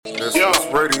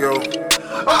Radio. It's 3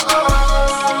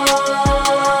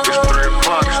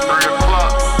 o'clock,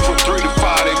 From 3 to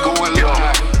 5, they going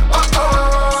live.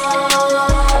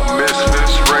 On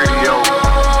Misfits Radio.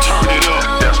 Turn it up,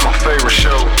 that's my favorite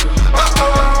show.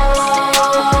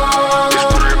 It's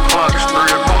 3 o'clock,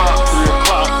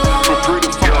 From 3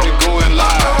 to 5, they going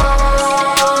live.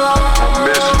 On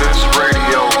Misfits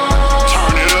Radio.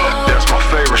 Turn it up, that's my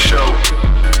favorite show.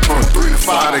 From 3 to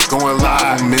 5, they going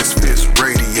live on Misfits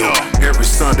Radio. Every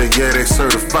Sunday, yeah, they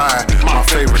certified. My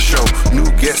favorite show. New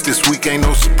guest this week, ain't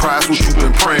no surprise what you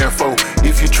been praying for.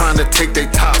 If you trying to take they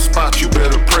top spot, you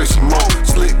better pray some more.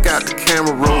 Slick got the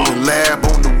camera rolling, lab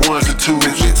on the ones and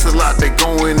twos. It's a lot, they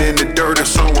going in the dirt and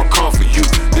someone come for you.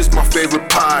 This my favorite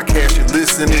podcast, you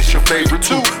listen, it's your favorite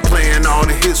too. Playing all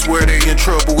the hits where they in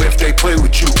trouble if they play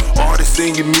with you. Artists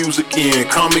sing your music in,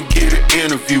 come and get an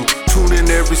interview. Tune in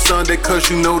every Sunday,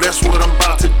 cause you know that's what I'm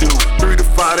about to do. 3 to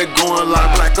 5, they going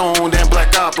live, black owned and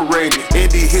black operated.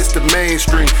 Indie hits the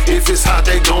mainstream, if it's hot,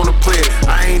 they gonna play it.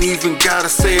 I ain't even gotta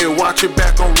say it, watch it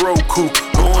back on Roku.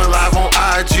 Going live on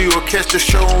IG or catch the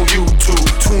show on YouTube.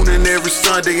 Tune in every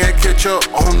Sunday and catch up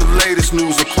on the latest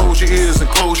news. Or close your ears and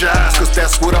close your eyes, cause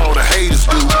that's what all the haters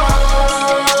do. It's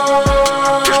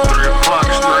 3 o'clock,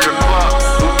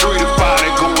 From 3 to 5,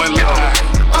 they going live.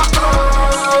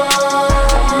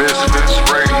 On Misfits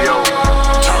Radio.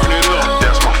 Turn it up,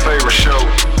 that's my favorite show.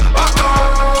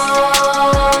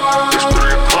 It's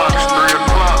 3 o'clock,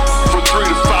 From 3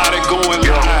 to 5, they going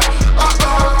live.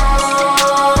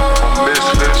 On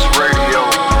Misfits Radio.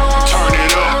 Turn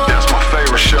it up, that's my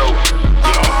favorite show.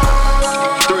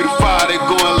 3 to 5, they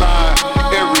going live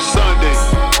every Sunday.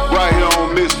 Right here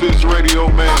on Misfits Radio,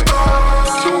 man.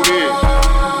 Tune in.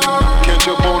 Catch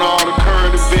up on all the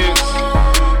current events.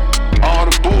 All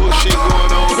the bullshit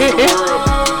going on in the world.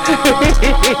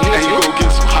 And you gonna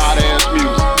get some hot ass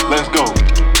music. Let's go.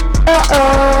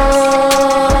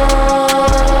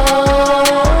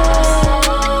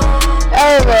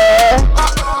 Hey man.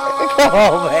 Come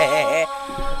on, man.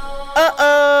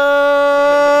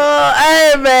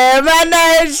 Hey man, my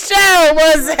name's Show.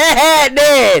 What's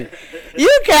happening?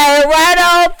 You came right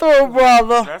on through,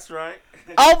 brother. That's right.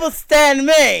 Overstand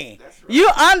me. That's right. You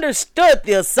understood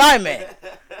the assignment.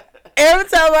 Every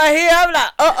time I hear, I'm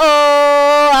like,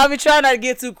 I be trying not to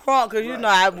get too crunk, because you know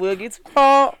I will get too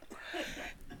crunk.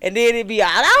 And then it be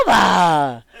all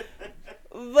over.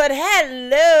 But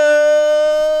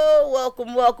hello.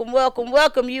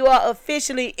 Welcome. You are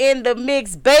officially in the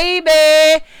mix,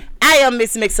 baby. I am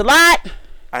Miss Mix-a-Lot.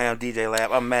 I am DJ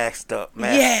Lab. I'm maxed up.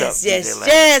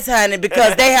 Yes, honey,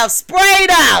 because they have sprayed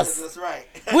us. That's right.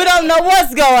 We don't know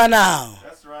what's going on.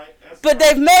 That's right. But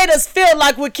they've made us feel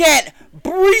like we can't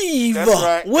breathe. That's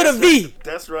right. With a V.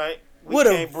 That's right. With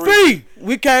a V.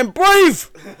 We can't breathe.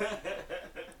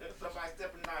 Somebody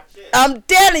stepping in our chest. I'm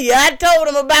telling you, I told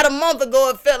them about a month ago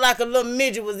it felt like a little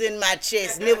midget was in my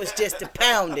chest, and it was just a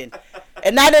pounding.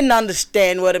 And I didn't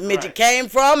understand where the midget came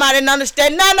from. I didn't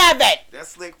understand none of that. That's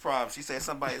Slick problem. She said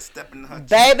somebody is stepping in her chest.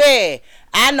 Baby,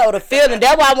 I know the feeling.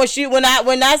 That's why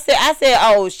when I said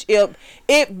oh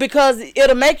it because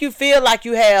it'll make you feel like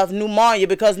you have pneumonia,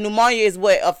 because pneumonia is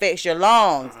what affects your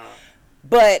lungs.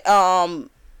 But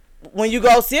when you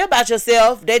go see about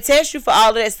yourself, they test you for all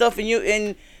of that stuff,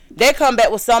 and they come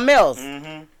back with something else.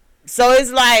 Mm-hmm. So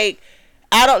it's like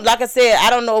I don't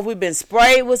know if we've been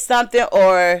sprayed with something,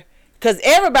 or because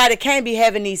everybody can't be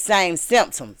having these same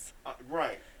symptoms.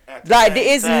 Right. Like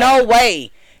there is no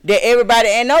way that everybody,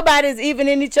 and nobody's even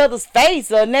in each other's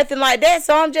face or nothing like that.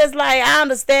 So I'm just like, I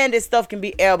understand this stuff can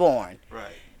be airborne.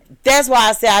 Right. That's why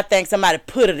I say I think somebody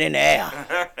put it in the air.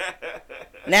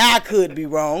 Now I could be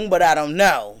wrong, but I don't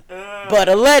know. But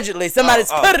allegedly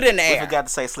somebody's put it in the air. We forgot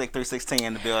to say Slick 316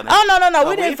 in the building. Oh no,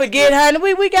 we didn't forget,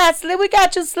 honey. We got Slick. We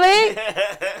got you, Slick.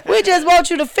 We just want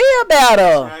you to feel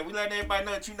better. Right. We letting everybody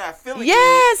know that you're not feeling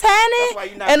yes, good. honey. That's why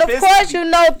you're not and of course, me. you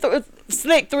know,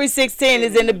 Slick 316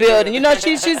 is in the building. You know,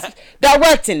 she's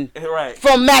directing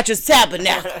from Mattress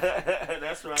Tabernacle.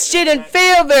 That's right. She didn't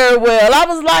feel very well. I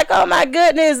was like, oh my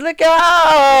goodness, look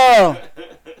at her.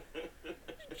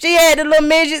 She had the little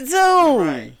midget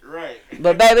too. Right.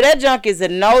 But baby, that junk is a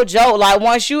no joke. Like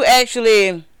once you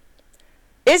actually,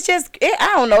 it's just,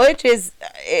 I don't know. It's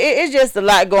just a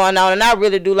lot going on, and I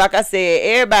really do. Like I said,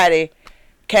 everybody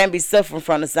can't be suffering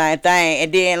from the same thing.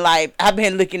 And then like I've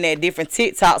been looking at different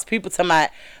TikToks, people talking about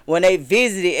when they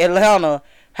visited Atlanta,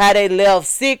 how they left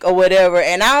sick or whatever.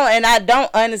 And I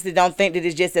honestly don't think that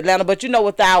it's just Atlanta. But you know,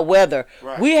 with our weather,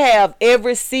 we have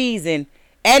every season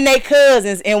and they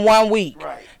cousins in 1 week.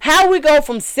 Right. How we go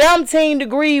from 17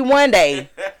 degrees one day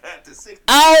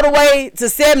all the way to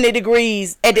 70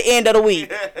 degrees at the end of the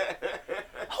week? Who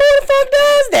the fuck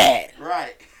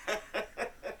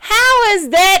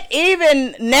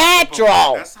something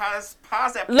natural. That's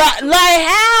how's that? Like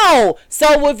how?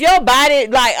 So with your body,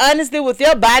 like honestly, with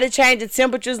your body changing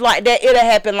temperatures like that, it'll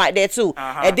happen like that too.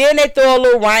 And then they throw a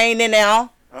little rain in there.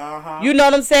 You know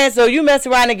what I'm saying? So you mess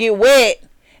around and get wet,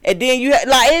 and then you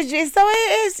like it's just so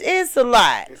it's a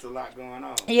lot. It's a lot going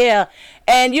on. Yeah,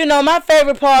 and you know my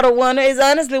favorite part of winter is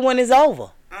honestly when it's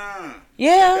over.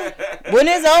 Yeah, when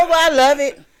it's over, I love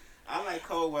it. I like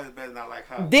cold weather better than I like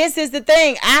hot. This is the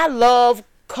thing. I love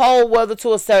cold weather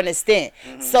to a certain extent.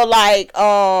 So like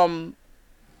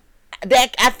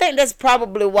that I think that's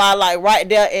probably why like right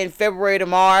there in February to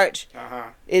March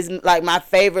is like my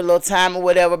favorite little time or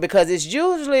whatever, because it's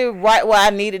usually right where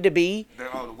I need it to be.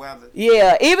 The weather.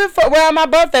 Yeah, even for around my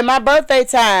birthday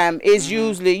time is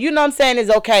usually, you know what I'm saying,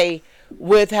 is okay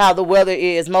with how the weather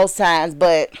is most times.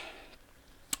 But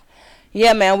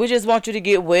yeah, man, we just want you to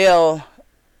get well,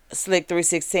 Slick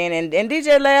 316 and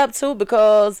DJ Lab too,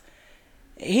 because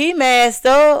he messed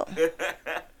up.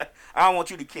 I don't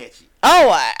want you to catch it.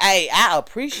 Oh, I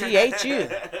appreciate you.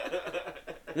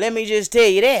 Let me just tell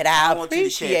you that. I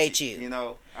appreciate you. You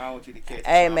know, I want you to catch it.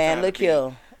 Hey, man, look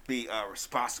here. Be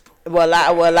responsible. Well,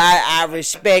 I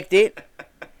respect it.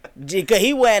 Because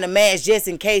he wearing a mask just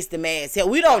in case the mask help.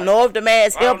 We don't know if the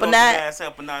mask help or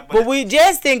not. But we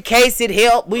just in case it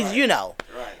help. We, you know.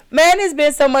 Right. Man, there's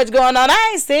been so much going on. I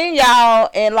ain't seen y'all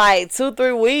in like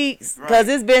 2-3 weeks. Because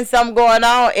it's been something going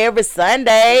on every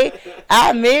Sunday.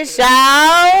 I miss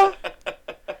y'all.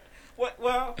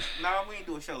 Well, no, we didn't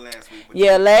do a show last week.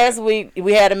 Yeah, last week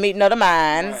we had a meeting of the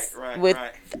minds with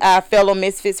our fellow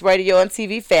Misfits radio and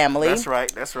TV family. That's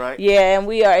right. Yeah, and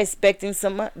we are expecting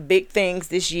some big things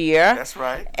this year. That's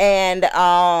right. And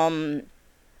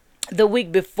the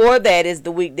week before that is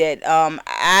the week that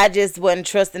I just wasn't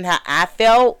trusting how I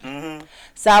felt.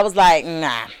 So I was like,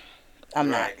 nah,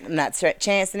 I'm not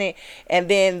chancing it. And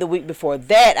then the week before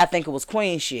that, I think it was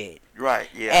Queen shit. Right.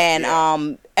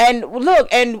 Yeah. And look,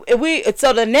 and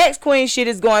so the next Queen shit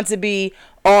is going to be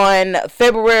on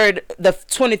February the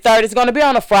 23rd. It's going to be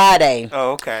on a Friday.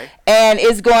 Oh, okay. And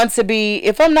it's going to be,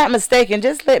 if I'm not mistaken,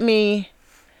 just let me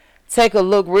take a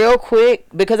look real quick,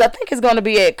 because I think it's going to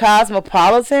be at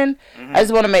Cosmopolitan. I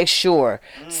just want to make sure.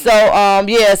 So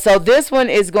so this one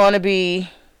is going to be,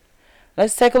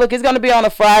 let's take a look. It's going to be on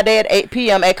a Friday at 8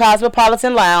 p.m. at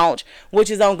Cosmopolitan Lounge, which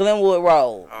is on Glenwood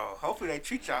Road. Oh, hopefully they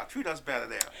treat us better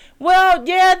there. Well,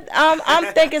 yeah,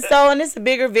 I'm thinking so, and it's a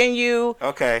bigger venue.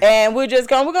 Okay. And we're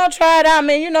gonna try it out,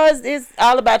 man. You know, it's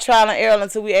all about trial and error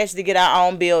until we actually get our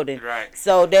own building. Right.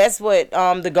 So that's what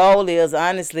the goal is,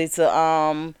 honestly,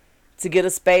 to get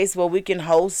a space where we can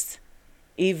host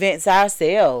events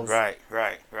ourselves. Right.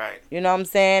 You know what I'm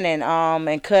saying?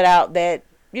 And cut out that,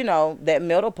 you know, that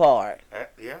middle part.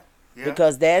 Yeah.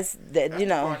 Because that's you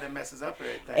know, the part that messes up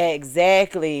everything.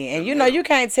 Exactly. And you know, you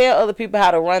can't tell other people how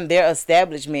to run their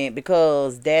establishment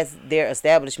because that's their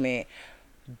establishment.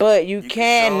 But you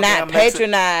cannot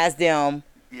patronize them.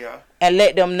 Yeah. And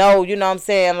let them know, you know what I'm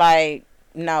saying, like,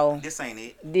 no. This ain't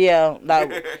it. Yeah,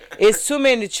 like it's too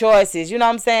many choices, you know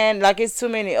what I'm saying? Like it's too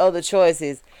many other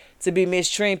choices to be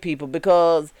mistreating people,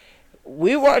 because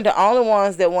we weren't the only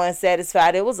ones that weren't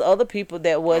satisfied. There was other people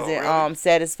that wasn't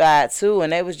satisfied too,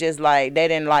 and they was just like, they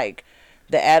didn't like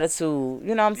the attitude,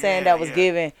 you know what I'm saying, that was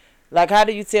given. Like, how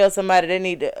do you tell somebody they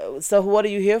need to, so what are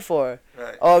you here for?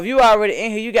 Right. Or if you already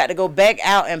in here, you got to go back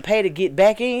out and pay to get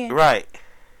back in? Right.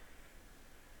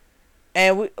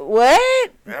 And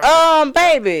what?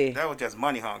 Baby. That was just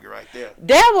money hungry right there.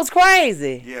 That was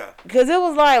crazy. Yeah. Because it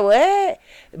was like, what?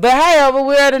 But however,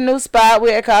 we're at a new spot.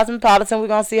 We're at Cosmopolitan. We're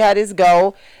going to see how this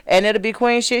go. And it'll be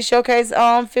Queen Shit Showcase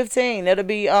 15. It'll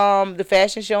be the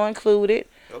fashion show included.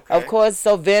 Okay. Of course,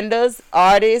 so vendors,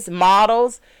 artists,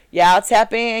 models, y'all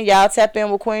tap in. Y'all tap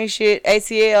in with Queen Shit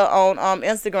ATL on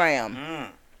Instagram.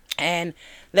 And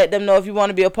let them know if you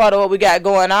want to be a part of what we got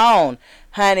going on.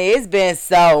 Honey, it's been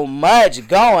so much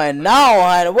going on,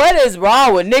 honey. What is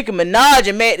wrong with Nicki Minaj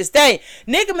and Meg Thee Stallion?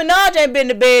 Nicki Minaj ain't been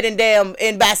to bed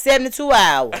in about 72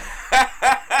 hours.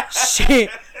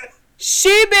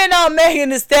 She been on Megan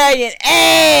Thee Stallion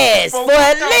ass for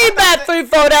at least about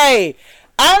 3-4 days.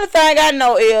 Only thing I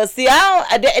know is, see,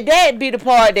 that'd be the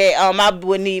part that I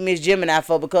would need Miss Gemini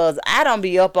for, because I don't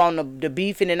be up on the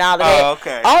beefing and all of that. Oh,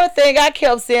 okay. Only thing I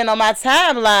kept seeing on my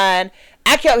timeline,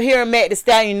 I kept hearing Meg Thee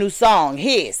Stallion new song,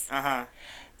 His.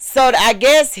 So I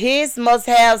guess His must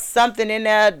have something in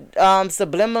there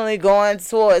subliminally going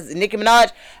towards Nicki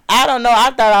Minaj. I don't know.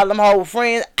 I thought all them whole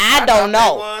friends. I don't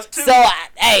know. So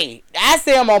I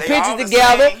see them on pictures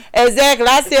together. Exactly.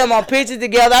 I see them on pictures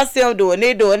together. I see them doing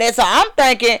that. So I'm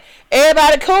thinking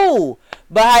everybody cool.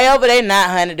 But however, they not,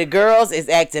 honey. The girls is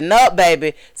acting up,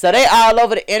 baby. So they all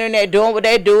over the internet doing what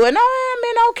they do. And I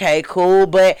mean, okay, cool.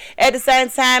 But at the same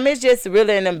time, it's just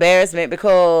really an embarrassment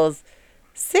because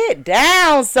sit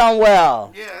down somewhere.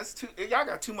 Yeah, it's too. Y'all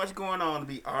got too much going on to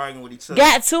be arguing with each other.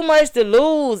 Got too much to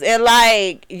lose. And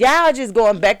like, y'all just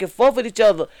going back and forth with each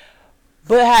other.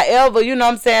 But however, you know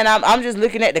what I'm saying? I'm just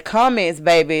looking at the comments,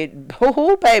 baby.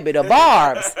 Who, baby? The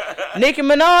Barbs. Nicki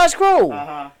Minaj crew.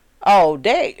 Uh-huh. Oh,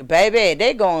 they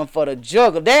going for the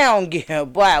juggle. They don't give a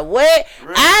boy what.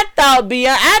 Really? I thought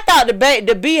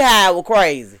the Beehive was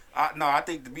crazy. No, I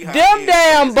think the Beehive. Them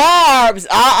damn crazy. Barbs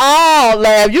are all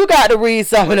lab. You got to read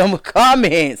some of them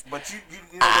comments. But you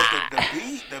know what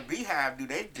the Beehive do?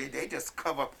 They just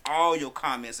cover up all your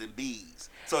comments in bees.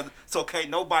 So can't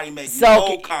nobody make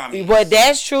no comments. Well,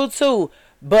 that's true too.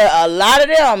 But a lot of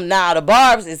them, now the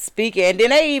Barbs is speaking, and then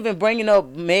they even bringing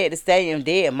up Meg the Stadium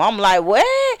dead. I'm like, what?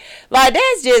 Like,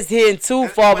 that's just hitting too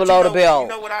far below the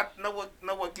belt. You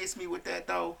know what gets me with that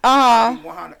though?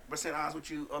 100% honest with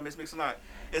you, Miss Mix-a-Lot,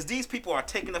 is these people are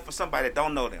taking up for somebody that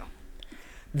don't know them.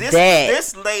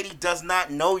 This lady does not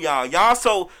know y'all. Y'all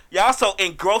so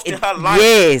engrossed in her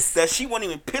life that she wouldn't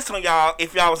even piss on y'all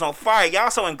if y'all was on fire. Y'all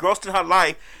so engrossed in her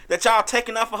life that y'all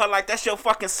taking up for her like that's your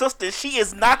fucking sister. She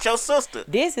is not your sister.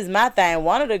 This is my thing.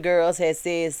 One of the girls had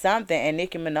said something, and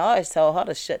Nicki Minaj told her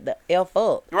to shut the F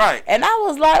up. Right. And I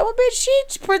was like, well, bitch, she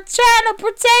trying to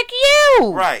protect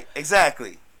you. Right.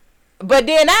 Exactly. But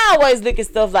then I always look at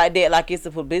stuff like that like it's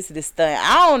a publicity stunt.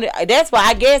 That's why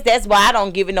I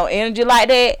don't give it no energy like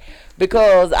that,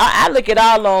 because I look at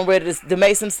all on ready to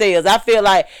make some sales. I feel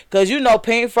like, because you know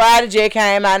Pink Friday just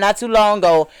came out not too long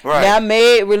ago. Right. Now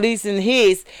Meg releasing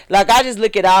his. Like, I just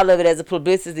look at all of it as a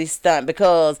publicity stunt,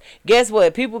 because guess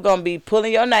what? People going to be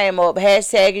pulling your name up,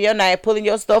 hashtagging your name, pulling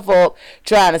your stuff up,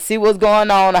 trying to see what's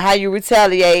going on or how you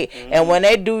retaliate. Mm-hmm. And when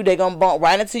they do, they're going to bump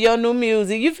right into your new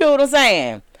music. You feel what I'm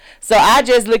saying? So I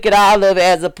just look at all of it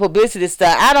as a publicity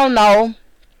stunt. I don't know.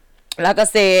 Like I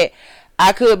said,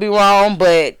 I could be wrong,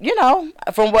 but you know,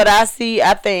 from what I see,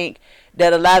 I think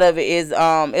that a lot of it is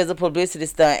a publicity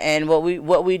stunt. And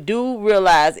what we do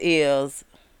realize is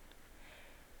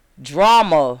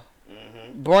drama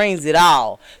brings it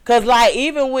all. Cause like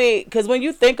cause when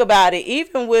you think about it,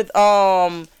 even with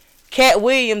Cat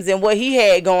Williams and what he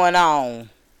had going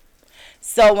on.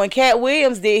 So when Cat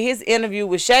Williams did his interview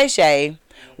with Shay Shay,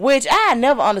 which I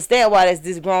never understand why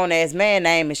this grown ass man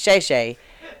name is Shay Shay.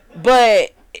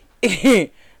 But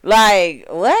like,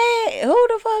 what? Who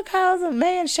the fuck calls a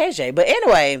man Shay Shay? But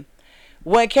anyway,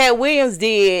 when Cat Williams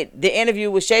did the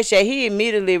interview with Shay Shay, he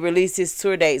immediately released his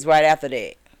tour dates right after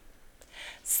that.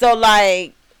 So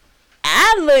like,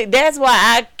 that's why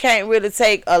I can't really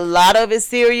take a lot of it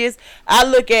serious. I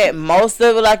look at most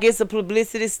of it like it's a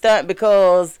publicity stunt,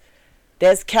 because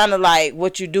that's kind of like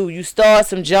what you do. You start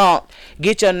some junk,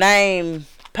 get your name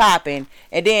popping,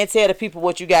 and then tell the people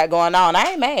what you got going on.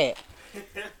 I ain't mad.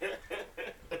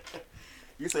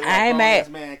 You say I ain't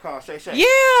mad. Man called Shay Shay. Yeah,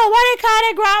 why they call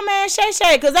that grown man Shay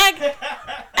Shay? Cause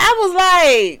I was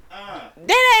like,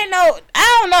 that ain't no.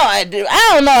 I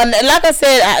don't know. Like I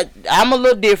said, I'm a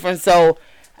little different, so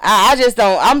I just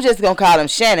don't. I'm just gonna call him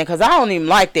Shannon, cause I don't even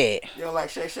like that. You don't like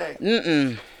Shay Shay?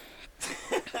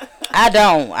 I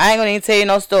don't. I ain't gonna even tell you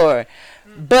no story.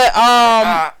 But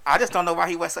I just don't know why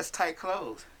he wears such tight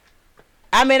clothes.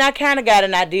 I mean, I kind of got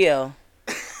an idea.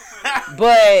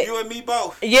 But you and me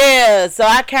both. Yeah, so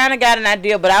I kind of got an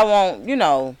idea, but I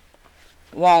won't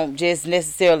just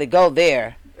necessarily go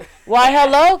there. Why,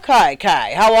 hello, Kai.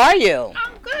 How are you?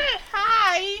 I'm good.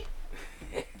 Hi.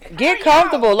 Get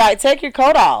comfortable. Like, take your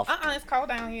coat off. It's cold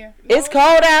down here. It's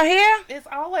cold down here? It's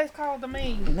always cold to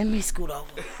me. Let me scoot over.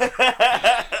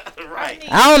 Right.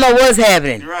 I don't know what's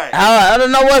happening. Right. I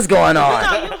don't know what's going on.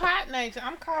 No, you hot nature.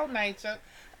 I'm cold nature.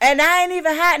 And I ain't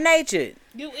even hot natured.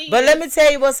 But let me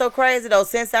tell you what's so crazy though.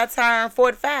 Since I turned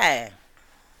 45,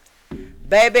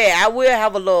 baby, I will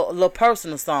have a little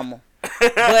personal summer.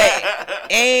 But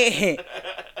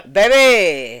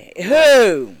baby,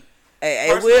 who?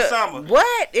 Personal summer.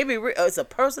 What? It's a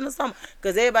personal summer.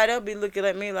 Because everybody else be looking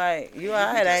at me like, you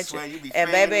alright, ain't you?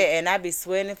 And baby, and I be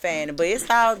sweating and fanning. But it's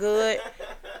all good.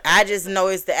 I just know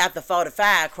it's the After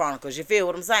 45 Chronicles. You feel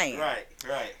what I'm saying? Right.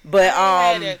 But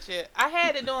I had that shit. I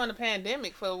had it during the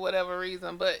pandemic for whatever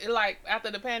reason. But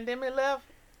after the pandemic left,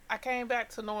 I came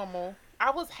back to normal. I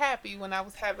was happy when I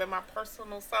was having my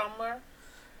personal summer.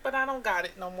 But I don't got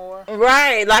it no more.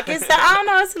 Right. Like I don't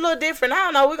know, it's a little different. I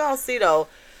don't know. We're gonna see though.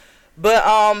 But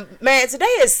man, today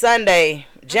is Sunday,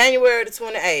 January the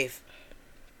 28th.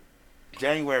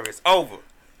 January is over.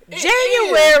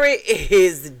 January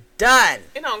is done.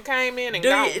 It don't came in and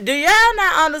gone. Do y'all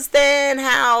not understand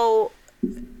how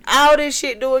all this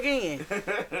shit do again? I'm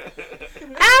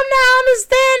not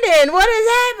understanding what is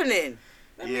happening.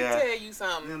 Let me tell you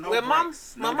something. Well,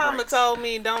 my mama told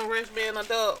me don't rush being an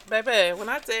adult. Baby, when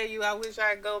I tell you I wish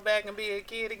I could go back and be a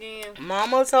kid again.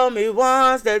 Mama told me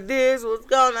once that this was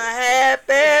gonna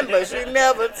happen, but she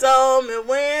never told me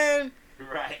when.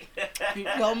 Right. She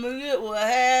told me it would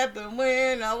happen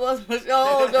when I was much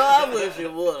older. I wish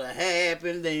it would have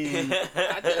happened then.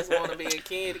 I just want to be a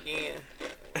kid again.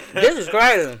 This is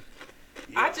crazy.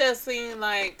 Yeah. I just seen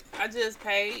like I just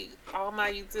paid all my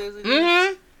utilities.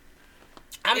 Mm-hmm.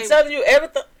 I'm telling you,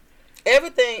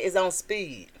 everything is on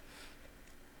speed.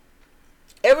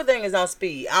 Everything is on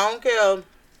speed. I don't care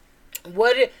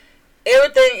what it.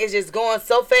 Everything is just going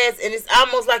so fast, and it's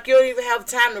almost like you don't even have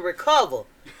time to recover.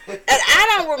 And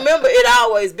I don't remember it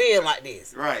always being like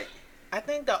this. Right. I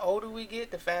think the older we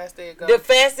get, the faster it goes. The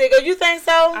faster it goes. You think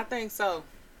so? I think so.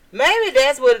 Maybe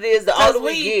that's what it is. The older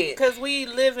we get, because we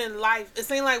live in life. It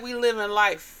seems like we live in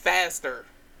life faster.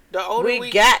 The older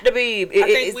we got to be. I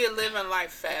think we're living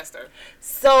life faster.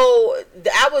 So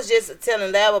I was just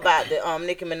telling Lab about the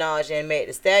Nicki Minaj and Meg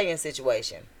Thee Stallion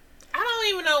situation. I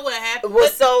don't even know what happened. Well,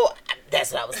 so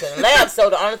that's what I was telling Lab. So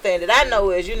the only thing that I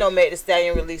know is, Meg Thee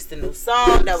Stallion released a new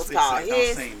song that was called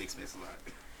His.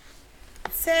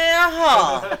 Tell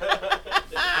her,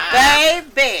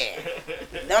 baby.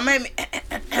 Don't make me.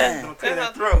 Don't clear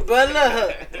that throat. But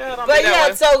look, but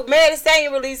yeah. So Meg Thee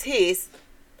Stallion released His.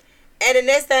 And the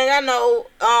next thing I know,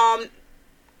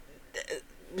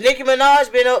 Nicki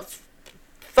Minaj been up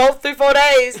 3-4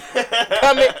 days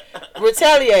coming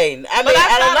retaliating. I mean,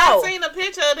 I don't know. I seen a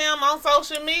picture of them on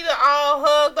social media all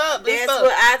hugged up. That's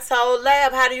what I told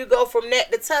Lab. How do you go from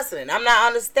that to tussling? I'm not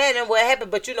understanding what happened,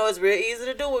 but it's real easy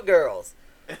to do with girls.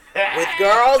 With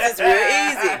girls, it's real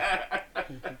easy.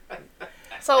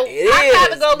 So I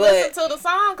got to go listen to the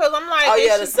song because I'm like, oh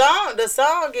yeah, the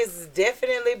song is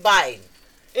definitely biting.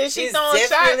 Is she She's throwing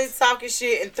definitely shots? talking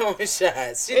shit and throwing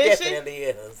shots. She definitely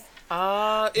is.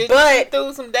 She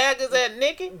threw some daggers at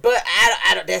Nicki? But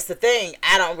I don't. That's the thing.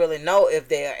 I don't really know if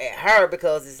they're at her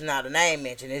because it's not a name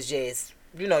mentioned. It's just,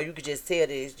 you could just tell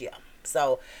this. Yeah.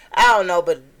 So I don't know,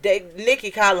 but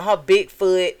Nicki calling her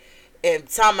Bigfoot and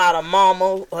talking about her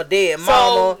mama, her dead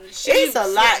mama. It's a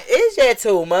lot. It's just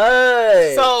too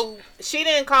much. So she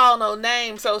didn't call no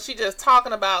name, so she just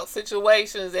talking about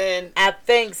situations, and I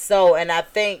think so, and I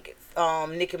think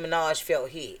Nicki Minaj felt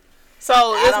hit.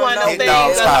 So it's one of them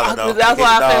things. That's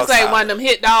why I was say one of them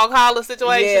hit dog holler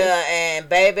situations. Yeah, and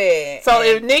baby. So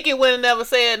if Nicki would have never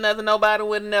said nothing, nobody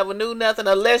would have never knew nothing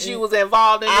unless you was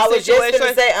involved in the situation. I was just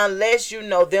gonna say unless you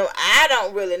know them. I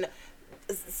don't really know.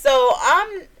 So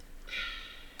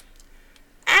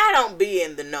I don't be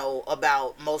in the know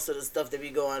about most of the stuff that be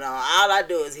going on. All I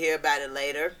do is hear about it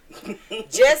later.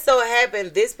 Just so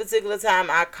happened this particular time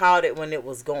I caught it when it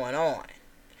was going on.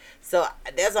 So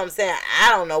that's what I'm saying.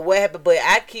 I don't know what happened, but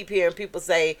I keep hearing people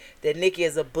say that Nicki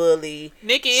is a bully.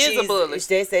 Nicki is a bully.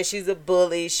 They say she's a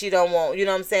bully. She don't want, you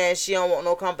know what I'm saying? She don't want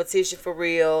no competition for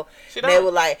real. She don't. They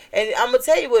were like, and I'm going to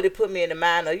tell you what it put me in the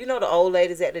mind of. The old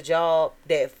ladies at the job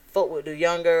that fuck with the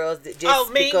young girls that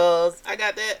just because. I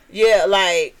got that. Yeah,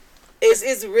 like,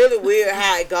 it's really weird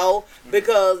how it go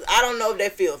because I don't know if they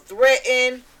feel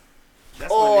threatened. That's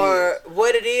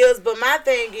what it is. But my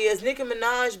thing is, Nicki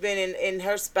Minaj been in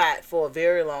her spot for a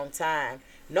very long time.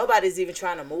 Nobody's even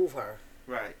trying to move her.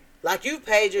 Right. Like you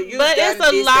paid your, but it's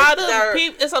a lot of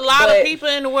people. It's a lot of people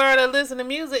in the world that listen to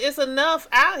music. It's enough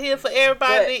out here for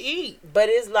everybody to eat. But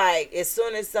it's like as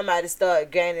soon as somebody start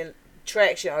gaining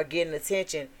traction or getting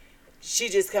attention, she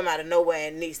just come out of nowhere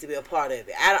and needs to be a part of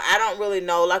it. I don't really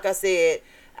know. Like I said,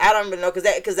 I don't really know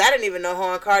because I didn't even know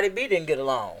her and Cardi B didn't get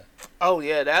along. Oh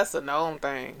yeah, that's a known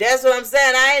thing. That's what I'm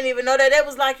saying. I didn't even know that. That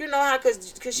was like, how,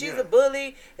 cause she's a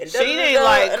bully. And she didn't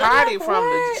like Cardi from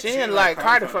the. She didn't like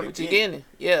Cardi from the beginning.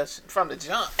 Yes, from the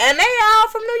jump. And they all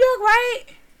from New York, right?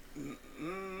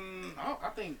 I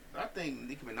think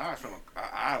Nicki Minaj from an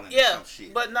island. Yeah, or some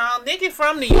shit. But no, Nicki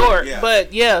from New York. Yeah.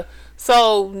 But yeah,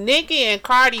 so Nicki and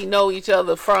Cardi know each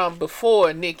other from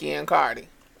before Nicki and Cardi.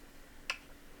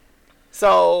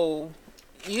 So.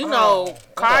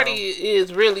 Cardi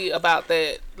is really about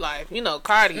that life.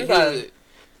 Cardi good.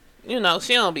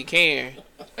 She don't be caring.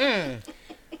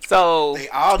 So they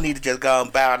all need to just go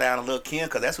and bow down to Lil' Kim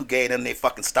because that's who gave them their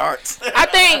fucking starts. I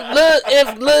think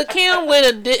if Lil' Kim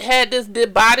would have had this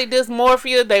body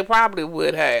dysmorphia, they probably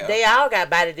would have. They all got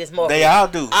body dysmorphia. They all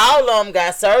do. All of them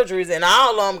got surgeries and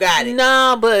all of them got it.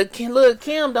 Nah, but Lil'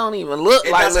 Kim don't even look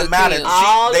like Lil' Kim. It doesn't matter. They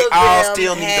all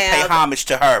still need to pay homage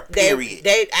to her. Period.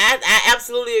 I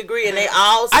absolutely agree, and they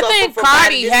all suffer from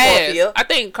Cardi body dysmorphia. I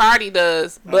think Cardi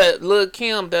does, but Lil'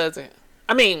 Kim doesn't.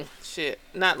 I mean, shit,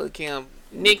 not Lil' Kim.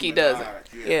 Nicki doesn't.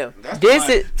 Yeah. This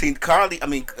is see Nicki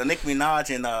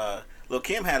Minaj and Lil'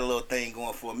 Kim had a little thing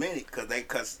going for a minute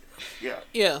because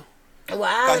yeah. Well,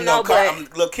 I don't know,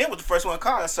 but Lil' Kim was the first one to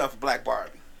call herself Black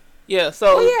Barbie. Yeah.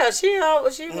 So she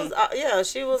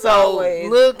was so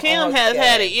always. Lil' Kim has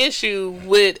had an issue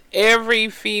with every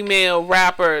female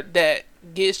rapper that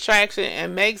gets traction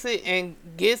and makes it and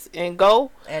gets and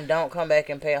go and don't come back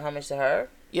and pay homage to her.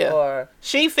 Yeah, or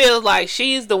she feels like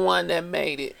she's the one that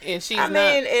made it, and she's not.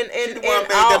 And she's the one that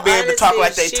made them be able to talk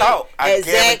like they talk.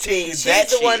 Exactly, she's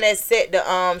the one that set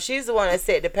the She's the one that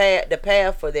set the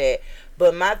path for that.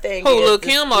 But my thing is Lil'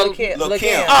 Kim or Lil'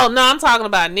 Kim? Oh no, I'm talking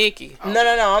about Nicki.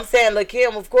 No. I'm saying Lil'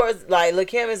 Kim, of course. Like Lil'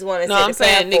 Kim is the one that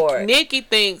set the path for it. Nicki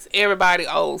thinks everybody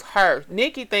owes her.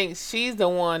 Nicki thinks she's the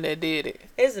one that did it.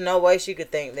 There's no way she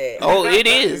could think that. Oh, it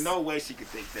is. There's no way she could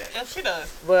think that. Yeah, she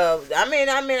does. Well, I mean,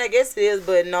 I guess it is,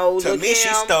 but no. To me, she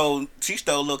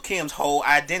stole Lil' Kim's whole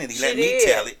identity. Let me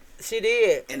tell it. She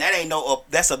did, and that ain't no.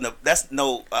 That's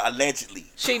no allegedly.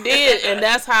 She did, and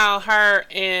that's how her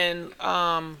and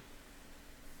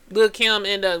Lil' Kim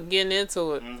end up getting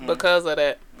into it because of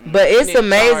that. But it's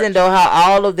amazing though how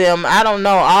all of them, I don't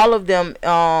know, all of them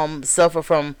suffer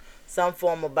from some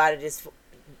form of body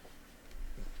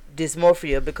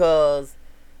dysmorphia because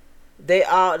they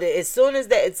all, as soon as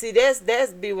they see,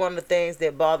 that's be one of the things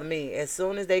that bother me. As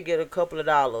soon as they get a couple of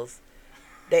dollars,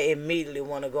 they immediately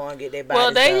want to go and get their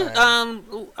body done.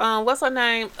 What's her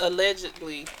name?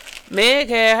 Allegedly, Meg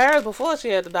had hers before she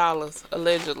had the dollars.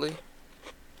 Allegedly.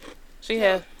 She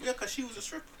had. Yeah, because she was a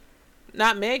stripper.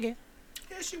 Not Megan.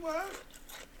 Yeah, she was.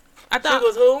 I thought she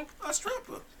was who? A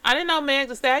stripper. I didn't know Meg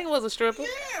Thee Stallion was a stripper.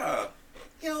 Yeah.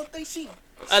 You don't think she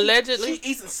allegedly? She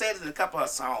even said it in a couple of her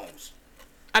songs.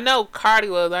 I know Cardi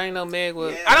was. I didn't know Meg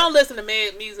was. Yeah. I don't listen to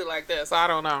Meg music like that, so I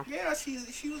don't know. Yeah, she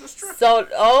was a stripper. So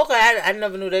okay, I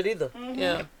never knew that either. Mm-hmm.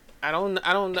 Yeah, I don't.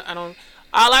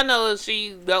 All I know is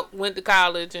she went to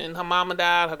college and her mama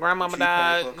died, her grandmama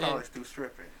died. She paid for college through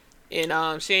stripping.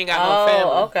 And she ain't got no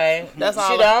family. Oh, okay. That's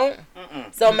all. She don't?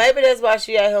 So maybe that's why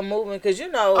she out here moving, because you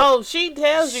know. Oh, she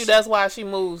tells you that's why she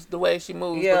moves the way she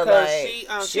moves. Yeah,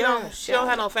 because she don't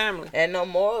have no family. And no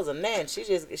morals or nothing. She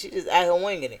just out here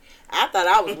winging it. I thought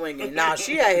I was winging it. Nah,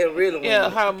 she out here really winging it. Yeah,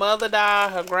 her mother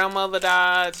died, her grandmother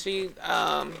died. She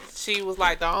was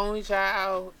like the only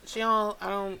child.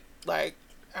 I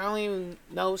don't even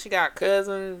know she got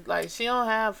cousins. Like, she don't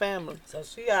have family. So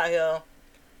she out here.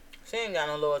 She ain't got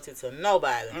no loyalty to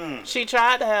nobody. She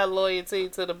tried to have loyalty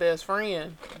to the best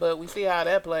friend, but we see how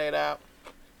that played out.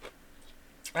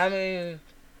 I mean,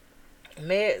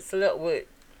 Meg slept with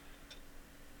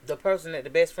the person that the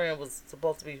best friend was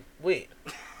supposed to be with.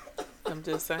 I'm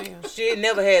just saying. She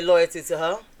never had loyalty to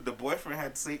her. The boyfriend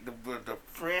had to sleep. The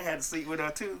friend had to sleep with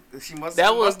her too. She must.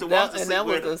 That was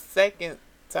the second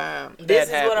time. This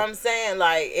is what I'm saying.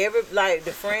 Like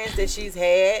the friends that she's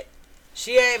had,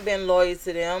 she ain't been loyal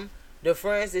to them. The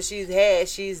friends that she's had,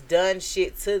 she's done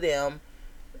shit to them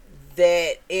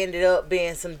that ended up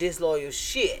being some disloyal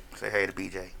shit. Say hey to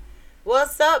BJ.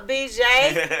 What's up,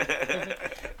 BJ?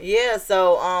 Yeah,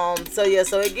 so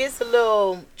it gets a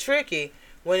little tricky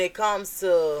when it comes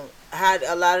to how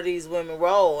a lot of these women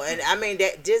roll. And I mean,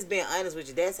 that, just being honest with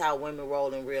you, that's how women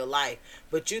roll in real life.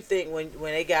 But you think when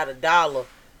they got $1,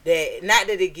 that not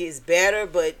that it gets better,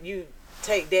 but you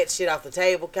take that shit off the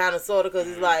table, kind of, sort of, because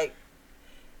it's like,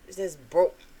 it's just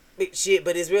broke big shit,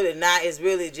 but it's really not. It's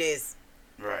really just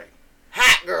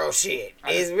hot girl shit.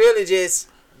 It's really just,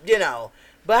 you know.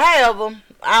 But however,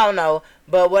 I don't know.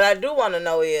 But what I do want to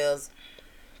know is,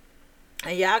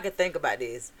 and y'all can think about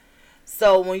this.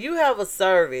 So when you have a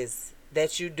service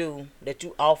that you do, that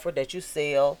you offer, that you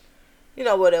sell, you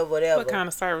know, whatever. What kind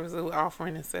of service are we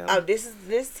offering and selling? Oh, this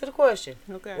is to the question.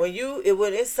 Okay. When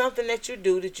it's something that you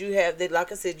do, that you have, that,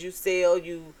 like I said, you sell,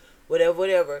 you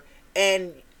whatever,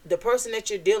 and the person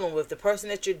that you're dealing with, the person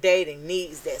that you're dating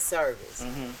needs that service.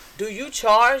 Mm-hmm. Do you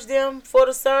charge them for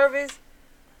the service,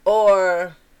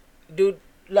 or you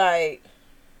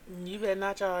better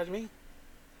not charge me.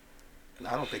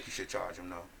 I don't think you should charge them.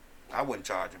 No, I wouldn't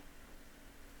charge them.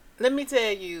 Let me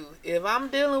tell you, if I'm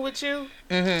dealing with you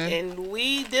and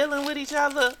we dealing with each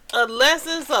other, unless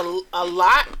it's a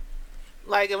lot,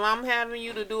 Like if I'm having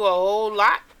you to do a whole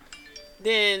lot,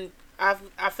 then I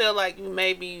feel like you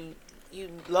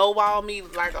lowball me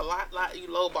like a lot. You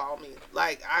lowball me.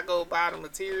 Like I go buy the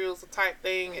materials type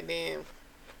thing, and then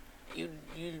you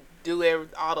do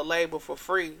all the labor for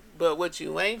free. But what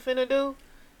you ain't finna do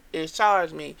is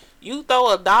charge me. You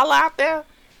throw $1 out there.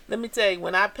 Let me tell you,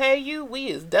 when I pay you, we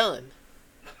is done.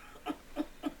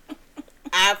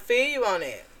 I feel you on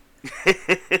that.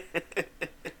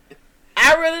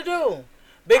 I really do,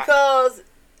 because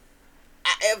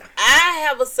if I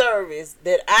have a service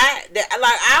that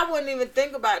I wouldn't even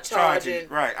think about charging.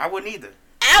 Right, I wouldn't either.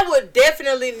 I would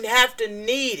definitely have to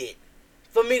need it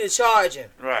for me to charge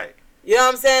him. Right. You know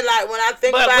what I'm saying? Like when I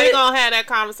think about it. But we gonna have that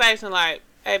conversation like,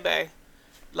 hey, babe,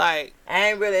 like I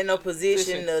ain't really in no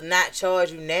position to not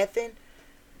charge you nothing.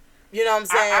 You know what I'm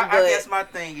saying? I guess my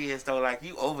thing is though, like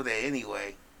you over there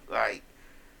anyway, like.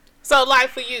 So like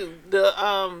for you, the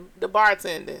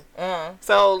bartending. Uh-huh.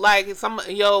 So like if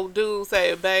your dude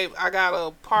say, babe, I got a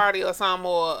party or something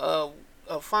or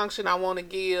a function I want to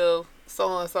give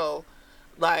so and so,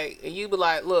 like, and you be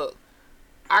like, look,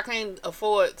 I can't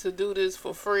afford to do this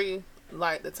for free,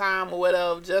 like the time or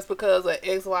whatever, just because of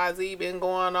XYZ been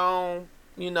going on.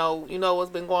 You know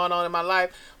what's been going on in my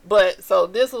life. But so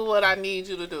this is what I need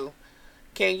you to do.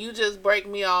 Can you just break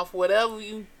me off whatever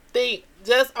you think?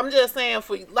 I'm just saying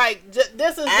for like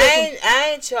this is.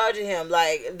 I ain't charging him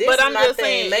like this. But is I'm my just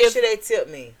thing. Saying, make sure they tip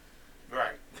me.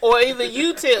 Right. Or either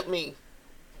you tip me.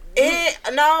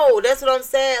 No, that's what I'm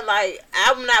saying. Like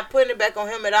I'm not putting it back on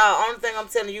him at all. Only thing I'm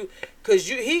telling you, cause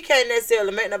he can't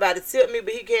necessarily make nobody tip me,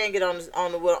 but he can get on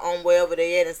wherever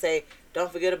they at and say,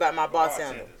 don't forget about my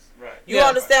bartender. Right. You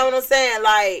understand what I'm saying?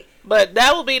 Like, but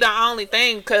that would be the only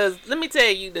thing. Cause let me tell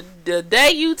you, the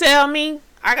day you tell me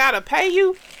I gotta pay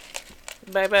you,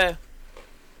 baby,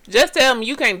 just tell me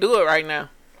you can't do it right now.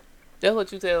 That's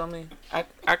what you tell me. I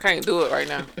can't do it right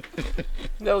now.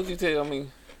 That's what you tell me.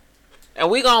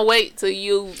 And we gonna wait till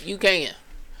you can.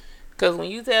 Cause when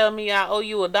you tell me I owe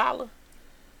you $1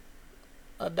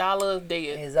 is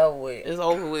dead. It's over with. It's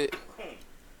over with.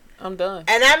 I'm done.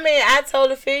 And I mean, I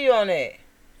totally feel you on that.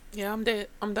 Yeah, I'm dead.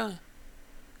 I'm done.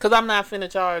 Cause I'm not finna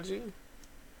charge you.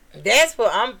 That's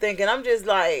what I'm thinking. I'm just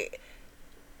like,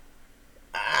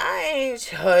 I ain't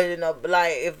charging no.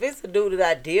 Like, if it's a dude that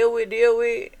I deal with,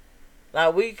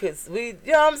 like we, you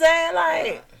know what I'm saying?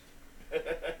 Like,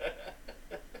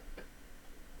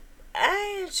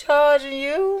 I ain't charging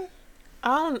you.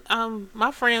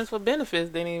 My friends for benefits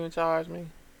didn't even charge me.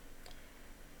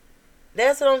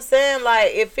 That's what I'm saying.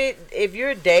 Like, if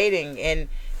you're dating, and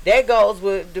that goes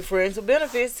with the friends with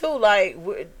benefits too. Like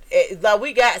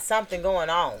we got something going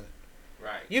on.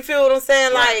 Right. You feel what I'm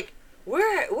saying? Right.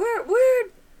 Like we're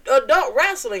adult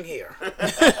wrestling here.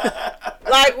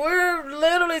 Like we're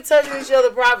literally touching each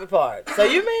other's private parts. So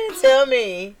you mean to tell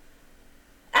me?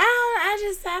 I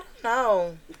don't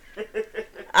know.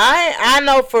 I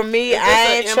know for me, I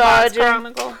ain't charging.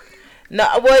 Chronicle? No,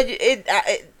 well,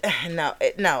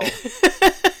 no.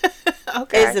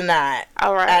 Okay, it's not.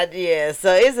 All right. Yeah,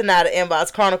 so it's not an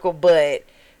inbox chronicle, but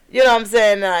you know what I'm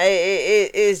saying.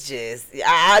 It's just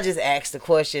I just asked the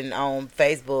question on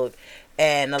Facebook,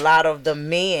 and a lot of the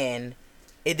men.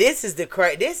 This is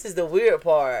the weird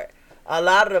part. A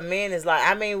lot of the men is like,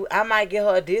 I mean, I might give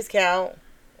her a discount,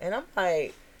 and I'm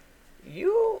like,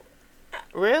 you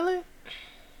really?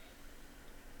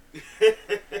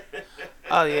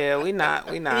 Oh yeah, we not.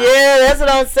 Yeah, that's what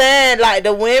I'm saying. Like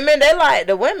the women like,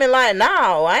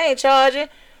 no, I ain't charging.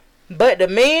 But the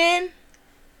men,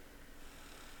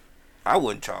 I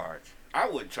wouldn't charge.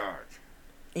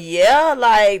 Yeah,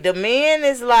 like the men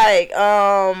is like,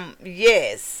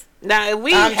 yes. Now if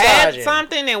we had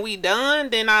something and we done,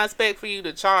 then I expect for you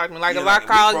to charge me. Like if I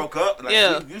call, we broke up,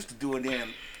 like we used to do it.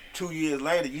 Then 2 years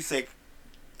later, you say,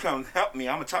 "Come help me,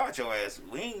 I'ma charge your ass."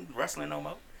 We ain't wrestling no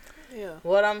more. Yeah.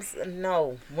 We not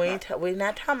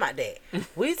talking about that.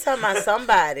 We talking about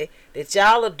somebody that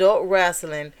y'all adult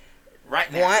wrestling right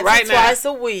now, twice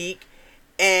a week,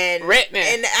 and right now.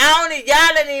 And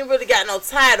y'all ain't even really got no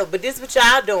title, but this what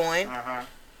y'all doing.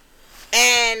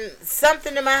 And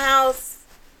something in my house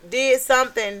did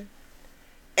something,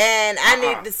 and I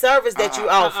need the service that you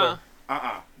offer.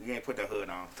 You ain't put the hood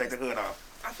on. Take the hood off.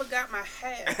 I forgot my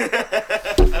hat.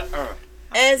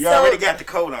 And you already got the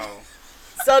coat on.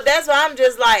 So that's why I'm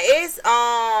just like, it's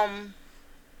I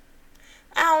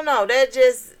don't know, that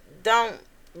just don't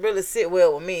really sit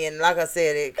well with me. And like I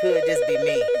said, it could just be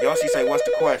me. Y'all see say, what's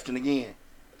the question again?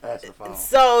 That's the phone.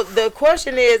 So the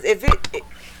question is,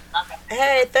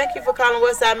 hey, thank you for calling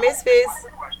Westside Misfits.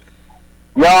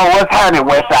 Yo, what's happening,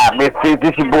 Westside Misfits?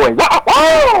 This your boy.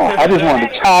 I just wanted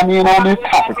to chime in on this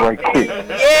topic right quick.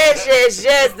 Yes.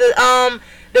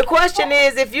 The question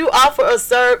is, if you offer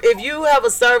if you have a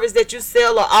service that you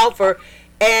sell or offer,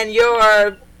 and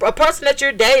a person that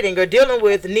you're dating or dealing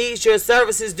with needs your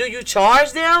services, do you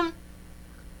charge them?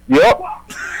 Yep.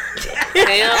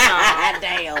 Damn.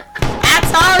 I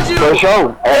told you. For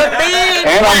sure.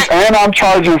 And I'm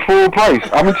charging full price.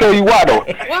 I'm gonna tell you why though.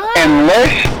 What?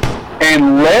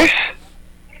 Unless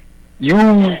you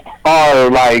are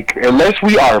unless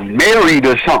we are married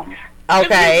or something.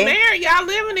 Okay. If you married, y'all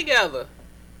living together.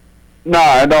 Nah,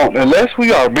 I don't. Unless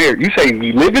we are married. You say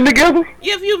we living together?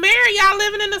 If you married, y'all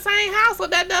living in the same house, so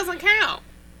that doesn't count.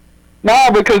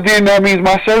 Nah, because then that means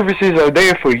my services are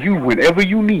there for you whenever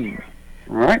you need.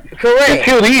 All right? Correct.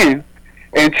 Until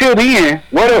then,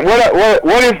 what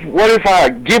if I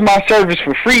give my service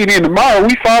for free and then tomorrow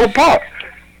we fall apart?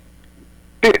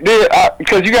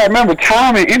 Because you gotta remember,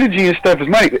 time and energy and stuff is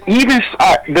money. Even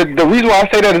the reason why I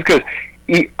say that is because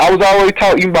I was always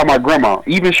taught, even by my grandma,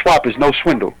 even swap is no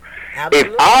swindle.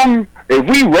 Absolutely. If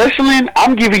we wrestling,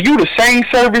 I'm giving you the same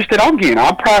service that I'm getting.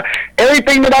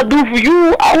 Everything that I do for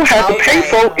you, I will have to pay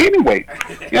for anyway.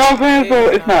 You know what I'm saying? So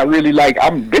it's not really like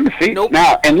I'm benefit. Nope.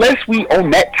 Now, unless we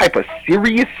on that type of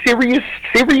serious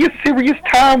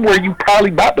time where you probably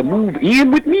about to move in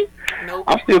with me, nope.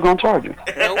 I'm still gonna charge you.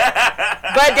 Nope.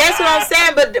 But that's what I'm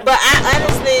saying. But I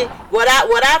honestly, what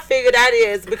I figured out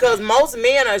is, because most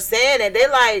men are saying that they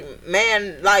like,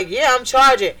 man, like, yeah, I'm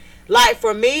charging. Like,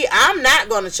 for me, I'm not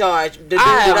going to charge the dude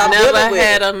that I'm dealing with. I have never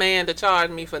had a man to charge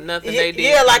me for nothing they did.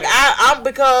 Yeah, like, I'm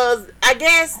because, I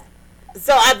guess,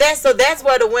 that's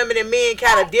where the women and men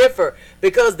kind of differ.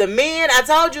 Because the men, I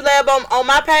told you, Lab, on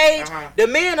my page, the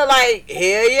men are like,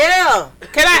 hell yeah.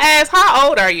 Can I ask, how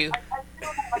old are you?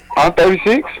 I'm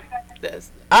 36.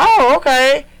 Oh,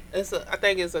 okay. I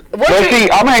think it's a... But see,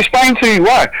 I'm going to explain to you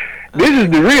why. This is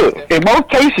the real. In most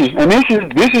cases, and this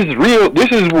is real.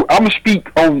 I'm gonna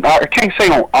speak on. I can't say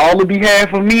on all the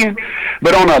behalf of men,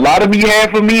 but on a lot of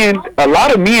behalf of men, a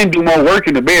lot of men do more work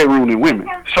in the bedroom than women.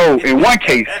 So in one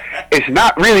case, it's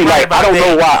not really like, I don't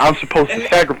know why I'm supposed to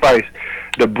sacrifice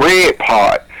the bread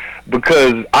part,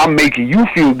 because I'm making you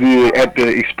feel good at the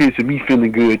expense of me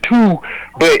feeling good too.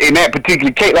 But in that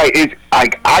particular case, like, it's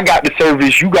like I got the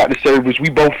service, you got the service, we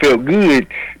both felt good.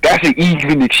 That's an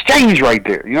even exchange right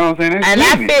there. You know what I'm saying?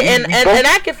 And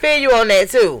I can feel you on that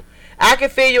too. I can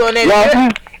feel you on that. Yeah.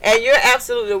 And you're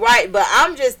absolutely right. But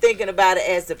I'm just thinking about it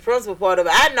as the principal part of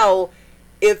it. I know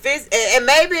if it's, and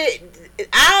maybe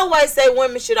I always say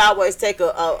women should always take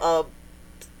a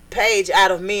page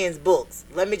out of men's books.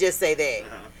 Let me just say that.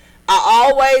 I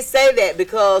always say that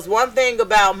because one thing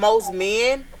about most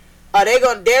men,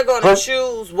 they're gonna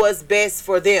choose what's best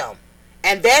for them,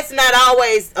 and that's not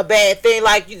always a bad thing.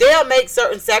 Like, they'll make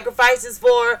certain sacrifices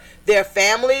for their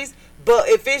families, but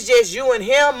if it's just you and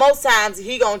him, most times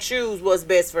he gonna choose what's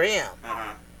best for him.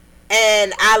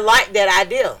 And I like that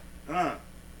idea.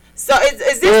 So is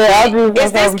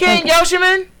this King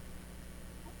Yoshiman?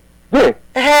 Yeah.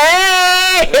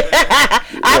 Hey!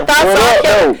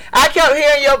 I kept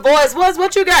hearing your voice.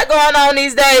 What you got going on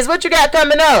these days? What you got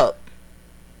coming up?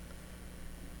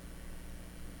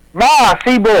 Nah,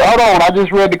 see, but hold on. I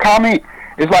just read the comment.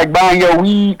 It's like buying your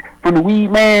weed from the weed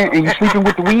man and you sleeping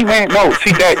with the weed man. No,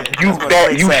 see the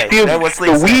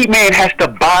weed man has to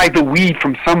buy the weed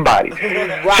from somebody.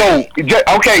 Right. So,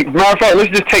 okay, matter of fact, let's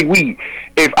just take weed.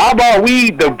 If I buy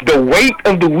weed, the weight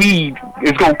of the weed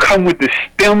is gonna come with the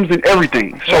stems and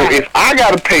everything. So if I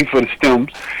gotta pay for the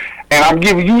stems, and I'm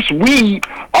giving you some weed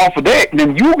off of that,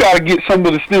 then you gotta get some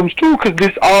of the stems too, because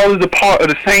this all is a part of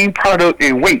the same product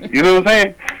and weight. You know what I'm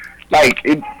saying? Like,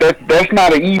 that's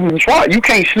not an even try. You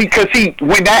can't sleep, because see,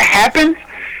 when that happens,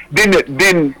 then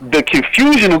the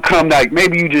confusion will come, like,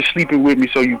 maybe you just sleeping with me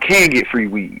so you can get free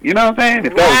weed. You know what I'm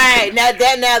saying?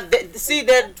 Right. See,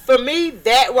 that for me,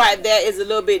 that right there is a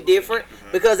little bit different,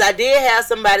 because I did have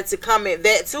somebody to comment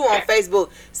that too on Facebook,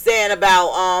 saying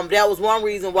about that was one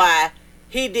reason why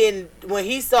he didn't, when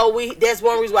he sold weed, that's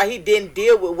one reason why he didn't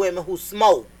deal with women who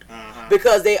smoked,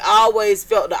 because they always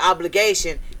felt the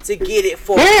obligation to get it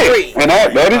for free. And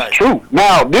that is true.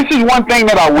 Now, this is one thing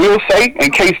that I will say,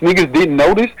 in case niggas didn't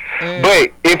notice,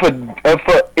 but if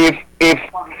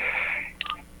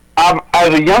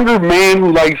as a younger man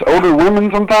who likes older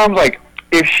women sometimes, like,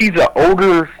 if she's an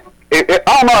older, I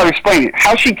don't know how to explain it,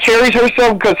 how she carries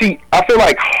herself, because I feel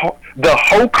like the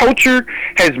whole culture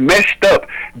has messed up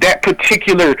that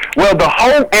particular, the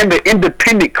whole and the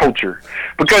independent culture.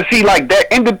 Because see, like, that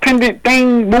independent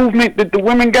movement that the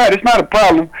women got, it's not a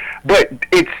problem, but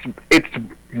it's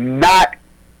not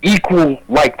equal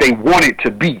like they want it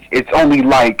to be. It's only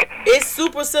like it's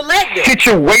super selective,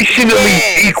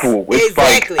 situationally equal. It's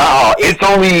exactly. like it's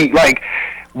only like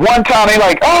one time they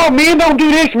like, oh, men don't do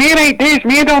this, men ain't this,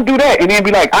 men don't do that, and then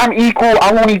be like, I'm equal,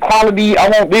 I want equality, I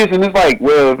want this, and it's like,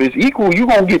 well, if it's equal, you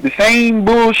gonna get the same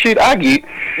bullshit I get,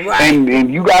 right.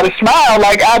 and you gotta smile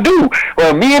like I do.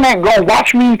 Well, men ain't gonna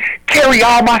watch me carry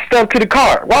all my stuff to the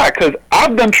car. Why? Because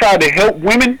I've done tried to help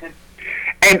women.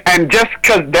 And just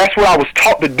because that's what I was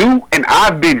taught to do, and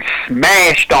I've been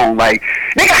smashed on, like,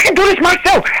 nigga, I can do this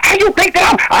myself. How you think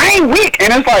that I ain't weak?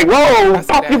 And it's like, whoa,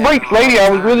 pop your brakes, lady.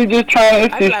 I was really just trying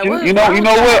to assist you. You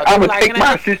know what? I'm going to take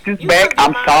my assistance back.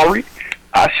 I'm sorry.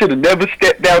 I should have never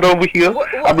stepped out over here. I'm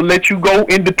going to let you go,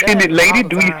 independent lady.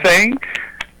 Do your thing.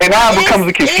 And now it becomes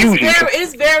a confusion.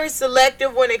 It's very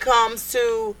selective when it comes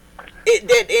to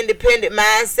that independent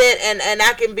mindset, and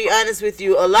I can be honest with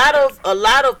you, a lot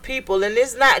of people, and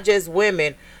it's not just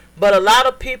women, but a lot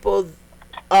of people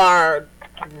are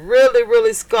really,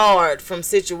 really scarred from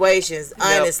situations,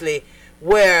 honestly,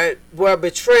 where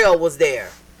betrayal was there.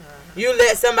 You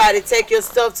let somebody take your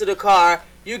stuff to the car,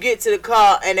 you get to the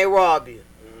car and they rob you.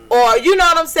 Or, you know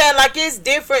what I'm saying? Like, it's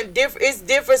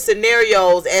different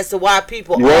scenarios as to why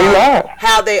people are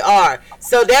how they are.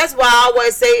 So that's why I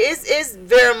always say it's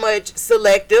very much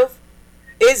selective.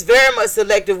 It's very much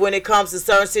selective when it comes to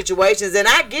certain situations, and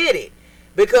I get it.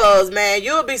 Because, man,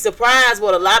 you'll be surprised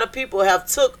what a lot of people have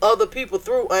took other people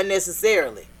through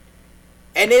unnecessarily.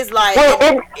 And it's like,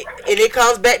 and it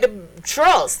comes back to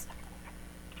trust.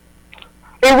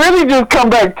 It really just come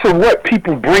back to what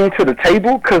people bring to the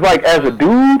table, because, like, as a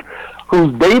dude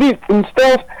who's dated and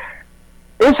stuff,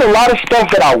 it's a lot of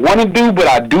stuff that I want to do, but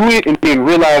I do it and then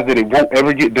realize that it won't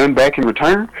ever get done back in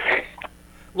return.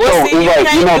 Well, so, see, it's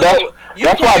like,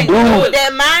 that's why dudes...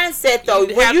 that mindset, though.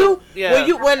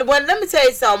 When let me tell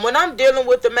you something. When I'm dealing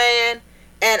with a man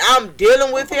and I'm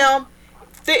dealing with him,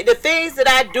 the things that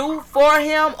I do for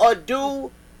him or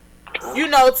do...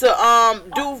 to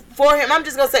do for him. I'm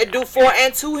just gonna say do for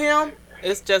and to him.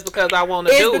 It's just because I want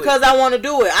to do it. It's because I want to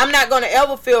do it. I'm not gonna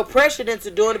ever feel pressured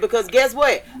into doing it, because guess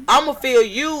what? I'm gonna feel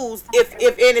used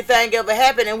if anything ever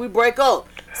happened and we break up.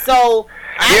 So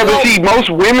but see, most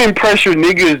women pressure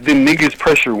niggas than niggas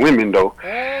pressure women, though.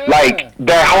 Like,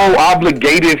 that whole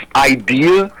obligative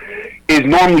idea is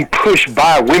normally pushed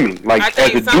by women. Like,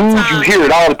 as a dude, you hear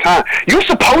it all the time. You're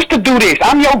supposed to do this.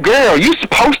 I'm your girl. You're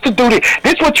supposed to do this.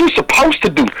 This is what you're supposed to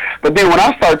do. But then when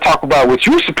I start talking about what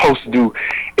you're supposed to do,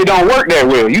 it don't work that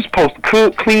well. You're supposed to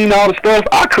cook, clean, all the stuff.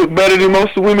 I cook better than most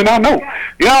of the women I know.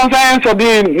 You know what I'm saying? So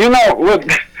then,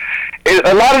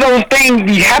 a lot of those things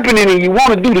be happening and you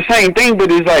want to do the same thing,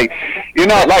 but it's like,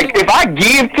 like, if I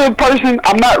give to a person,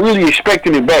 I'm not really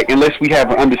expecting it back unless we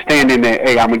have an understanding that,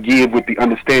 hey, I'm going to give with the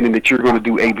understanding that you're going to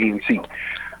do A, B, and C.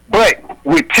 But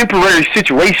with temporary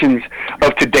situations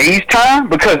of today's time,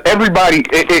 because everybody,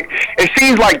 it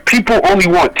seems like people only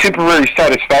want temporary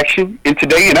satisfaction in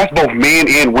today, and that's both men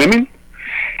and women.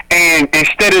 And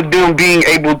instead of them being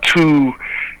able to,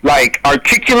 like,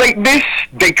 articulate this,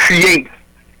 they create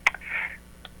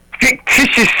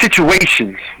fictitious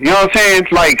situations. You know what I'm saying?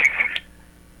 It's like,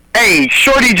 hey,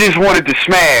 Shorty just wanted to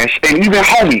smash, and even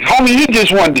homie, he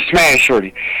just wanted to smash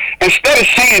Shorty. Instead of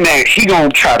saying that, he gonna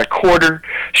try to court her.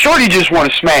 Shorty just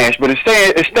want to smash, but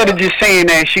instead of just saying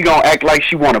that, she gonna act like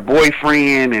she want a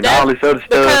boyfriend and all this other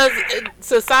stuff. Because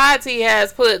society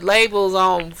has put labels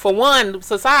on, for one,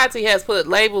 society has put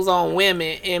labels on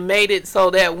women and made it so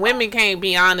that women can't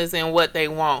be honest in what they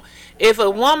want. If a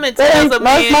woman tells a man,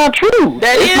 that's not true.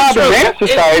 It's not the man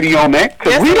society on that,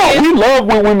 because we love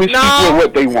when women speak with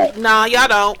what they want. No, y'all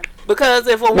don't. Because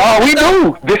if a woman... No, we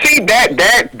do. See,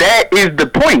 that is the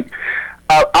point.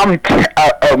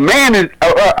 A man is,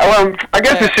 I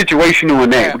guess it's situational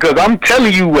in that, because I'm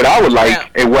telling you what I would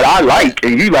like and what I like,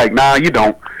 and you like, nah, you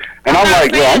don't. And I'm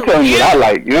like, yeah, I'm telling you what I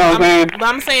like. You know what I'm saying?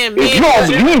 I'm saying, if you don't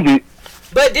believe it.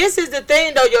 But this is the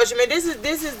thing, though, Yoshi. Man, this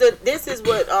is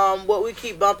what we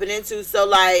keep bumping into. So,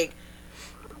 like,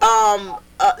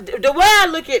 the way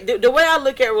I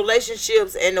look at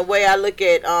relationships and the way I look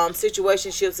at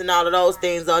situationships and all of those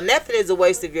things, nothing is a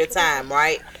waste of your time,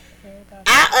 right?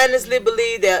 I honestly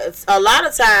believe that a lot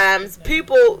of times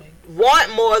people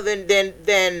want more than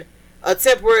a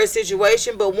temporary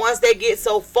situation, but once they get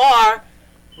so far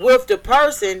with the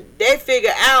person, they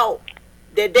figure out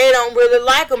that they don't really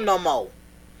like them no more.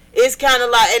 It's kind of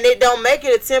like, and it don't make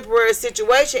it a temporary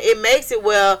situation. It makes it,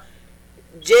 well,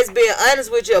 just being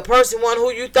honest with you, a person wasn't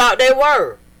who you thought they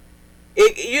were.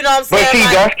 You know what I'm saying? But see,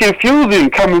 like, that's confusing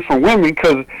coming from women,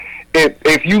 because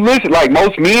if you listen, like,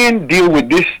 most men deal with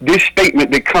this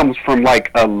statement that comes from,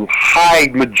 like, a high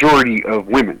majority of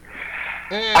women.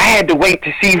 I had to wait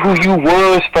to see who you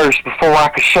was first before I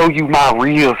could show you my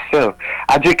real self.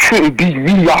 I just couldn't be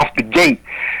me off the gate.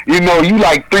 You know, you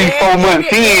like 3-4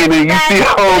 months in and you see a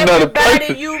whole nother person.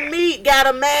 Everybody you meet got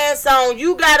a mask on.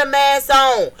 You got a mask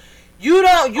on. You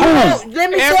don't, let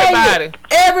me tell you.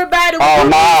 Everybody. Oh,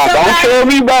 nah, don't tell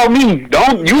me about me.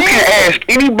 You can ask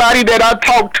anybody that I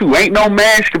talk to. Ain't no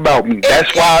mask about me.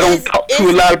 That's why I don't talk to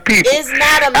a lot of people. It's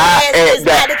not a mask. It's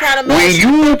not the kind of mask when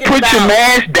you put your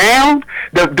mask down,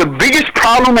 the biggest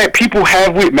problem that people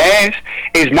have with masks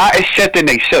is not accepting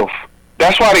themselves.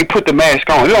 That's why they put the mask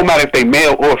on. It don't matter if they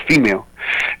male or female.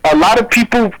 A lot of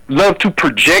people love to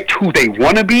project who they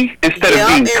want to be instead of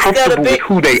being comfortable with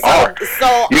who they are.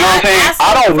 So you know what I'm saying?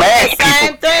 I don't mask people.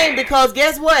 Same thing, because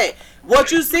guess what?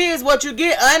 What you see is what you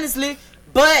get, honestly.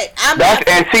 But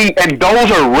and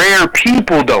those are rare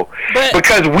people though,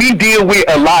 because we deal with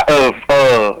a lot of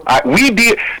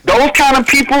those kind of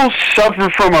people suffer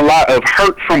from a lot of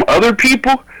hurt from other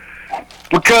people,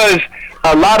 because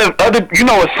a lot of other,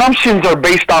 assumptions are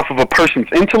based off of a person's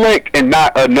intellect and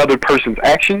not another person's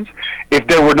actions, if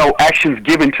there were no actions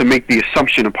given to make the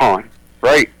assumption upon,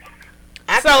 right?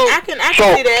 I can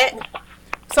see that.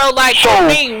 So, for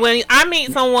me, when I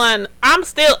meet someone, I'm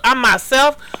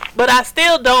myself, but I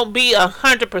still don't be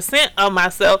 100% of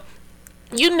myself.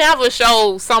 You never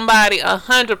show somebody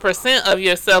 100% of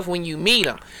yourself when you meet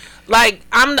them. Like,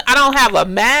 I don't have a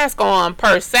mask on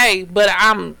per se, but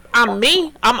I'm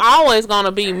me. I'm always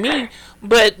gonna be me.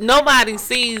 But nobody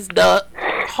sees the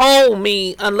whole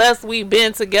me unless we've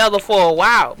been together for a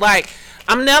while. Like,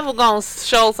 I'm never gonna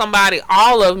show somebody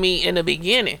all of me in the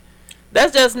beginning.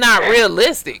 That's just not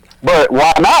realistic. But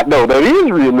why not though? That is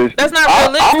realistic. That's not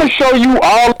realistic. I'm gonna show you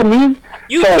all of me.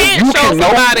 You can't show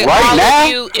somebody all of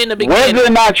you in the beginning. Whether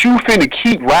or not you finna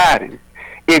keep riding.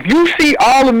 If you see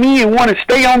all of me and want to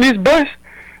stay on this bus,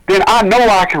 then I know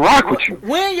I can rock with you.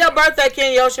 When your birthday,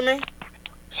 Ken Yoshimi?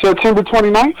 September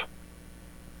 29th.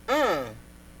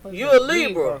 You a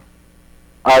Libra.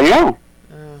 I am.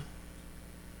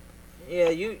 Yeah,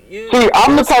 you. See,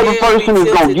 I'm the type of person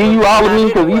that's going to give you all of me,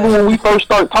 because even when we first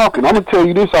start talking, I'm going to tell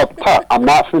you this off the top. I'm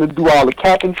not going to do all the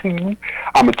capping to you.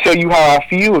 I'm going to tell you how I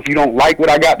feel. If you don't like what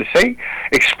I got to say,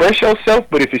 express yourself.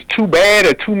 But if it's too bad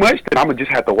or too much, then I'm going to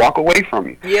just have to walk away from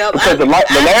you. Yeah, because the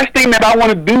last thing that I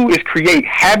want to do is create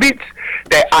habits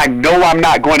that I know I'm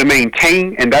not going to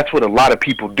maintain, and that's what a lot of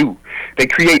people do. They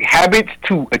create habits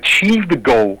to achieve the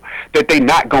goal that they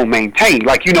not gonna maintain.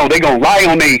 Like, they gonna lie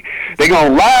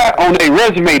on their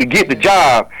resume to get the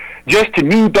job just to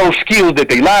need those skills that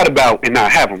they lied about and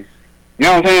not have them. You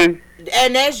know what I'm saying?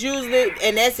 And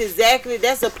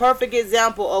that's a perfect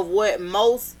example of what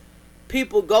most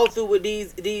people go through with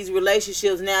these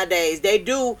relationships nowadays. They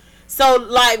do. So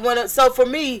for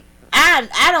me,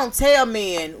 I don't tell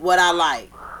men what I like.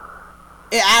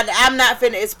 I'm not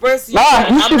finna express to you. Nah,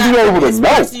 you should be able to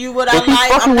know. To you what I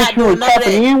like. I'm not doing none of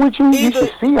that. In with you, you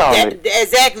should see all that.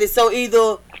 Exactly. So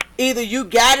either you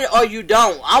got it or you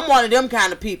don't. I'm one of them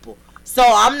kind of people. So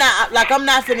I'm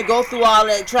not finna go through all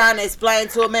that trying to explain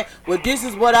to a man, well, this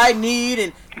is what I need,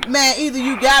 and man, either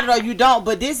you got it or you don't.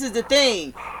 But this is the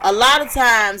thing. A lot of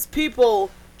times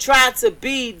people try to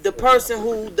be the person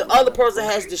who the other person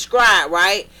has described,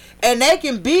 right? And they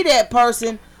can be that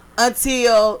person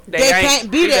until they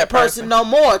can't be that person no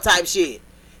more, type shit.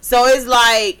 So it's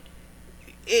like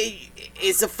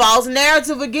it's a false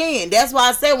narrative again. That's why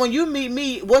I say when you meet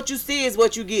me, what you see is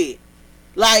what you get.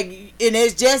 Like, and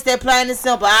it's just that plain and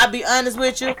simple. I'll be honest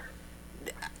with you.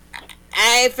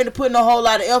 I ain't finna put a whole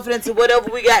lot of effort into whatever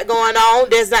we got going on.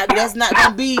 That's not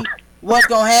gonna be what's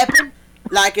gonna happen.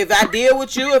 Like, if I deal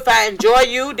with you, if I enjoy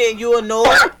you, then you'll know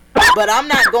it. But I'm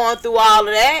not going through all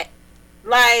of that.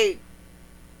 Like,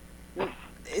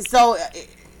 so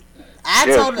I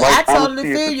totally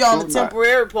feel you on the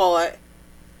temporary part.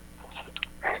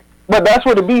 But that's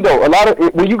what it be though.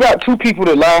 When you got two people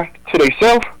that lie to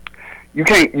themselves,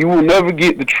 you will never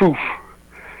get the truth.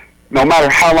 No matter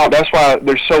how long. That's why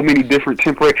there's so many different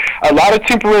a lot of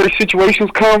temporary situations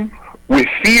come with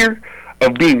fear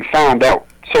of being found out.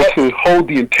 So to hold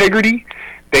the integrity,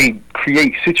 they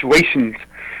create situations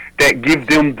that give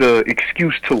them the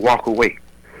excuse to walk away.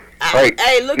 Right?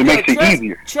 Hey, look, it makes it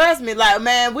easier. Trust me, like,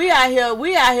 man, we out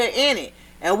here in it,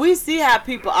 and we see how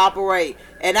people operate.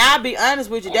 And I'll be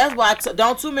honest with you, that's why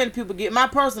don't too many people get my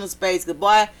personal space, because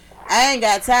boy, I ain't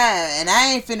got time, and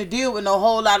I ain't finna deal with no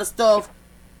whole lot of stuff.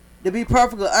 To be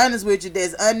perfectly honest with you,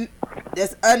 that's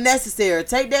unnecessary.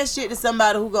 Take that shit to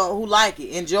somebody who like it,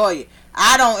 enjoy it.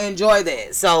 I don't enjoy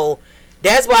that, so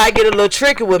that's why I get a little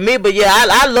tricky with me. But yeah,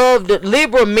 I love the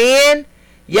Libra men.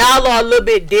 y'all are a little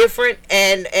bit different,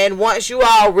 and once you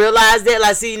all realize that,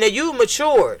 like, see, now you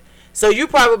matured, so you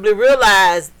probably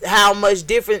realize how much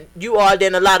different you are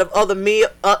than a lot of other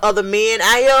men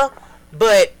out here.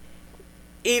 But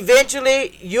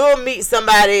eventually, you'll meet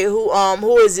somebody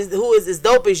who is as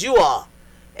dope as you are,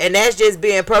 and that's just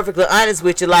being perfectly honest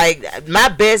with you. Like, my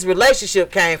best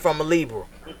relationship came from a Libra.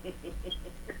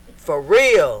 For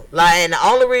real. Like, and the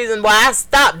only reason why I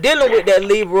stopped dealing with that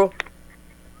Libra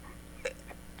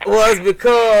was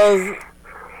because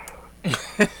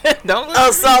don't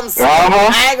of something.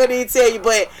 I ain't gonna even tell you,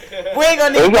 but we ain't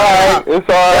gonna need to. It's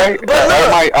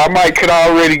alright. I might could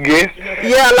already guess.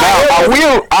 Yeah, like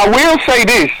now, I will say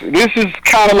this. This is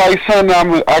kind of like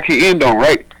something I can end on,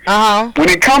 right? When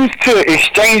it comes to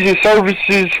exchanging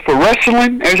services for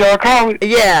wrestling, as y'all call it.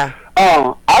 Yeah.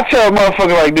 I tell a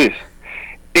motherfucker like this.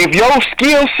 If your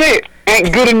skill set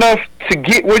ain't good enough to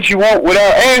get what you want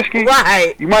without asking,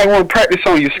 right, you might want to practice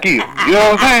on your skill. You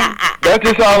know what I'm saying? That's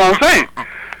just all I'm saying.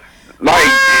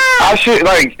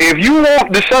 Like, if you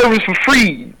want the service for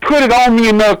free, put it on me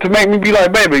enough to make me be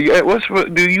like, baby, what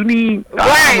do you need?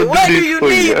 Right, what do you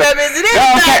need, baby? Is it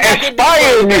anything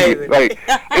inspire me, like,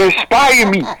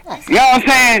 inspire me. You know what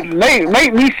I'm saying?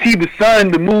 Make me see the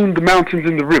sun, the moon, the mountains,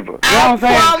 and the river. You know what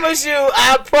I'm saying?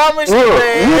 I promise you,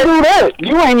 man. You do that,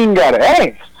 you ain't even gotta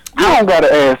ask. You don't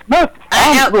gotta ask nothing.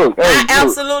 I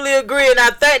absolutely agree, and I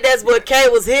think that's what Kay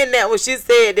was hitting at when she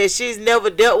said that she's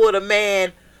never dealt with a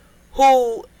man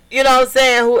who, you know what I'm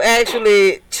saying, who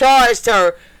actually charged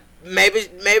her. Maybe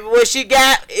what she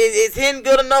got is hitting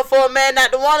good enough for a man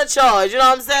not to want to charge. You know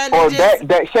what I'm saying? Or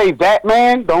that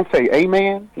man, don't say a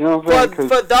man. You know what I'm saying?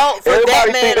 For that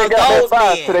man or those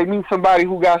men. So they meet somebody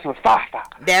who got some style.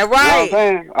 That's right. You know what I'm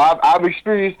saying? I've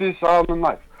experienced this all in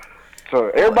life. So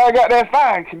everybody got that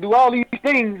fire, can do all these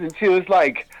things until it's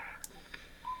like,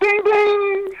 ding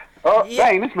ding. Oh,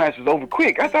 dang, this match was over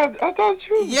quick. I thought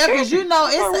you. Yeah, because you know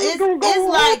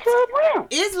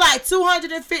it's like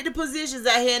 250 positions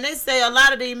out here, and they say a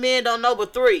lot of these men don't know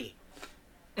but 3.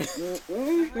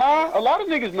 Nah, a lot of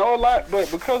niggas know a lot,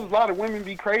 but because a lot of women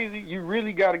be crazy, you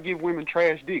really got to give women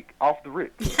trash dick off the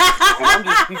rip. And I'm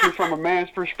just speaking from a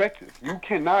man's perspective. You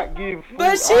cannot give food.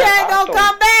 But she ain't gonna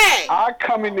come back. I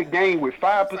come in the game with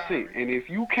 5%, and if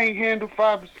you can't handle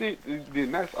 5%,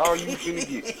 then that's all you finna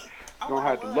get. You're gonna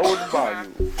have to lower the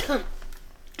volume.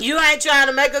 You ain't trying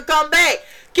to make her come back.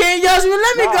 Ken Yoshi,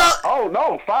 let me go. Oh,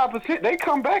 no, 5%. They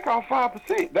come back off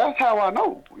 5%. That's how I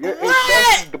know. What?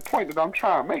 That's the point that I'm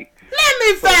trying to make. Let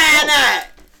me find out.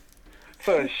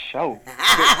 For sure.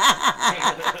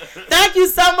 Thank you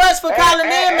so much for calling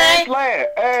in, man.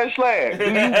 Ash Lad,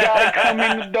 you gotta come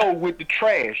in the door with the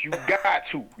trash. You got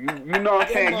to. You know what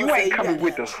I'm saying? You ain't coming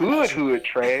with the hood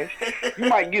trash. You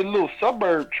might get a little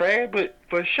suburb trash, but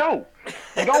for sure.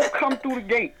 You don't come through the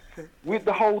gate with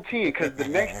the whole 10, because the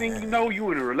next thing you know, you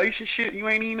in a relationship you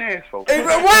ain't even asked for.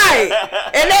 Right.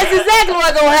 And that's exactly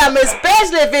what's going to happen,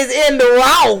 especially if it's in the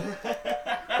wrong.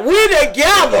 We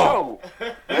together.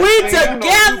 We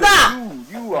together.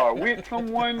 You are with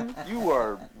someone. You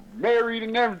are married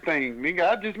and everything. Nigga,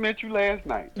 I just met you last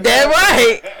night. That's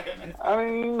right. I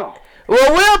mean, no.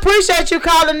 Well, we appreciate you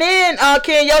calling in,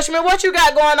 Ken Yoshman. What you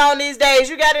got going on these days?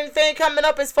 You got anything coming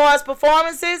up as far as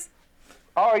performances?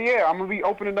 Oh, yeah. I'm going to be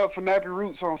opening up for Nappy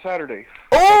Roots on Saturday.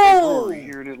 Oh!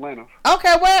 Here in Atlanta.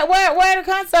 Okay, where the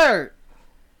concert?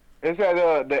 It's at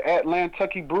the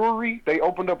Atlantucky Brewery. They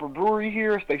opened up a brewery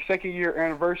here. It's their 2nd year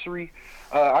anniversary.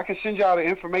 I can send y'all the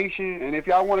information, and if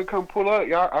y'all want to come pull up, I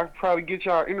can probably get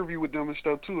y'all an interview with them and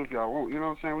stuff, too, if y'all want. You know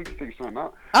what I'm saying? We can figure something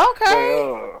out.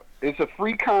 Okay. But, it's a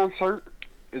free concert.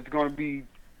 It's going to be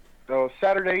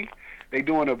Saturday. They're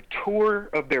doing a tour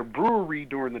of their brewery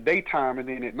during the daytime, and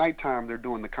then at nighttime they're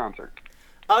doing the concert.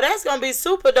 Oh, that's gonna be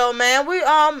super though, man. We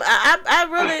I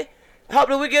really hope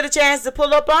that we get a chance to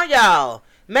pull up on y'all.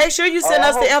 Make sure you send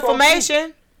us the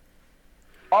information.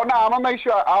 Oh no, I'm gonna make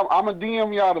sure I'm gonna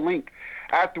DM y'all the link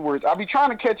afterwards. I'll be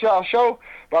trying to catch y'all show,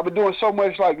 but I've been doing so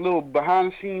much like little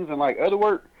behind the scenes and like other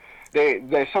work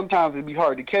that sometimes it'd be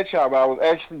hard to catch y'all, but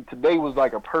today was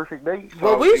like a perfect day,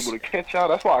 so I was able to catch y'all.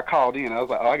 That's why I called in. I was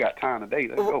like, I got time today.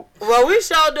 Let's go. Well, we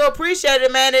sure do appreciate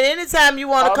it, man, and anytime you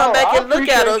want to come back and look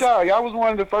at us. Y'all was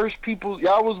one of the first people,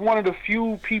 y'all was one of the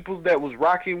few people that was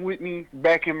rocking with me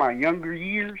back in my younger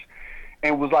years,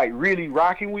 and was like really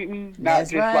rocking with me, not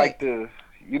just like the,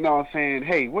 you know what I'm saying,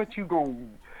 hey, what you gonna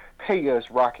pay us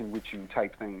rocking with you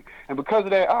type thing. And because of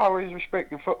that, I always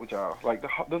respect and fuck with y'all, like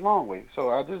the long way.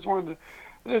 So I just wanted to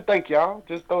Just thank y'all.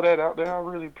 Just throw that out there. I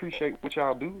really appreciate what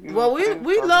y'all do. You know well, what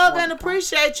we love and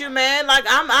appreciate you, man. Like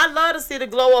I love to see the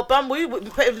glow up.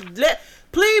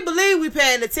 Please believe we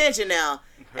paying attention now,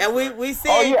 and we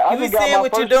seeing we seeing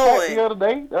what you're doing. The other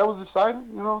day, that was exciting.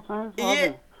 You know what I'm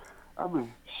saying? So I've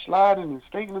been sliding and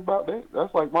skating about that.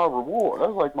 That's like my reward.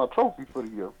 That's like my trophy for the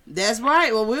year. That's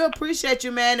right. Well, we appreciate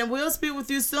you, man, and we'll speak with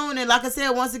you soon. And like I said,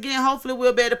 once again, hopefully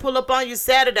we'll be able to pull up on you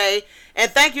Saturday. And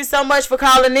thank you so much for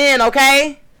calling in,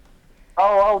 okay?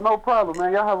 Oh, no problem,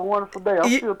 man. Y'all have a wonderful day. I'm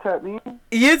still tapped in.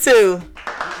 You too.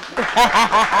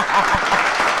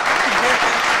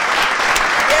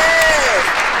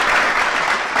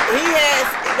 Yes.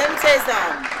 Let me tell you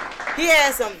something. He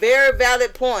has some very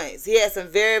valid points. He has some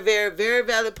very, very, very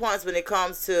valid points when it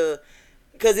comes to,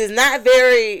 because it's not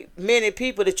very many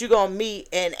people that you're going to meet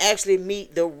and actually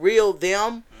meet the real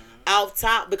them off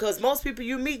top, because most people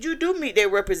you do meet their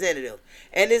representative.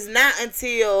 And it's not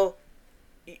until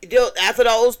after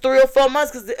those 3 or 4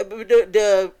 months, because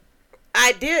the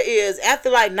idea is after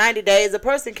like 90 days, a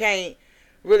person can't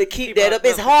really keep that up.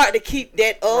 It's hard to keep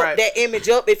that up, that image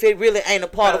up, if it really ain't a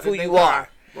part of who you are.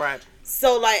 Right.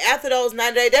 So, like, after those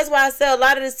 90 days, that's why I say a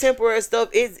lot of this temporary stuff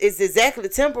is exactly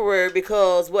temporary,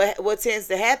 because what tends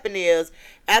to happen is,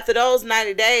 after those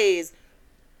 90 days,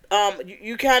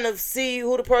 you kind of see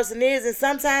who the person is, and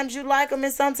sometimes you like them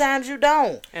and sometimes you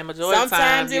don't. And majority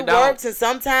sometimes it works and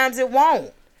sometimes it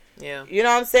won't. Yeah. You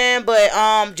know what I'm saying? But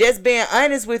just being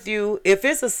honest with you, if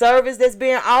it's a service that's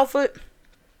being offered,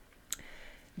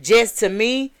 just to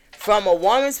me, from a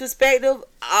woman's perspective,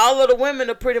 all of the women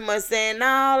are pretty much saying, no,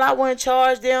 I wouldn't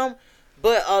charge them.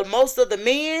 But most of the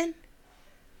men,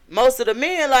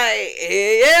 like,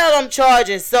 yeah, I'm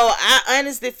charging. So I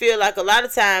honestly feel like a lot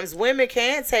of times women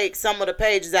can take some of the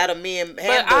pages out of men handbooks.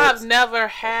 But I've never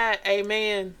had a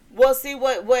man. Well, see,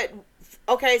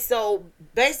 okay, so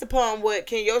based upon what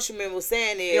Ken Yoshiman was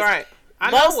saying is, you're right.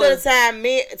 Most of the time,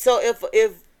 men, so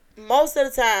if most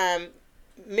of the time,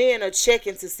 men are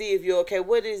checking to see if you're okay,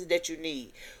 what is it that you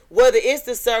need? Whether it's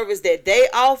the service that they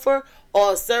offer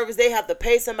or a service they have to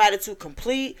pay somebody to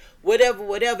complete, whatever.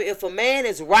 If a man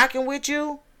is rocking with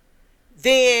you,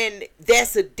 then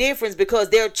that's a difference, because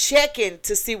they're checking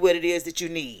to see what it is that you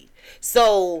need.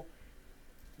 So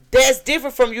that's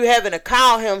different from you having to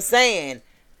call him saying,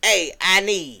 hey, I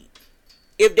need.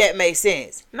 If that makes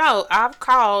sense. No, I've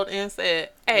called and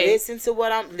said, hey. Listen to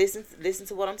what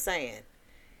I'm saying.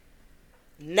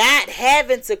 Not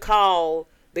having to call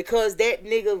because that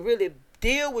nigga really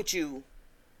deal with you.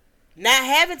 Not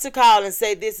having to call and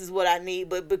say this is what I need,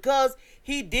 but because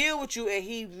he deal with you and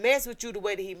he mess with you the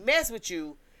way that he mess with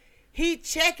you, he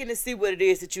checking to see what it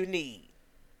is that you need.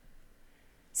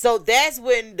 So that's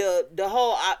when the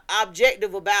whole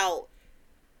objective about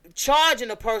charging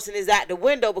a person is out the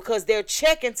window, because they're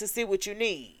checking to see what you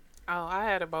need. Oh, I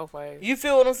had it both ways. You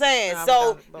feel what I'm saying? No,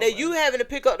 so now you having to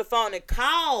pick up the phone and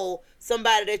call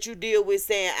somebody that you deal with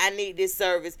saying, I need this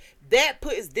service. That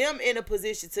puts them in a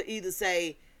position to either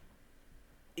say,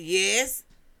 yes,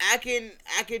 I can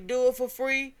do it for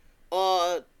free,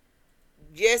 or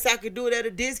yes, I could do it at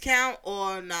a discount,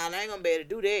 or nah, I ain't gonna be able to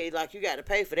do that. Like, you got to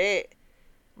pay for that.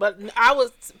 But I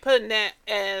was putting that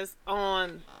as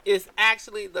on, it's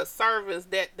actually the service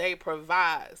that they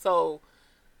provide. So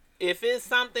if it's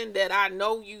something that I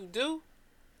know you do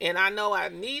and I know I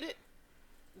need it,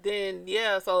 then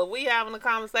yeah. So if we having a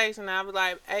conversation, I was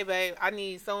like, hey babe, I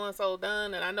need so and so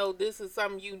done, and I know this is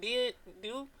something you did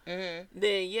do, then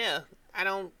yeah, I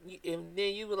don't. And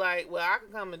then you were like, well, I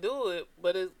can come and do it,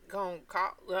 but it's gonna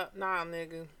cost. Nah,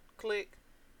 nigga, click.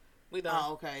 We done.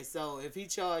 Oh, okay. So if he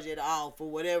charge it all for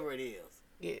whatever it is,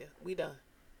 yeah, we done.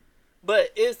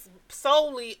 But it's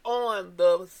solely on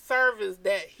the service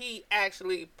that he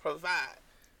actually provides.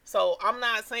 So I'm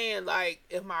not saying like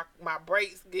if my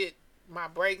brakes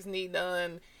need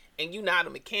done and you not a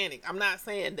mechanic. I'm not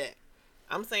saying that.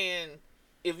 I'm saying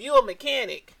if you're a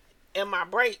mechanic and my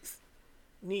brakes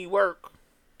need work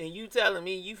and you telling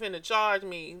me you finna charge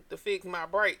me to fix my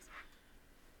brakes,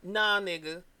 nah,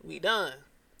 nigga, we done.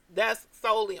 That's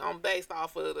solely based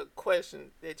off of the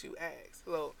question that you asked.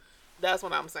 So that's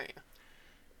what I'm saying.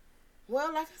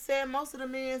 Well, like I said, most of the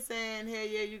men saying, hell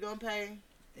yeah, you gonna pay.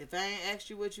 If I ain't asked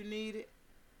you what you needed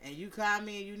and you call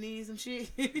me and you need some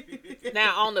shit.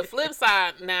 Now, on the flip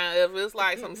side, now, if it's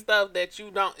like some stuff that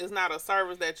you don't, it's not a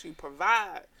service that you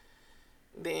provide,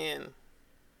 then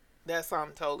that's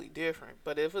something totally different.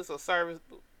 But if it's a service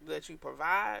that you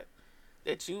provide,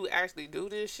 that you actually do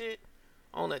this shit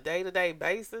on a day-to-day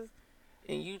basis,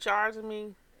 and you charging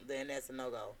me, then that's a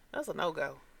no-go. That's a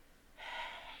no-go.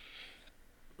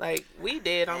 Like, we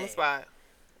dead on the spot.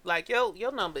 Like,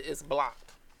 your number is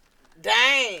blocked.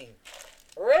 Dang.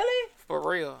 Really? For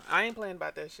real. I ain't playing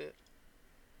about that shit.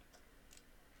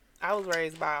 I was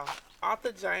raised by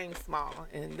Arthur James Small,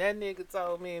 and that nigga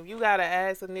told me, if you gotta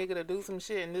ask a nigga to do some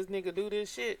shit and this nigga do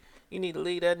this shit, you need to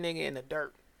leave that nigga in the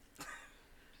dirt.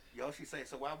 Yoshi say,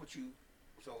 so why would you,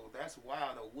 so that's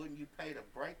wild though, wouldn't you pay to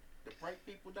break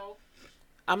people though?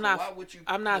 I'm not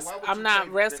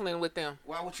wrestling with them.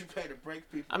 Why would you pay to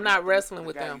break people? I'm not wrestling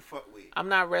with them. I'm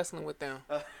not wrestling with them.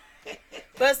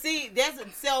 But see,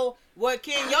 so what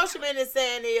Ken Yoshiman is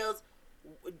saying is,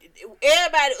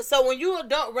 everybody. So when you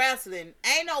adult wrestling,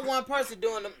 ain't no one person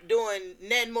doing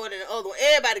nothing more than the other one.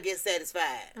 Everybody gets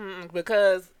satisfied.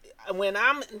 Because when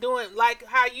I'm doing, like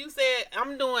how you said,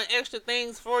 I'm doing extra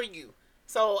things for you.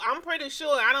 So I'm pretty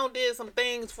sure I don't did some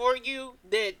things for you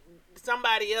that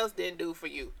somebody else didn't do for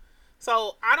you.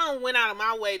 So I don't went out of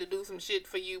my way to do some shit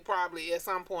for you probably at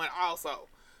some point also.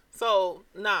 So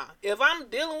nah, if I'm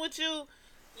dealing with you,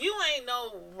 you ain't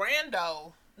no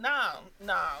rando. Nah,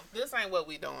 this ain't what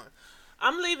we doing.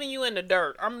 I'm leaving you in the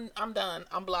dirt. I'm done.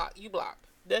 I'm blocked. You blocked.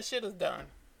 That shit is done.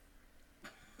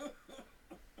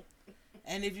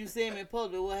 And if you see him in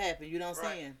public, what happened? You don't see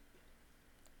him.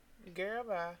 Girl,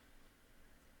 bye.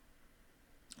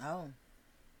 Oh.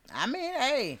 I mean,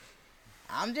 hey.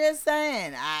 I'm just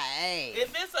saying.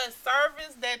 If it's a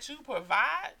service that you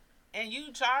provide and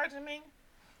you charging me,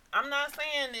 I'm not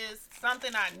saying it's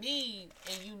something I need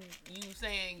and you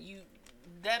saying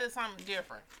that is something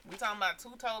different. We're talking about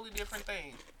two totally different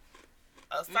things.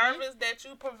 A service that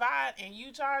you provide and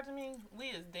you charging me, we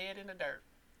is dead in the dirt.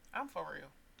 I'm for real.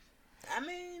 I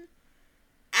mean,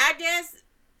 I guess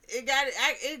it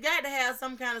got to have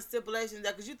some kind of stipulation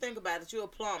there, because you think about it, you're a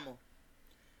plumber.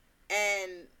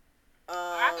 And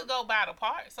I could go buy the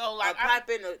part. So like a pipe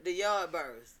in the yard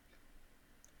burst.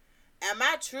 Am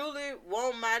I truly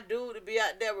want my dude to be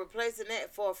out there replacing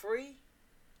that for free?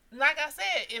 Like I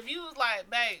said, if you was like,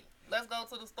 babe, let's go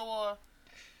to the store,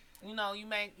 you know, you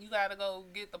gotta go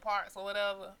get the parts or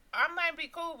whatever, I might be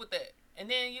cool with that. And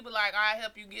then you be like, I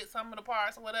help you get some of the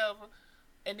parts or whatever,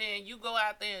 and then you go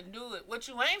out there and do it. What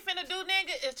you ain't finna do,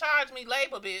 nigga, is charge me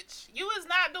labor, bitch. You is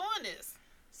not doing this.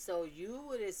 So you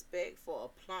would expect for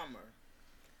a plumber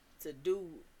to do...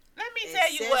 Let me tell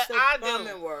you what I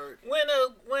do. Work.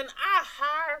 When I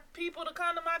hire people to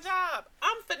come to my job,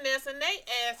 I'm finessing they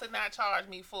ass and not charge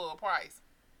me full price.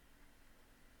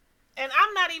 And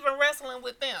I'm not even wrestling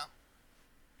with them.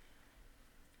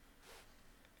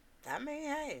 I mean,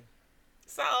 hey.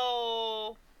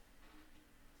 So,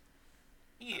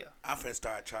 yeah. I'm finna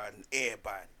start charging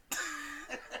everybody.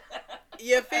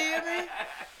 You feel me?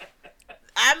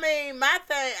 I mean, my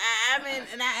thing,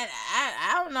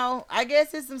 I don't know. I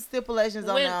guess it's some stipulations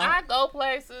on that. When I go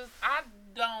places, I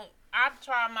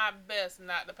try my best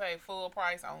not to pay full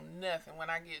price on nothing when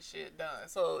I get shit done.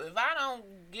 So if I don't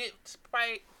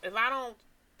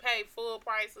pay full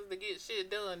prices to get shit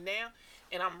done now,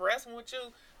 and I'm wrestling with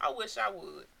you, I wish I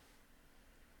would.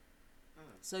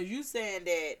 So you saying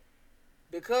that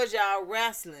because y'all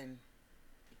wrestling,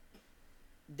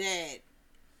 that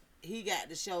he got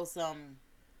to show some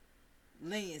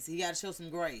leniency. He got to show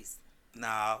some grace. No,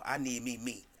 I need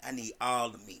me. I need all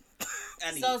of me.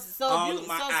 I need all of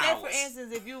my hours. Say for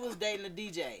instance, if you was dating a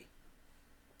DJ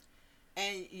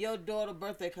and your daughter's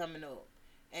birthday coming up,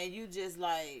 and you just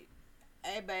like,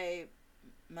 hey babe,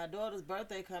 my daughter's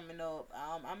birthday coming up.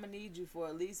 I'm gonna need you for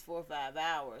at least 4 or 5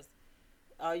 hours.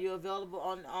 Are you available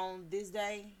on this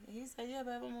day? And he said, yeah,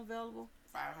 babe, I'm available.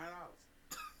 $500.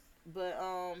 But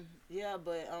I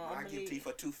give to you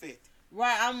for $250.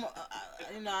 Right,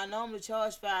 I normally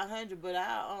charge $500, but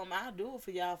I'll do it for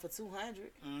y'all for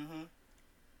 $200. Mm-hmm.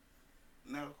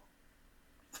 No.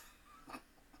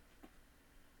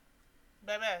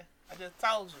 Baby, I just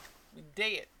told you, we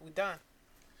dead, we done.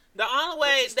 The only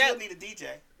way but you still need a DJ.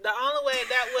 The only way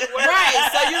that would work. Right,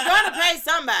 so you're gonna pay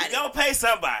somebody. You're gonna pay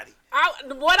somebody.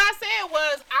 What I said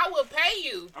was I would pay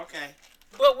you. Okay.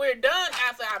 But we're done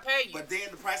after I pay you. But then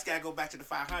the price gotta go back to the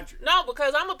 $500. No,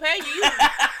 because I'm gonna pay you.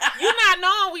 You not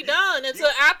knowing we done until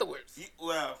afterwards.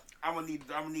 I'm gonna need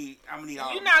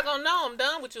all. You're not gonna know I'm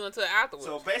done with you until afterwards.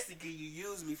 So basically, you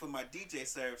use me for my DJ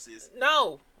services.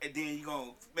 No. And then you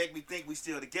gonna make me think we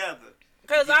still together.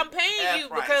 Because I'm paying you.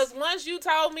 Price. Because once you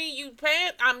told me you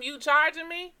charging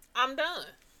me, I'm done.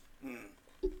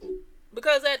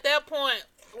 Because at that point,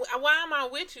 why am I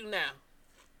with you now?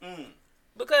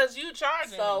 Because you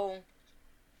charging. So,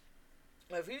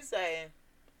 if you saying,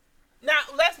 now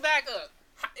let's back up.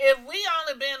 If we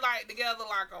only been like together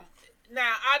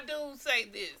now I do say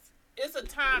this. It's a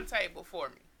timetable for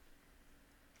me.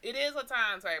 It is a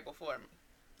timetable for me.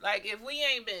 Like if we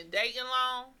ain't been dating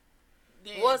long,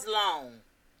 then what's long?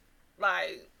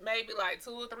 like maybe like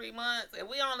 2 or 3 months, if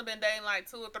we only been dating like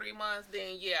 2 or 3 months,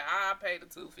 then yeah, I'll pay the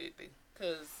 $250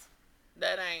 because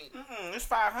that ain't. It's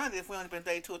 $500 if we only been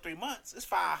dating 2 or 3 months. It's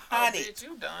 $500. Oh, bitch,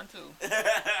 you done too.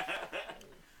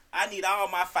 I need all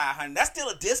my $500. That's still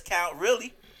a discount,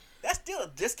 really. That's still a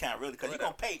discount, really, because you're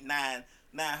gonna pay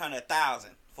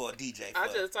 $900,000 for a DJ. I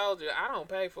just told you I don't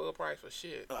pay full price for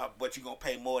shit. But you're gonna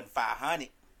pay more than $500.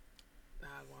 No,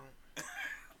 I won't.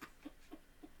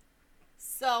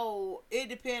 So it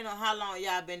depends on how long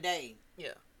y'all been dating.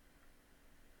 Yeah.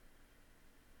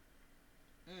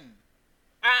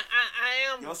 I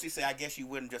am. Yossi say, I guess you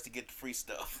wouldn't just to get the free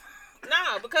stuff.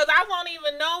 Nah, because I won't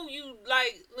even know you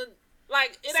like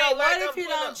it so ain't like. So what if he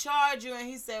don't charge you and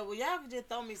he said, well, y'all can just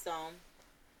throw me some?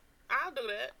 I'll do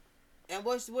that. And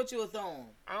what you will throw him?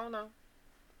 I don't know.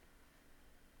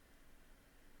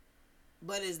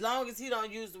 But as long as he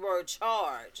don't use the word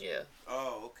charge. Yeah.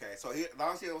 Oh, okay. So as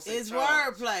long as he don't say it's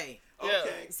charge. It's wordplay.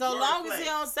 Okay. Yeah. So long as he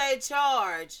don't say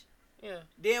charge. Yeah.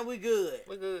 Then we good.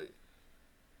 We good.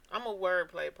 I'm a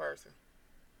wordplay person.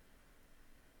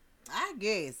 I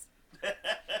guess.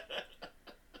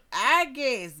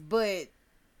 But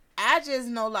I just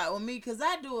know, like, with me, because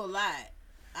I do a lot.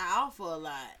 I offer a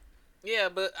lot. Yeah,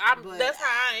 but that's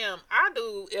how I am. I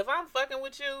do, if I'm fucking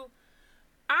with you,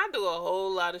 I do a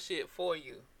whole lot of shit for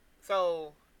you.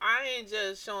 So, I ain't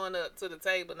just showing up to the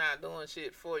table not doing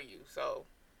shit for you. So,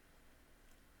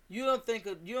 you don't think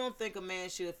a man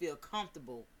should feel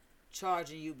comfortable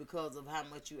charging you because of how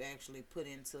much you actually put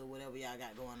into whatever y'all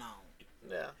got going on?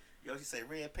 Yeah. Yo, she say,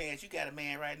 Red Pants, you got a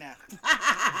man right now.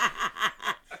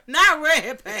 Not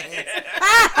Red Pants.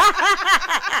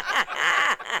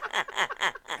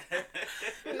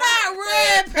 Not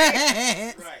Red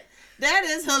Pants. Right. That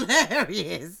is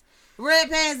hilarious. Red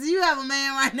Pants, do you have a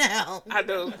man right now? I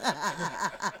do.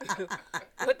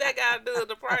 What that got to do with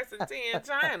the price of tea in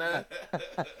China?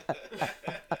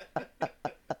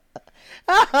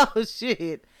 Oh,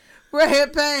 shit.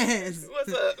 Red Pants.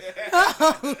 What's up?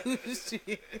 Oh,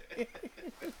 shit.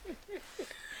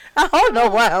 I don't know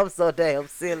why I'm so damn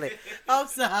silly. I'm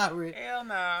sorry. Hell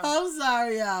no. I'm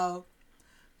sorry, y'all.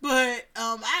 But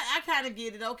I kind of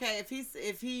get it. Okay, if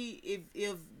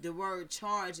the word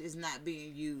charge is not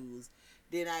being used,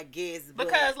 then I guess.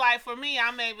 Because like for me,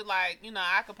 I may be like,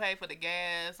 I could pay for the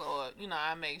gas, or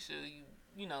I make sure you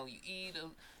eat.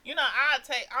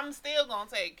 I'm still gonna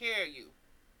take care of you,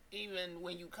 even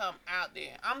when you come out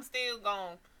there. I'm still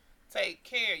gonna take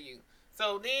care of you.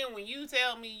 So then when you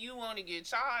tell me you want to get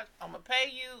charged, I'm going to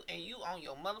pay you and you on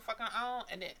your motherfucking own.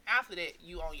 And then after that,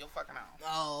 you on your fucking own.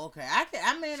 Oh, okay.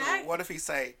 What if he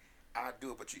say, I'll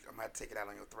do it, but I'm going to take it out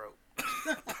on your throat?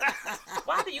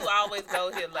 Why do you always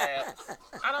go here, Labs?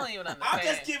 I don't even understand. I'm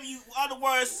just giving you other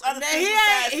words, other things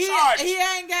besides charge. He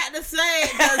ain't got to say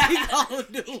it because he going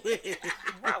to do it.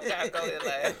 Why we got to go here,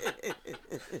 Labs?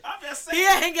 I'm just saying.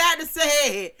 He ain't got to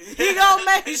say it. He going to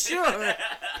make sure.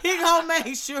 He going to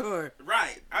make sure.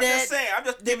 Right. I'm just saying. I'm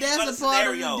just giving you other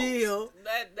scenarios. That's a part of the deal.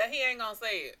 That he ain't going to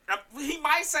say it. He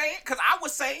might say it because I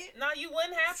would say it. No, you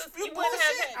wouldn't have to. You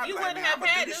wouldn't have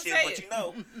had to say it.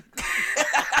 But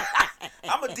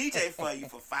I'm a DJ for you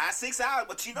for 5-6 hours,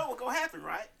 but you know what's gonna happen,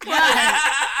 right? You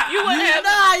wouldn't have. Know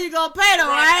how you gonna pay them,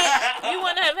 right? You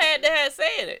wouldn't have had to have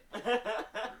said it.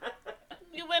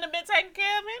 You wouldn't have been taken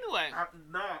care of anyway.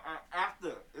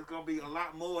 After it's gonna be a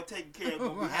lot more taken care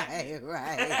of.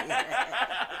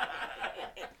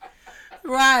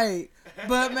 Right.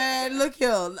 But man, look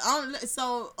here. Let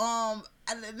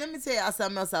me tell y'all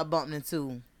something else I bumped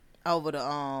into over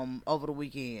the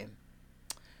weekend.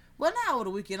 Well, not over the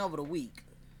weekend, over the week.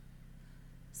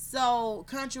 So,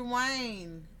 Kountry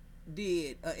Wayne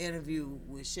did an interview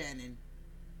with Shannon.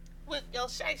 With your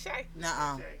Shay Shay?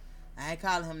 Nuh-uh. I ain't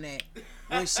calling him that.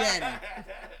 With Shannon.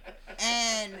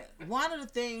 And one of the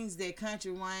things that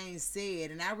Kountry Wayne said,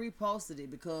 and I reposted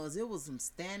it because it was some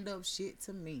stand-up shit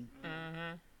to me,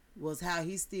 was how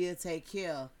he still take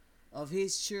care of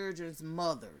his children's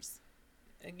mothers.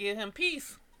 And give him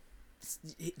peace.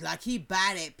 Like he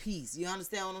buy that piece. You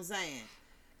understand what I'm saying?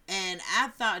 And I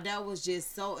thought that was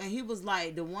just so. And he was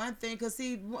like, the one thing, because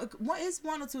see, it's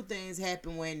one or two things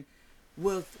happen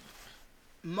with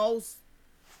most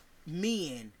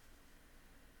men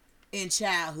in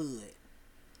childhood.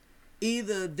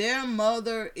 Either their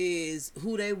mother is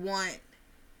who they want,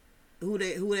 who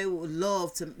they would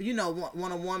love to,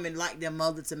 want a woman like their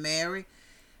mother to marry,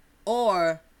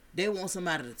 or they want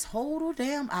somebody the total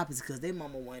damn opposite because their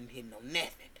mama wasn't hitting on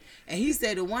nothing. And he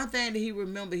said the one thing that he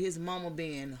remembered his mama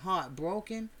being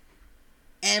heartbroken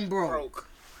and broke.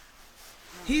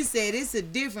 He said it's a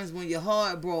difference when your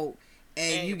heart broke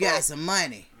and you got some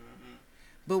money.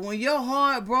 But when your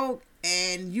heart broke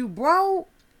and you broke,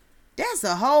 that's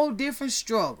a whole different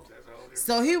struggle.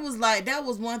 So he was like, that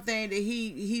was one thing that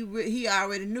he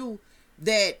already knew,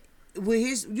 that with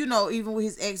his, you know, even with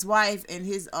his ex-wife and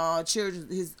his children,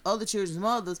 his other children's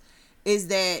mothers, is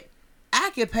that I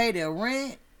can pay their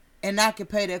rent and I can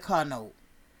pay their car note.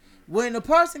 When the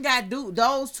person got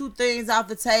those two things off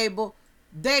the table,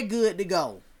 they're good to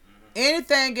go.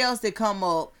 Anything else that come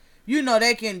up, you know,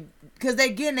 they can, because they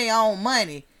getting their own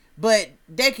money, but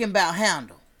they can about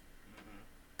handle.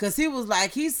 Cause he was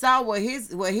like, he saw where his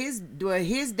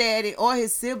daddy or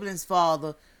his siblings'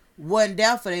 father wasn't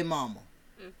there for their mama.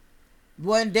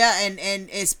 Wasn't there, and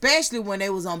especially when they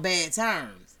was on bad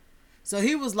terms. So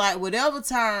he was like, whatever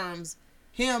terms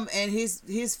him and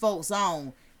his folks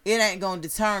on, it ain't gonna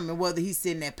determine whether he's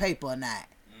sending that paper or not.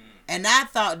 And I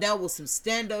thought that was some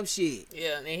stand-up shit.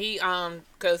 Yeah, and he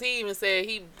cause he even said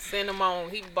he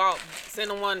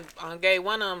gave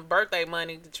one of them birthday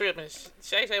money to trip, and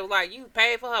Shay was like, "You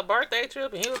paid for her birthday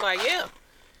trip?" And he was like, "Yeah."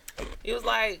 He was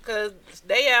like, cause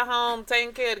they at home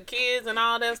taking care of the kids and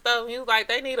all that stuff. He was like,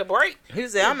 they need a break. He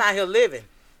said, "I'm out here living."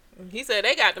 He said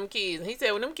they got them kids. He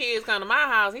said when them kids come to my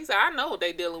house, he said I know what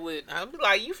they dealing with. I'll be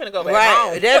like, you finna go back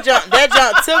home. That junk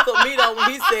tickled me though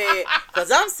when he said, cause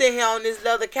I'm sitting here on this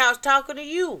leather couch talking to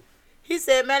you. He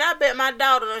said, man, I bet my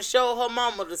daughter done showed her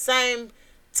mama the same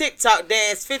TikTok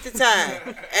dance 50 times.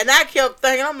 And I kept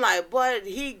thinking, I'm like, boy,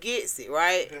 he gets it,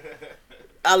 right?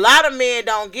 A lot of men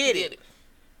don't get it.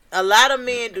 A lot of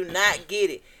men do not get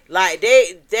it. Like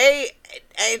they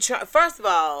ain't trying. First of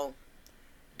all,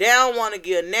 they don't want to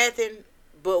give nothing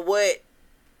but what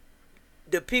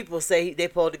the people say they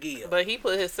supposed to give. But he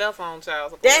put himself on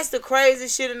child support. That's the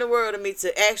craziest shit in the world to me,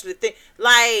 to actually think,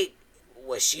 like,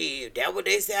 well, shit, that what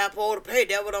they say I'm supposed to pay,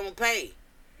 that what I'm going to pay.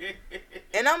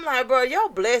 And I'm like, bro, your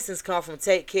blessings come from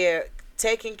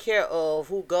taking care of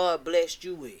who God blessed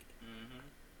you with.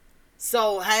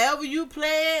 So however you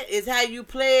play it is how you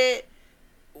play it.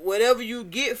 Whatever you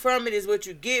get from it is what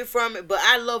you get from it. But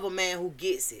I love a man who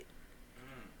gets it.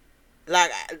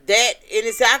 Like that, and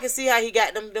it's, I can see how he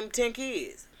got them 10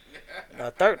 kids.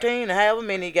 13, however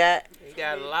many he got. He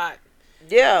got a lot.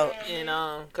 Yeah. And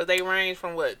cause they range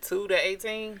from what, 2 to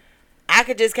 18. I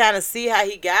could just kind of see how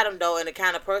he got them though, and the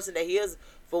kind of person that he is.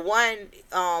 For one,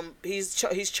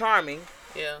 he's charming.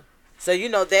 Yeah. So you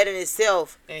know that in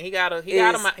itself. And he got a mouth.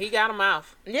 Yeah. He got a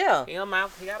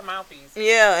mouthpiece.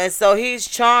 Yeah, and so he's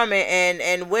charming,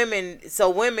 and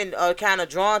women are kind of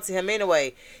drawn to him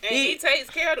anyway. And he takes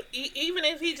care of, even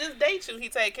if he just dates you, he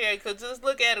take care of you. Cause just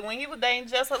look at it, when he was dating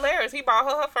Just Hilarious, he bought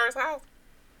her first house.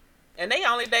 And they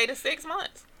only dated 6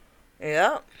 months.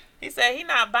 Yeah. He said he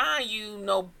not buying you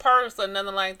no purse or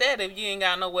nothing like that if you ain't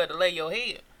got nowhere to lay your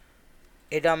head.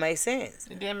 It don't make sense.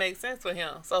 It didn't make sense for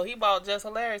him. So he bought Just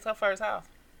Hilarious her first house.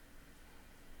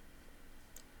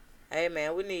 Hey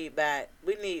man, we need that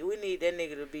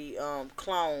nigga to be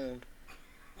cloned.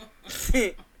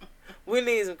 We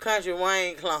need some Kountry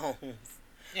Wayne clones.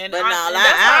 And that's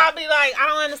why I be like, I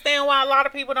don't understand why a lot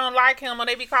of people don't like him or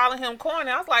they be calling him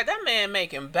corny. I was like, that man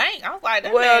making bank. I was like,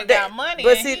 that man got money.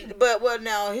 But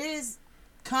now his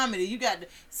comedy,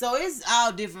 so it's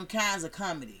all different kinds of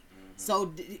comedy.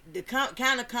 So the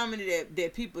kind of comedy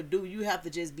that people do, you have to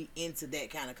just be into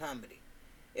that kind of comedy,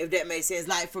 if that makes sense.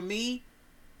 Like for me,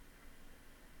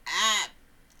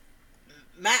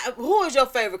 who is your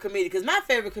favorite comedian? Because my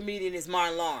favorite comedian is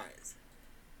Martin Lawrence.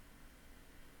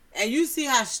 And you see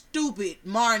how stupid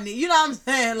Martin is. You know what I'm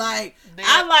saying? Like,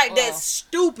 I like that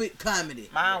stupid comedy.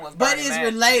 Mine was but it's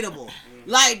relatable.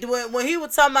 Like, when he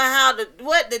was talking about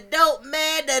what the dope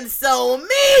man done sold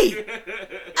me.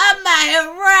 I'm out here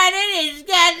running, it's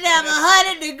goddamn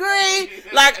 100 degrees.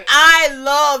 Like, I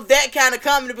love that kind of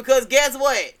comedy because guess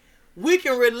what? We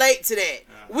can relate to that.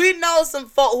 We know some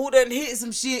folk who done hit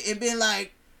some shit and been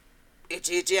like,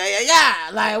 yeah.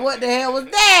 Like, what the hell was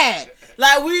that?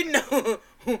 Like, we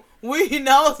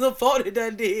know some folk that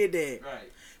done did that. Right.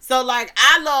 So like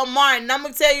I love Martin. I'm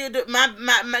gonna tell you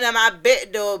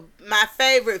my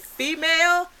favorite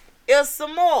female is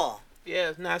Samora.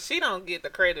 Yes. Now she don't get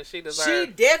the credit she deserves. She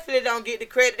definitely don't get the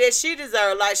credit that she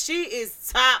deserves. Like she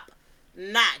is top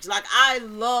notch. Like I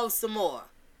love Samora,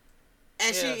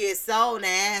 and she is so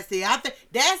nasty. I think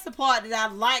that's the part that I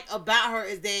like about her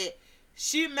is that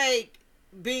she make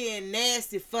being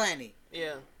nasty funny.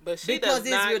 Yeah. But she because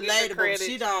does not it's relatable. Get the credit.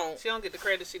 She don't get the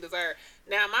credit she deserves.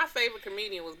 Now, my favorite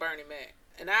comedian was Bernie Mac,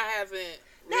 and I haven't.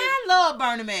 Now I love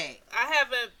Bernie Mac. I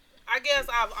guess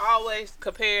I've always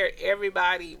compared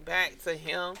everybody back to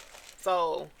him.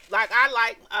 So, like,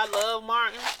 I love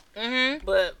Martin,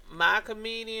 but my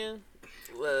comedian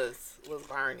was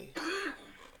Bernie.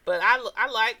 But I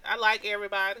like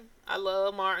everybody. I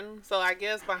love Martin. So I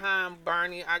guess behind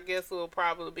Bernie, I guess it will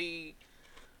probably be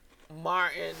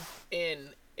Martin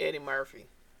and Eddie Murphy.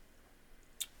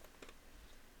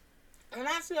 And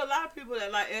I see a lot of people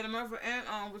that like Eddie Murphy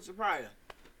and Richard Pryor.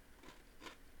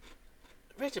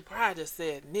 Richard Pryor just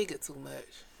said nigga too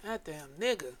much. That damn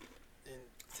nigga. And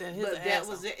sent his but that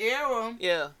was the era.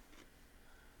 Yeah.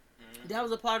 That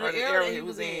was a part of the era he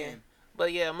was in.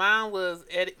 But yeah, mine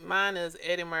is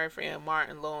Eddie Murphy and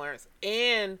Martin Lawrence.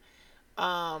 And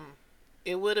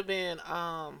it would have been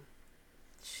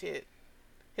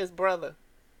his brother.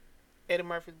 Eddie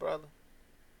Murphy's brother.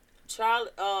 Charlie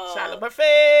Murphy.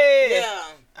 Yeah.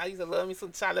 I used to love me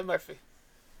some Charlie Murphy.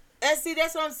 And see,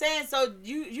 that's what I'm saying. So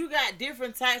you got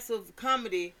different types of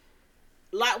comedy,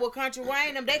 like with Kountry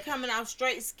Wayne, they coming out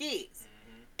straight skits.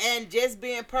 And just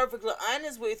being perfectly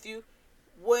honest with you,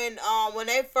 when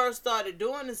they first started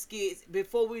doing the skits,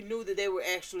 before we knew that they were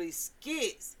actually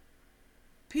skits,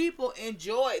 people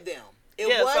enjoyed them.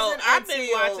 I've been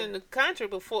watching the country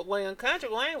before when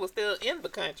Kountry Wayne was still in the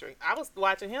country. I was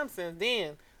watching him since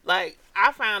then. Like,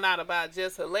 I found out about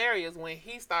Just Hilarious when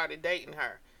he started dating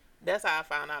her. That's how I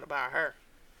found out about her.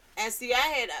 And see, I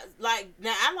had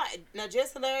now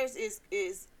Just Hilarious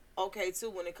is okay too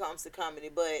when it comes to comedy,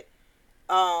 but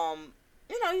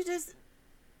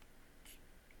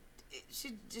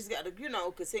she just got to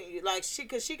continue, like, she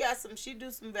do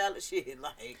some valid shit.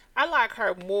 Like, I like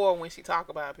her more when she talk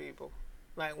about people,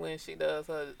 like when she does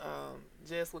her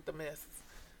Just with the Messes.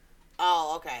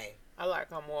 Oh, okay. I like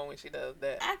her more when she does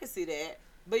that. I can see that.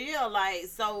 But yeah, like,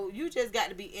 so you just got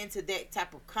to be into that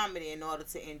type of comedy in order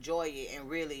to enjoy it and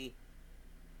really,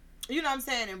 you know what I'm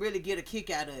saying, and really get a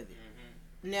kick out of it.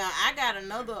 Mm-hmm. Now, I got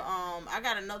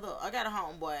a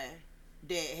homeboy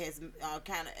that has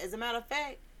kind of, as a matter of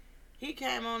fact, he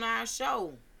came on our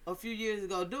show a few years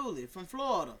ago, Dooley, from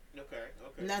Florida. Okay.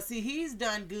 Now, see, he's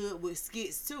done good with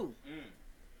skits, too.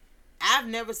 I've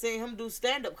never seen him do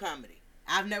stand-up comedy.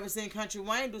 I've never seen Kountry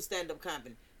Wayne do stand-up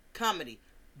comedy.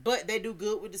 But they do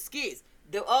good with the skits.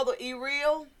 The other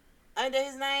E-Real, ain't that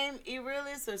his name?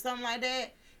 E-Realist or something like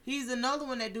that? He's another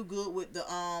one that do good with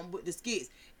the skits.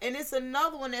 And it's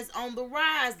another one that's on the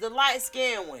rise, the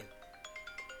light-skinned one.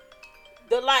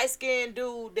 The light-skinned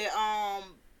dude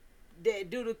that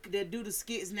do the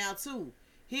skits now too.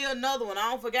 He another one. I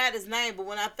don't forgot his name, but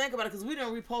when I think about it, because we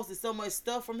done reposted so much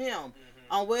stuff from him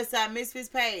on Westside Misfits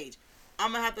page,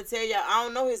 I'm gonna have to tell y'all I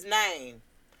don't know his name,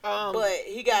 but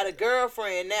he got a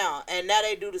girlfriend now, and now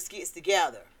they do the skits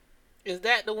together. Is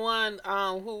that the one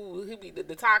who be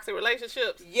the toxic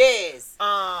relationships? Yes.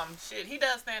 He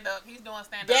does stand up. He's doing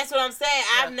stand up. That's what I'm saying.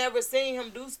 Yeah. I've never seen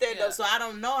him do stand up, so I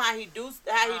don't know how he do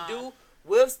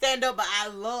with stand up. But I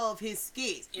love his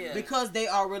skits because they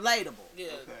are relatable. Yeah,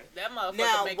 that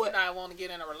motherfucker make you not want to get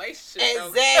in a relationship.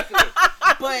 Exactly.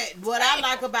 But what I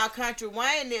like about Kountry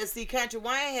Wayne is, Kountry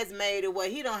Wayne has made it where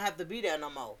he don't have to be there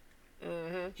no more.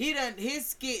 Mm-hmm. His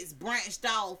skits branched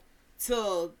off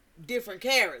to different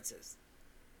characters.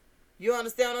 You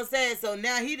understand what I'm saying?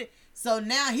 So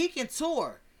now he can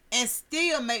tour and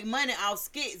still make money off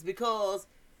skits because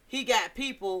he got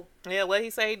people. Yeah, what he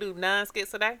say? He do 9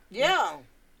 skits a day? Yeah.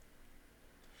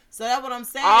 So that's what I'm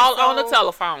saying. All on the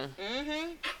telephone.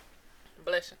 Mm-hmm.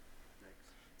 Bless you.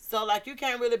 So, like, you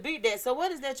can't really beat that. So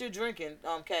what is that you're drinking,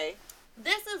 Kay?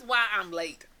 This is why I'm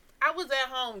late. I was at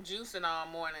home juicing all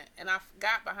morning, and I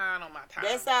got behind on my time.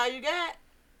 That's all you got?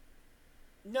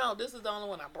 No, this is the only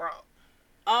one I brought.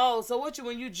 Oh, so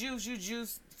when you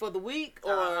juice for the week,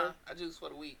 or? I juice for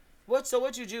the week. So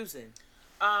what you juicing?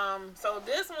 So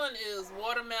this one is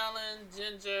watermelon,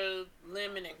 ginger,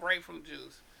 lemon, and grapefruit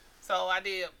juice. So I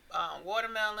did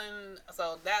watermelon.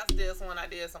 So that's this one. I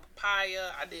did some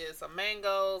papaya. I did some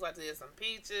mangoes. I did some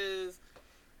peaches.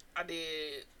 I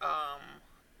did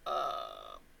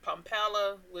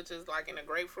Pampella, which is like in the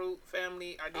grapefruit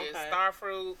family. I did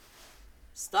starfruit.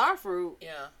 Starfruit?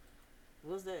 Yeah.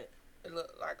 What's that? It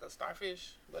looked like a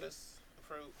starfish, but it's a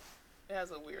fruit. It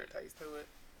has a weird taste to it.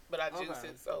 But I juiced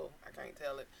it, so I can't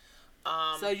tell it.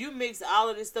 So you mix all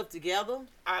of this stuff together?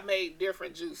 I made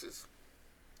different juices.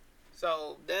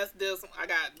 So that's this. I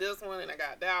got this one and I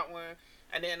got that one.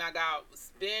 And then I got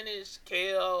spinach,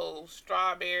 kale,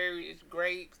 strawberries,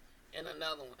 grapes, and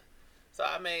another one. So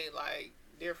I made like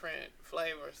different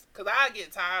flavors. Because I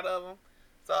get tired of them.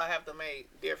 So I have to make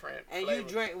different flavors. And you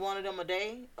drink one of them a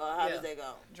day? Or how does that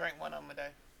go? Drink one of them a day.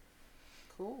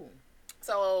 Cool.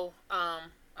 So I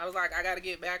was like, I got to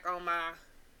get back on my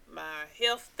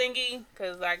health thingy.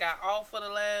 Because I got off for the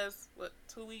last,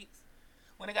 2 weeks.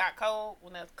 When it got cold,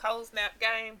 when that cold snap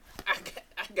game, I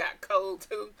got cold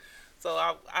too. So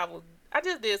I I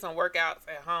just did some workouts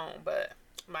at home, but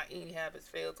my eating habits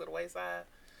fell to the wayside.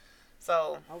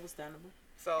 So understandable.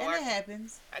 So and it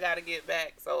happens. I gotta get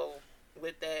back. So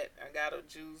with that, I gotta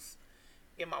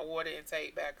get my water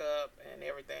intake back up and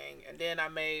everything. And then I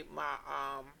made my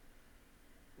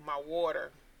my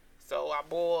water. So I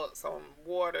boiled some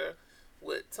water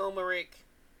with turmeric,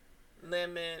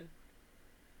 lemon,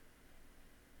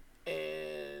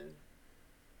 and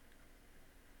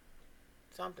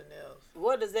something else.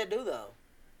 What does that do though?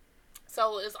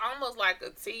 So it's almost like a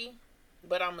tea,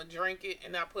 but I'm gonna drink it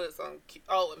and I put some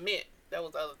mint. That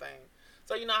was the other thing.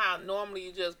 So you know how normally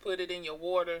you just put it in your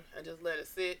water and just let it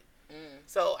sit.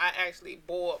 So I actually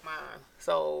boiled mine.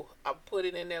 So I put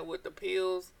it in there with the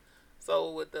pills.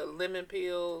 So with the lemon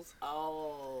pills.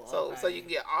 Oh. Okay. So you can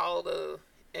get all the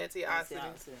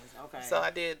antioxidants. Okay. So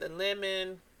I did the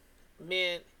lemon,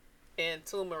 mint, and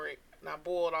turmeric, and I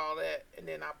boiled all that, and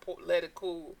then I let it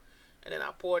cool, and then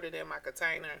I poured it in my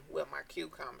container with my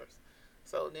cucumbers.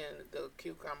 So then the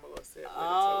cucumber was set with it too.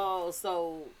 Oh,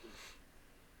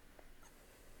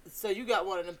 so you got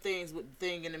one of them things with the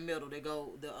thing in the middle. They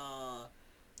go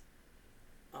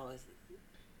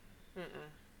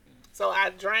So I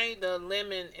drained the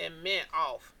lemon and mint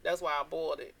off. That's why I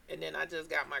boiled it, and then I just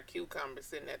got my cucumber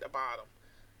sitting at the bottom.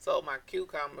 So my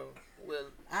cucumber will.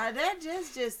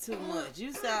 That's just too much.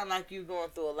 You sound like you going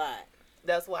through a lot.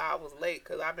 That's why I was late,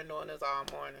 because I've been doing this all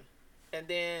morning. And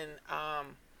then,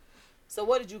 So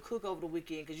what did you cook over the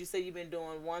weekend? Because you say you've been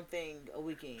doing one thing a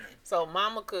weekend. So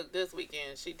Mama cooked this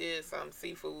weekend. She did some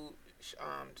seafood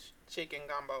chicken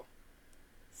gumbo.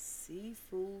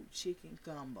 Seafood chicken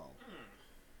gumbo.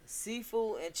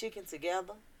 Seafood and chicken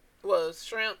together? Well,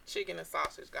 shrimp, chicken, and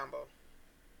sausage gumbo.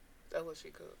 That's what she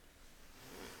cooked.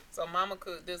 So Mama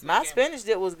cooked this weekend. My spinach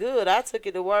dip was good. I took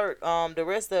it to work. The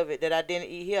rest of it that I didn't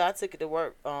eat here, I took it to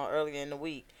work earlier in the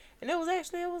week. And it was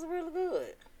really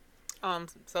good.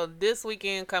 So this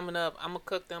weekend coming up, I'm gonna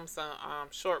cook them some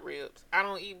short ribs. I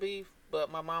don't eat beef,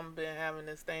 but my mama been having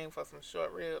this thing for some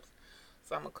short ribs,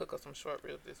 so I'm gonna cook her some short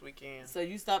ribs this weekend. So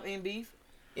you stopped eating beef?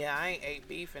 Yeah, I ain't ate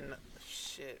beef in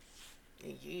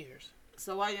years.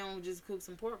 So why you don't just cook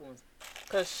some pork ones?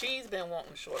 Cause she's been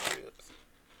wanting short ribs.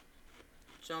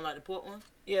 She don't like the pork ones?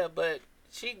 Yeah, but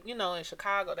she, in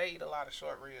Chicago they eat a lot of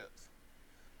short ribs,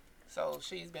 so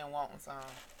she's been wanting some.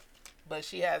 But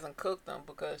she hasn't cooked them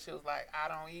because she was like, I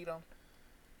don't eat them.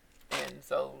 And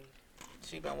so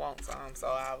she been wanting some. So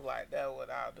I was like, that's what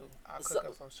I'll do. I'll cook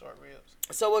up some short ribs.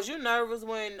 So was you nervous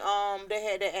when they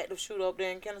had that active shooter up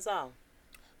there in Kennesaw?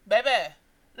 Baby,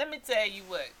 let me tell you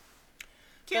what.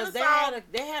 Because they had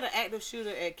an active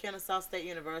shooter at Kennesaw State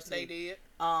University. They did.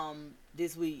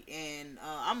 This week. And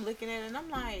I'm looking at it and I'm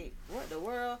like, what the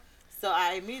world? So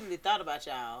I immediately thought about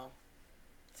y'all.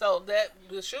 So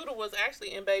the shooter was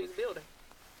actually in Baby's building.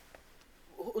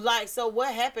 Like, so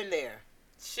what happened there?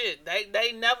 Shit,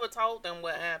 they never told them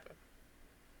what happened.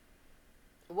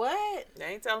 What? They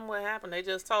ain't tell them what happened. They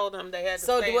just told them they had to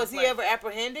stay in So was he place. ever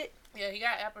apprehended? Yeah, he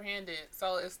got apprehended.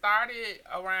 So it started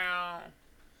around.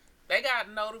 They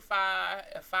got notified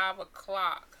at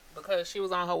 5:00 because she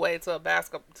was on her way to the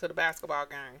basketball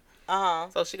game.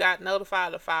 So she got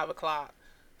notified at 5:00.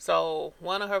 So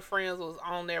one of her friends was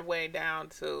on their way down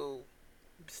to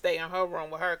stay in her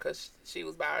room with her because she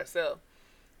was by herself.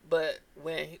 But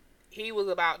when he was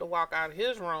about to walk out of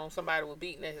his room, somebody was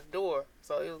beating at his door.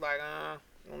 So he was like, I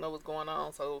don't know what's going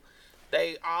on. So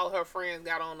all her friends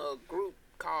got on a group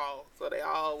call. So they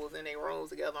all was in their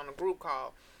rooms together on a group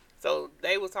call. So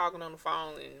they was talking on the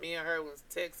phone and me and her was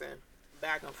texting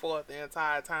back and forth the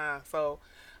entire time. So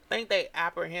I think they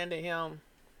apprehended him,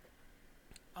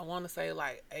 I want to say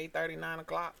like 8:30, 9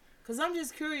 o'clock. Because I'm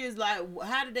just curious, like,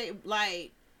 how did they,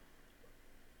 like,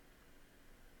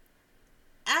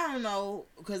 I don't know,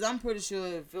 because I'm pretty sure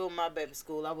if it was my baby's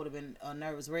school, I would have been a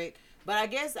nervous wreck. But I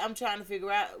guess I'm trying to figure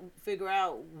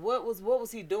out what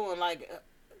was he doing? Like,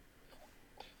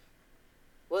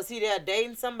 was he there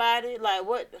dating somebody? Like,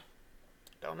 what?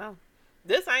 Don't know.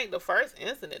 This ain't the first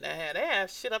incident they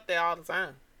have shit up there all the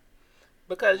time.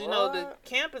 Because, the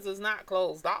campus is not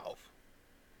closed off.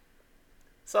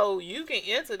 So you can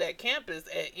enter that campus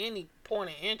at any point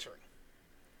of entry.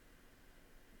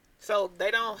 So they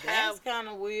don't have. That's kind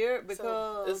of weird because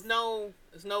so there's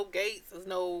no gates. There's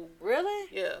no. Really?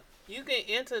 Yeah, you can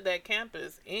enter that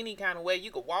campus any kind of way. You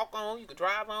could walk on. You could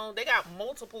drive on. They got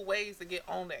multiple ways to get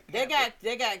on that campus.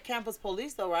 They got campus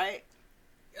police though, right?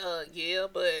 Yeah,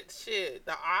 but shit,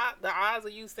 the odds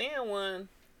of you seeing one.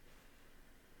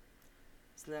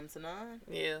 Slim to none.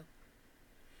 Yeah.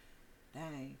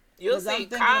 Dang. You'll see.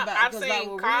 I've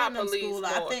seen car police. School,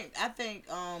 I think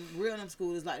Real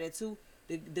School is like that too.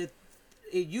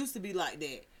 it used to be like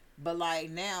that, but like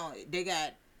now they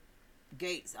got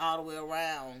gates all the way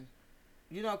around.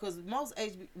 You know, because most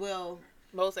HBCUs,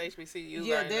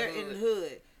 they're in the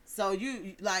hood. So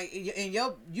you like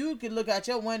you can look out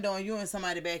your window and you in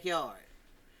somebody's backyard.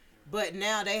 But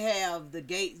now they have the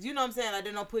gates. You know what I'm saying? Like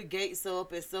they don't put gates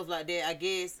up and stuff like that, I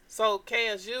guess. So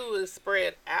KSU is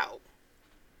spread out.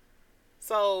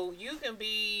 So you can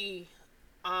be,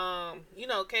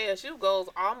 KSU goes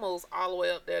almost all the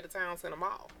way up there to Town Center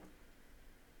Mall.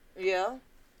 Yeah.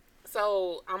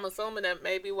 So I'm assuming that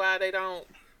maybe why they don't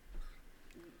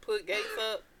put gates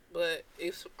up, but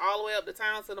it's all the way up to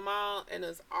Town Center Mall and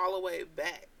it's all the way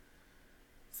back.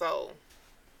 So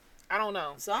I don't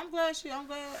know. So I'm glad your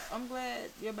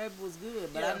baby was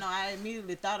good, but I know I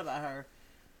immediately thought about her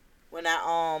when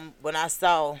I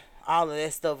saw all of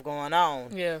that stuff going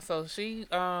on. Yeah, so she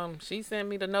sent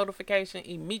me the notification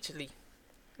immediately.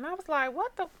 And I was like,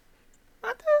 what the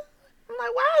I'm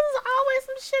like, why is there always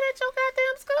some shit at your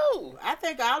goddamn school? I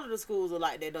think all of the schools are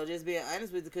like that though, just being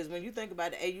honest with you, because when you think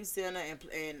about the AU Center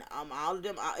and all of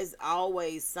them, it's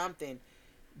always something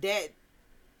that's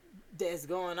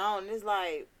going on. It's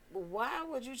like, why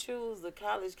would you choose the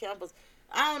college campus?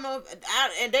 I don't know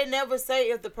and they never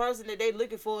say if the person that they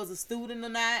looking for is a student or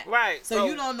not. Right. So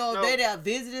you don't know if they there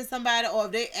visiting somebody or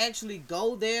if they actually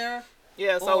go there.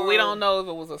 Yeah, so we don't know if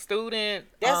it was a student.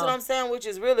 That's what I'm saying, which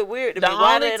is really weird to me.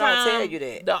 Why they don't tell you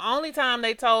that? The only time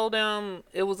they told them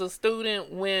it was a student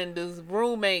when this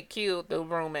roommate killed the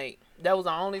roommate. That was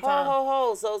the only time.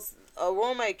 So a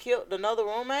roommate killed another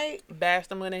roommate?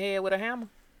 Bashed him in the head with a hammer.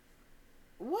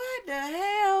 What the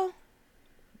hell?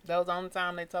 That was the only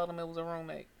time they told him it was a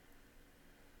roommate.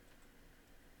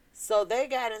 So they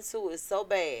got into it so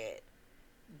bad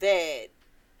that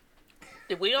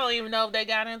we don't even know if they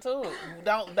got into it.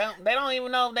 They don't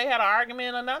even know if they had an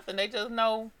argument or nothing. They just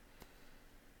know.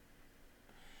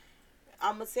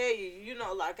 I'm gonna tell you,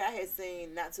 like I had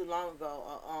seen not too long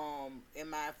ago, in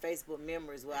my Facebook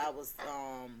memories where I was,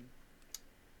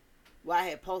 where I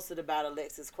had posted about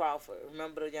Alexis Crawford.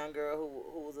 Remember the young girl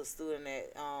who was a student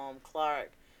at Clark,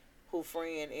 who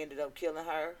friend ended up killing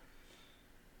her,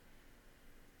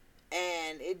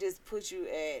 and it just puts you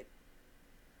at,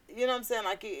 you know what I'm saying?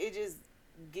 Like it just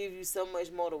give you so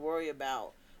much more to worry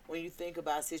about when you think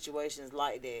about situations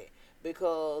like that,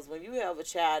 because when you have a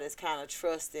child that's kind of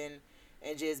trusting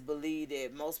and just believe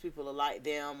that most people are like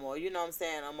them, or you know what I'm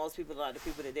saying, or most people are like the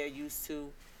people that they're used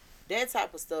to, that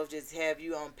type of stuff just have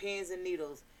you on pins and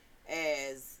needles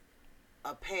as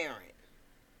a parent,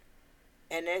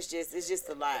 and it's just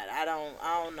a lot. I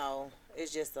don't know,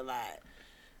 it's just a lot,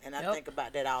 and I think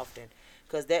about that often.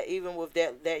 Because that even with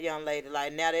that young lady,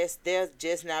 like now they're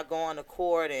just now going to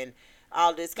court and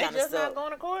all this kind of stuff. They just not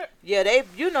going to court? Yeah,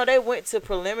 they went to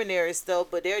preliminary stuff,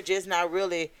 but they're just not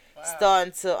really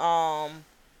starting to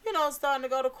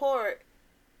go to court,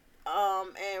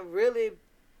 and really,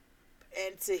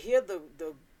 and to hear the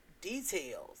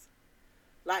details.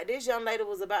 Like this young lady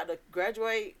was about to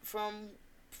graduate from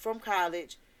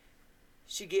college.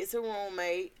 She gets a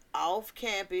roommate off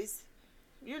campus.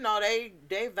 You know, they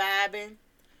vibing.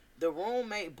 The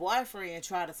roommate boyfriend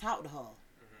tried to talk to her.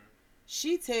 Mm-hmm.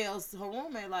 She tells her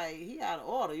roommate, like, he out of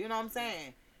order. You know what I'm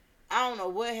saying? I don't know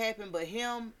what happened, but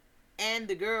him and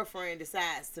the girlfriend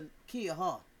decides to kill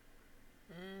her.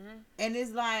 Mm-hmm. And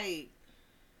it's like,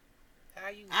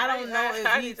 I don't know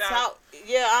if he talked.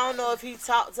 Yeah, I don't know if he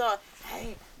talked to her.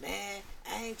 Hey, man,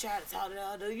 I ain't trying to talk to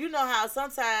her. You know how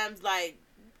sometimes, like,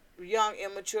 young,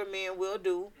 immature men will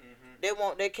do. They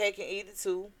want their cake and eat it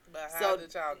too. But how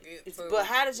did y'all get to? But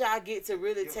how did y'all get to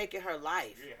really taking her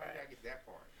life? Yeah, how did y'all get that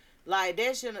far? Like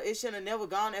it shouldn't have never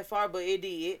gone that far, but it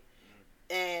did.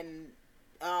 And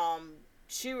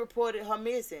she reported her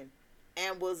missing,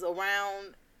 and was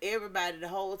around everybody the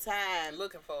whole time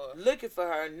looking for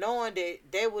her, knowing that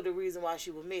they were the reason why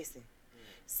she was missing.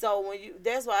 So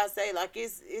that's why I say, like,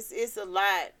 it's a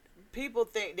lot. People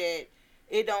think that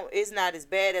it's not as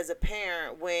bad as a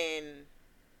parent when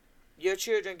your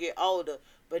children get older,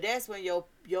 but that's when your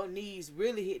knees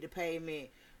really hit the pavement,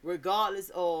 regardless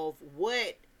of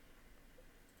what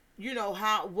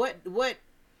what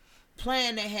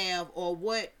plan they have or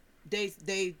what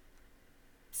they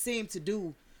seem to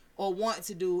do or want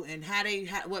to do, and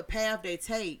what path they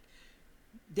take.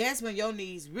 That's when your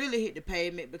knees really hit the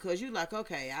pavement, because you're like,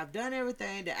 okay, I've done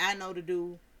everything that I know to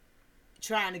do,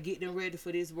 trying to get them ready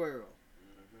for this world.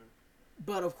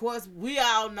 But of course, we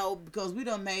all know, because we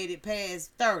done made it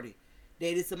past 30,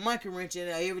 that it's a monkey wrench in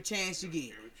every chance you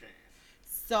get. Every chance.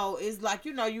 So it's like,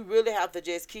 you really have to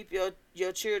just keep your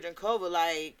children covered.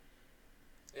 Like,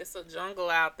 It's a jungle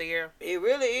out there. It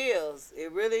really is.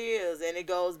 It really is. And it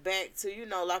goes back to,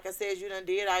 like I said, you done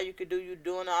did all you could do. You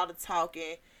doing all the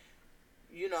talking.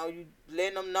 You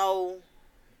letting them know,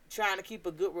 trying to keep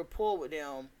a good rapport with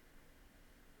them.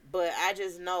 But I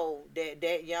just know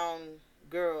that young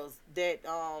girl's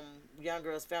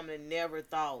family never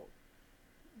thought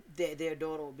that their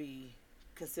daughter would be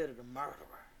considered a murderer.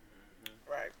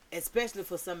 Right. Especially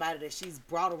for somebody that she's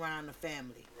brought around the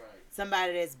family.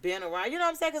 Somebody that's been around. You know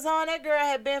what I'm saying? Because her and that girl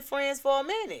had been friends for a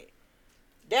minute.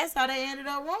 That's how they ended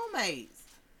up roommates.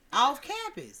 Off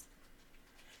campus.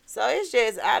 So it's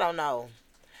just, I don't know.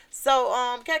 So,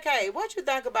 KK, what you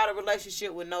think about a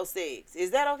relationship with no sex?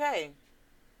 Is that okay?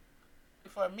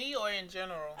 For me or in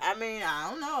general? I mean, I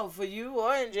don't know. For you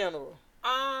or in general?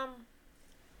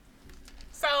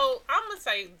 So, I'm going to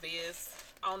say this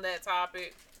on that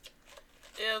topic.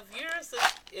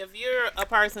 If you're a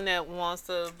person that wants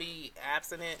to be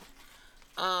abstinent,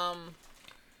 I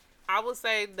would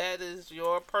say that is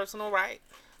your personal right,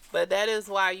 but that is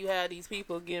why you have these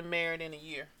people getting married in a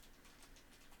year,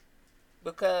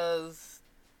 because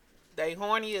they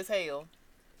horny as hell,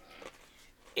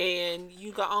 and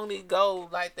you can only go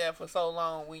like that for so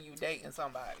long when you dating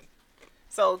somebody.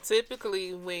 So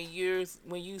typically, when you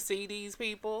see these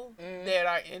people that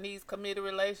are in these committed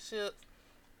relationships,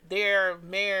 they're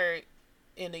married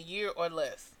in a year or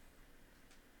less.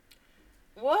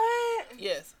 What?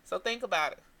 Yes. So think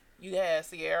about it. You had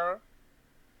Sierra.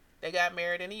 They got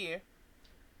married in a year.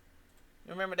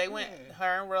 Remember, they went.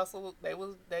 Her and Russell. They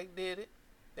did it.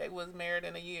 They was married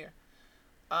in a year.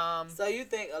 So you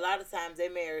think a lot of times they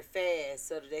marry fast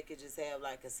so that they could just have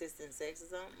like consistent sex or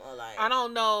something, or like? I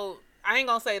don't know. I ain't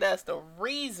gonna say that's the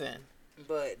reason.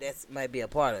 But that's might be a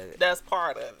part of it. That's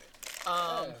part of it.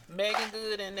 Megan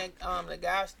Good and the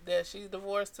guy that she's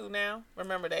divorced to now.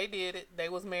 Remember, they did it. They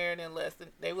was married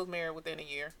within a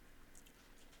year.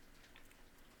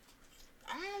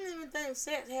 I don't even think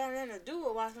sex had anything to do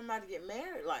with why somebody get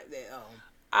married like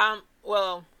that.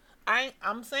 Well,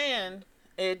 I'm saying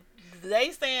it.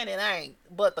 They saying it ain't,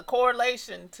 but the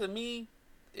correlation to me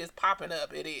is popping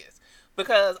up. It is,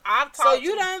 because I've talked. So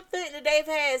you don't think that they've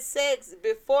had sex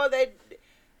before they?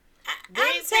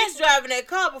 I'm test driving that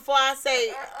car before I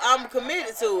say I'm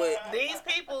committed to it. These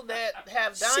people that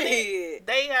have done it,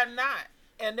 they are not,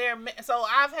 and so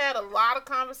I've had a lot of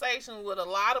conversations with a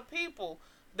lot of people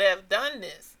that have done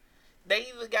this. They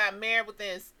either got married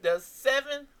within the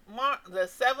 7th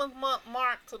month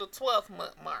mark to the 12th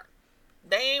month mark.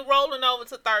 They ain't rolling over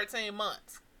to 13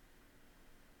 months.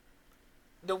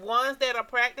 The ones that are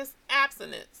practice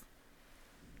abstinence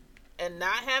and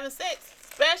not having sex,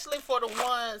 especially for the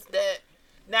ones the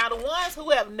ones who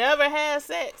have never had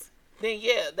sex, then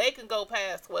yeah, they can go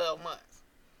past 12 months.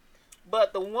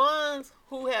 But the ones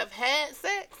who have had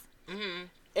sex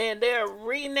and they're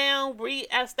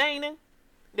re-abstaining,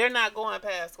 they're not going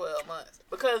past 12 months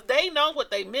because they know what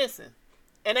they missing.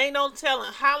 And ain't no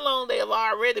telling how long they have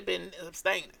already been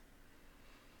abstaining.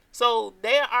 So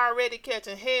they're already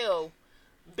catching hell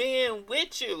being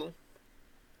with you,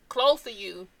 close to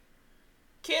you,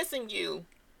 kissing you,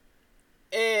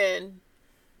 and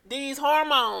these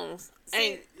hormones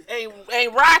ain't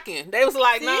rocking. They was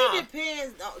like, nah. It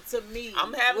depends to me.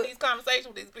 I'm having these conversations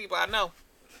with these people. I know.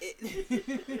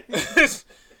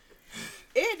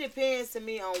 It depends to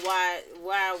me on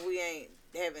why we ain't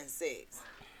having sex.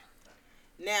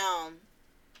 Now,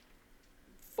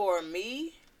 for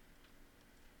me,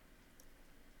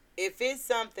 if it's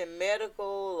something medical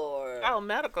or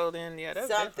medical, then yeah, that's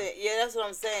something. Different. Yeah, that's what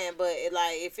I'm saying. But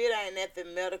if it ain't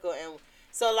nothing medical, and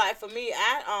so like for me,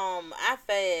 I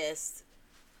fast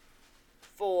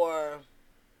for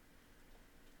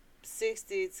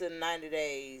 60 to 90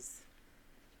 days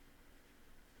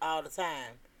all the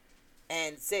time.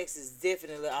 And sex is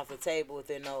definitely off the table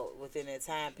within that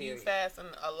time period. You fasting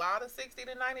a lot of 60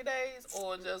 to 90 days,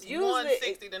 or just one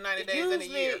 60 to 90 days in a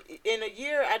year? In a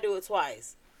year, I do it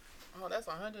twice. Oh, that's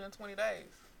 120 days.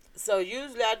 So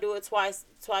usually I do it twice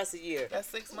a year. That's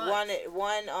 6 months.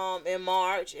 One in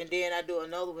March, and then I do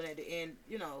another one at the end.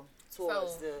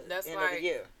 Towards the end of the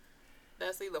year.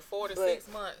 That's either 4 to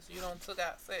 6 months. You don't took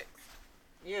out sex.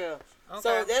 Yeah. Okay.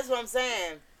 So that's what I'm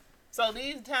saying. So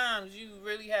these times you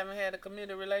really haven't had a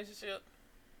committed relationship?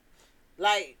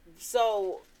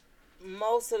 So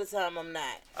most of the time I'm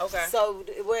not. Okay. So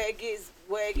where it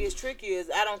gets tricky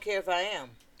is I don't care if I am.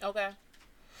 Okay.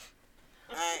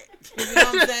 You know what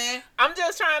I'm saying? I'm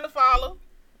just trying to follow.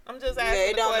 I'm just asking. Yeah,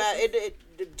 it don't matter.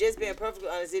 It just being perfectly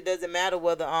honest, it doesn't matter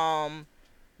whether I'm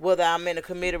in a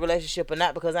committed relationship or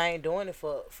not, because I ain't doing it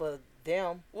for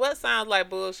them. What sounds like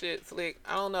bullshit, Slick?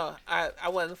 I don't know. I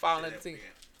wasn't following the team.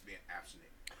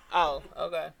 Oh,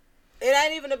 okay. It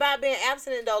ain't even about being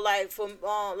abstinent though. Like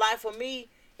for me,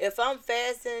 if I'm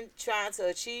fasting, trying to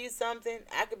achieve something,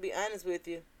 I could be honest with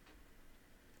you.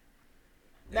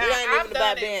 Now, it ain't even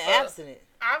about being abstinent.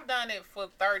 I've done it for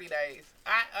 30 days.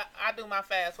 I do my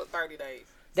fast for 30 days.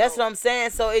 That's what I'm saying.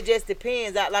 So it just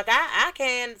depends. I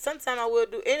can. Sometimes I will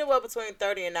do anywhere between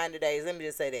 30 and 90 days. Let me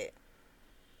just say that.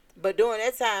 But during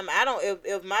that time, I don't.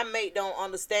 If my mate don't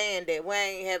understand that we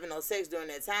ain't having no sex during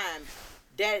that time,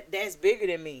 that's bigger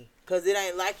than me. Cause it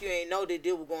ain't like you ain't know that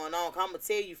deal was going on. Cause I'm gonna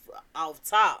tell you off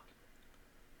top.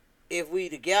 If we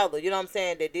together, you know what I'm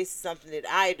saying, that this is something that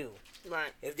I do.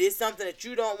 Right. If this is something that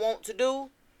you don't want to do,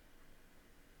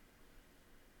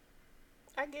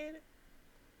 I get it.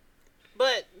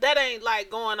 But that ain't like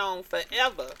going on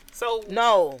forever. So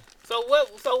no. So what?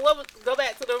 Go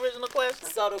back to the original question.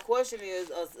 So the question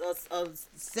is a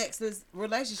sexless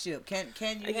relationship. Can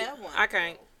you have one? I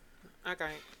can't.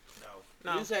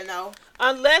 No. You say no?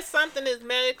 Unless something is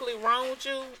medically wrong with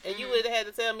you, and you would have had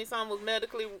to tell me something was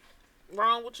medically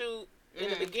wrong with you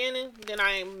in the beginning, then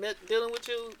I ain't dealing with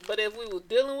you. But if we were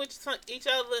dealing with each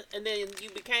other and then you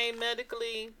became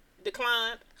medically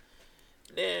declined,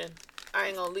 then I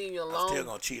ain't gonna leave you alone. I'm still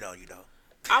gonna cheat on you though.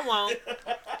 I won't.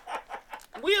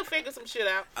 We'll figure some shit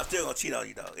out. I'm still gonna cheat on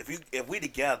you though. If we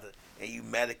together and you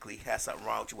medically have something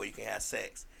wrong with you where you can have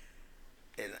sex,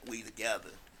 and we together,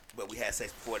 but we had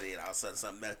sex before then, all of a sudden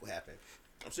something medical happened,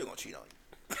 I'm still gonna cheat on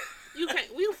you. You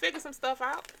can't. We'll figure some stuff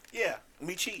out. Yeah,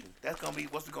 me cheating. That's gonna be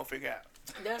what we gonna figure out.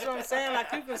 That's what I'm saying.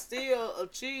 Like you can still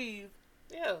achieve.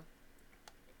 Yeah.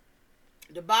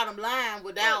 The bottom line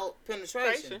without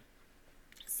penetration.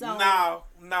 So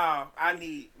No, I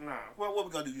need no. What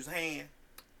we gonna do? Use hand?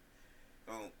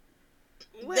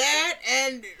 That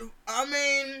and I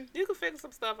mean, you can figure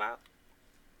some stuff out.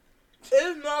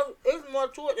 It's more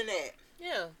to it than that.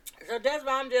 Yeah. So that's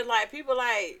why I'm just like, people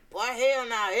like, boy, hell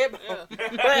nah, everybody. Yeah.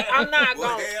 But I'm not boy,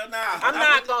 gonna. Hell nah. I'm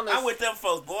not gonna. I'm with them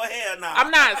folks, boy. Hell nah.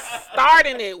 I'm not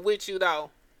starting it with you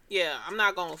though. Yeah, I'm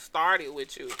not gonna start it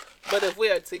with you. But if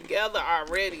we're together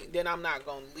already, then I'm not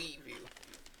gonna leave you.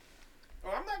 Oh,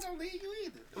 I'm not gonna leave you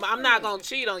either. I'm not gonna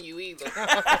cheat on you either.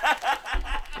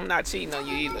 I'm not cheating on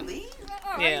you either. Leave?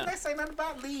 Yeah. They say nothing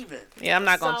about leaving. Yeah, I'm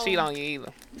not gonna cheat on you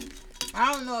either.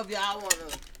 I don't know if y'all want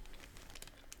to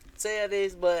tell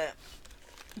this, but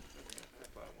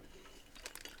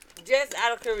just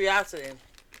out of curiosity,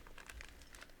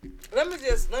 let me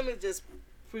just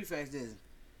preface this.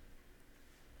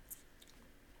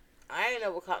 I ain't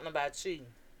never caught nobody cheating,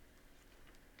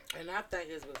 and I think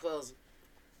it's because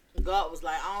God was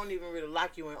like, I don't even really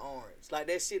like you in orange. Like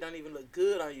that shit don't even look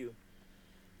good on you,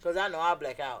 cause I know I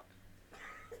black out.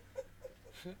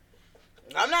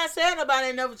 I'm not saying nobody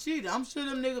ain't never cheated. I'm sure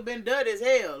them niggas been dirty as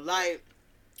hell. Like,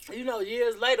 you know,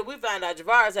 years later we found out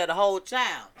Javaris had a whole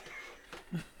child.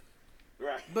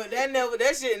 Right. But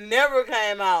that shit never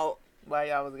came out While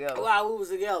y'all was together. while we was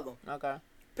together. Okay.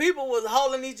 People was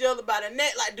holding each other by the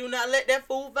neck like, do not let that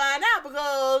fool find out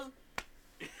because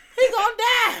he gonna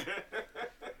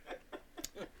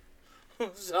die.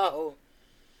 So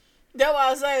that's why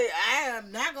I say I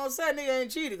am not gonna say nigga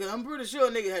ain't cheated because I'm pretty sure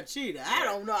nigga had cheated. I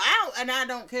don't know. I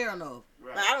don't care enough.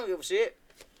 Right. I don't give a shit.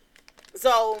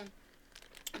 So,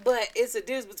 but it's a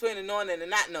difference between the knowing and the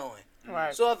not knowing.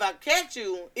 Right. So if I catch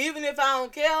you, even if I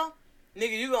don't care,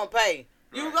 nigga, you gonna pay.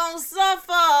 You gonna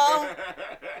suffer.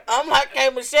 I'm like,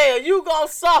 hey Michelle, you gonna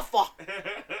suffer.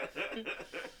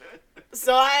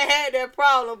 So I ain't had that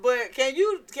problem. But can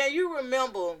you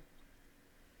remember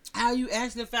how you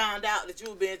actually found out that you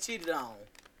were being cheated on?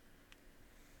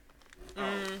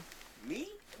 Me?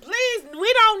 Please,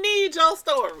 we don't need your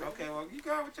story. Okay, well you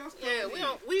go with your story. Yeah, we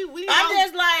don't. We I'm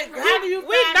just like, how do you?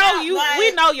 We find know out? you. Like,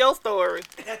 We know your story.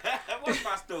 What's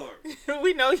my story?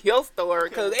 We know your story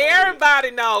because everybody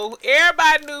know.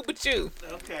 Everybody knew but you.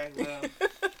 Okay, well.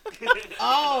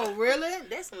 Oh, really?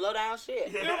 That's some low down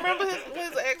shit. You remember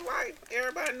his ex-wife?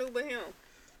 Everybody knew but him.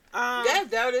 That's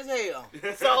dirty as hell.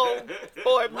 So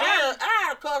for me,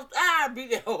 I beat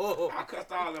that. I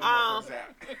cussed all them motherfuckers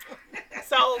out.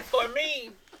 So for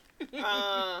me,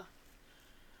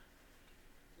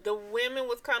 the women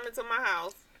was coming to my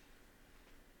house.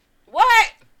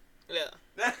 What? Yeah.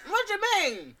 What you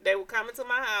mean? They were coming to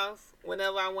my house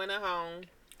whenever I went at home.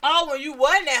 Oh, when you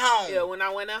wasn't at home. Yeah, when I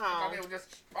went at I home. thought they were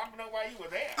just popping up while you were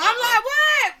there. I'm like,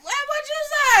 what? What you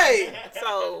say?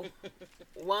 So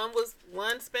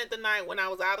one spent the night when I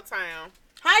was out of town.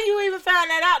 How you even find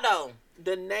that out though?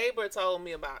 The neighbor told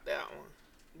me about that one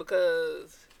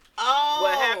because Oh.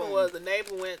 what happened was the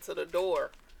neighbor went to the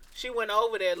door. She went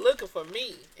over there looking for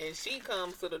me, and she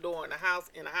comes to the door in a house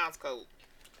coat.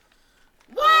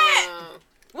 What?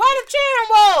 What the children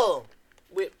was?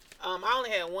 With I only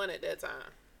had one at that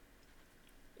time.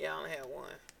 Yeah, I only had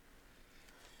one.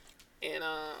 And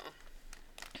how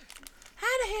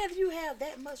the hell do you have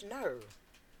that much nerve?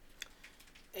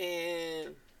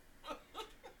 And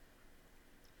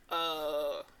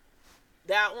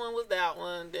that one was that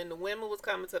one. Then the women was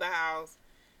coming to the house.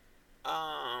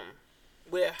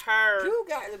 With her. You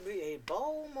got to be a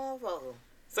bold motherfucker.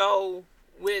 So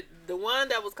with the one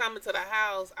that was coming to the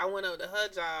house, I went up to her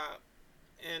job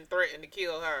and threatened to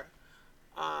kill her.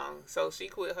 So she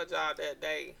quit her job that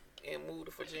day and moved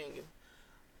to Virginia.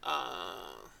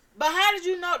 But how did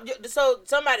you know? So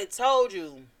somebody told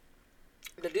you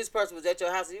that this person was at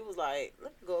your house, and you was like,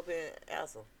 "Let me go up here and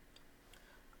ask her."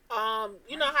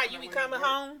 You know how you be coming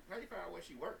home? How you find out where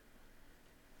she worked?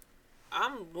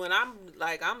 I'm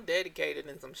dedicated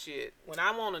in some shit. When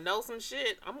I want to know some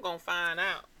shit, I'm gonna find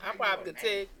out. I could probably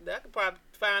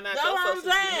find out your social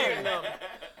security number.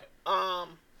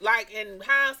 Like in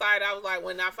hindsight, I was like,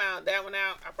 when I found that one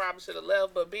out, I probably should have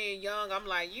left. But being young, I'm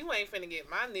like, you ain't finna get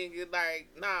my nigga. Like,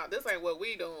 nah, this ain't what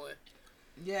we doing.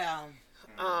 Yeah.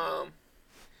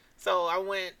 So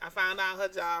I found out her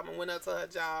job and went up to her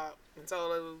job and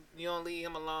told her, you don't leave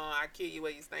him alone, I kill you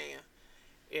where you stand.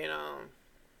 And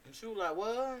she was like,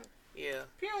 what? Yeah.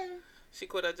 Pew. She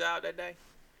quit her job that day.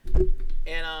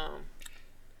 And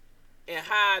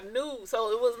how I knew,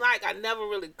 so it was like I never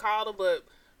really called her, but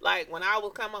like when I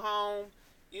was coming home,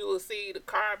 you would see the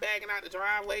car backing out the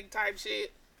driveway type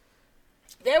shit.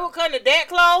 They were cutting it that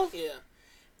close? Yeah.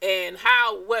 And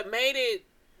what made it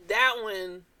that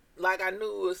one, like I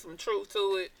knew was some truth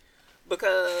to it,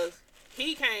 because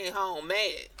he came home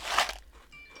mad.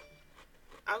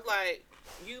 I was like,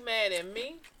 you mad at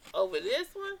me over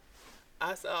this one?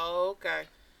 I said, oh, okay.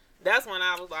 That's when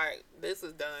I was like, this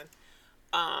is done.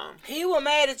 He was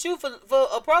mad at you for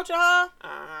approaching her?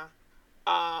 Uh-huh.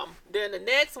 Then the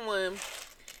next one,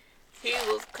 he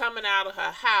was coming out of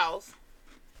her house.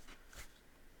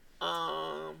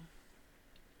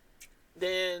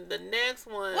 Then the next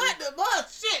one. What the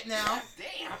bullshit now?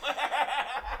 Damn.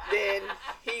 Then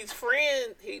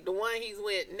the one he's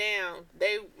with now,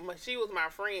 she was my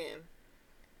friend.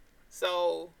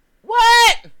 So.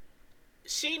 What?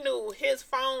 She knew his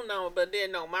phone number, but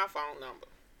didn't know my phone number.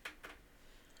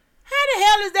 How the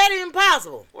hell is that even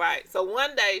possible? Right. So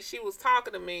one day she was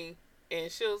talking to me,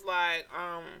 and she was like,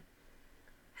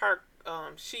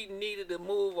 she needed to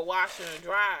move a washer and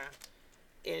dryer,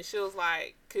 and she was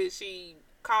like, could she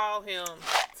call him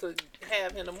to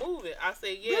have him to move it? I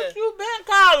said, yeah. Bitch, you been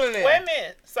calling him. Wait a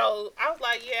minute. So I was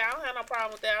like, yeah, I don't have no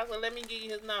problem with that. I said, let me give you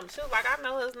his number. She was like, I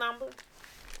know his number.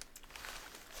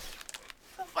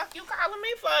 What the fuck you calling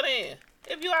me for then?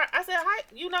 I said, hi,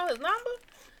 you know his number?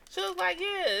 She was like,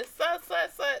 yeah, it's such. I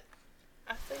said,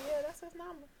 yeah, that's his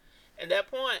number. At that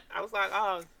point, I was like,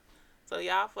 oh, so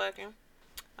y'all fucking.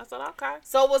 I said, okay.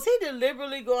 So was he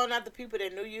deliberately going after people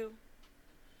that knew you?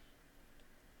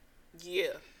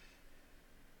 Yeah.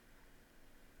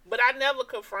 But I never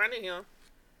confronted him.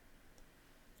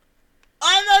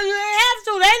 Oh, no, you didn't have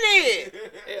to. They did.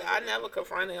 Yeah, I never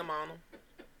confronted him on him.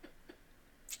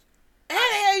 How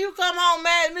the hell you come home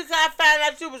mad at me because I found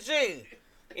out you was cheating?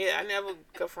 Yeah, I never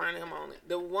confronted him on it.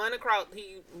 The one across,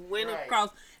 he went Right.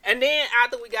 across. And then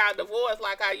after we got divorced,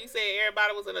 like how you said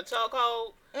everybody was in a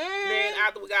chokehold, then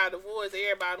after we got divorced,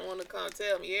 everybody wanted to come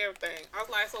tell me everything. I was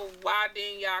like, so why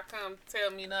didn't y'all come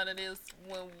tell me none of this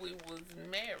when we was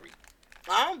married?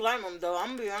 I don't blame him, though.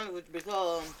 I'm going to be honest with you,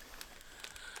 because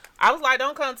I was like,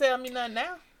 don't come tell me nothing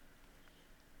now.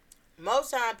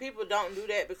 most time people don't do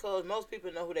that because most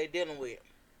people know who they dealing with.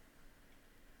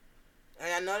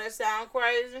 And I know that sounds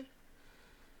crazy,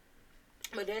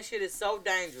 but that shit is so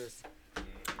dangerous.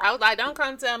 I was like, don't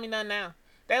come tell me nothing now.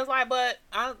 They was like, but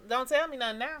don't tell me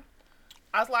nothing now.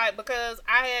 I was like, because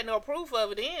I had no proof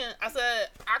of it then. I said,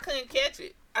 I couldn't catch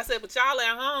it. I said, but y'all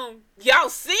at home, y'all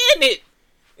seeing it.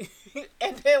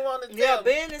 And then want to tell me. Yeah,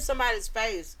 being in somebody's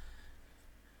face,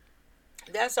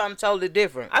 that's something totally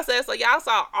different. I said, so y'all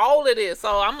saw all of this.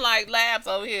 So I'm like labs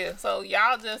over here. So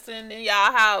y'all just sitting in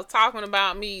y'all house talking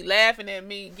about me, laughing at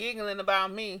me, giggling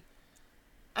about me.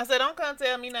 I said, don't come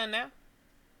tell me nothing now.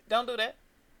 Don't do that.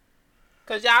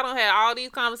 Because y'all don't have all these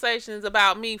conversations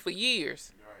about me for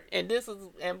years.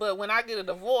 Right. But when I get a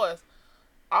divorce,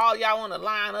 all y'all want to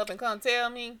line up and come tell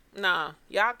me? Nah,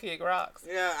 y'all kick rocks.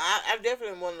 Yeah, I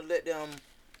definitely want to let them.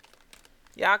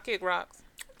 Y'all kick rocks.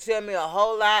 Tell me a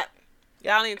whole lot.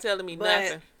 Y'all ain't telling me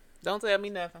nothing. Don't tell me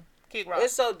nothing. Kick rocks.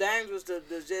 It's so dangerous to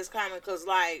just kind of, because,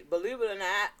 like, believe it or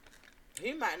not,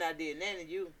 he might not did nothing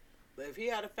to you. But if he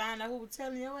had to find out who was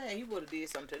telling your ass, he would have did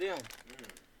something to them.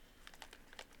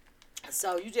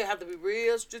 So you just have to be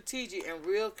real strategic and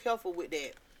real careful with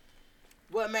that.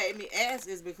 What made me ask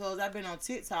is because I've been on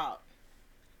TikTok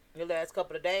the last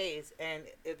couple of days, and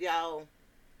if y'all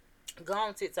go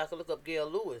on TikTok and look up Gail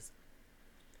Lewis,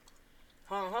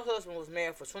 her husband was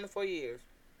married for 24 years.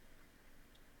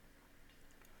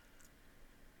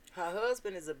 Her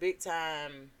husband is a big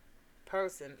time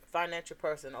person, financial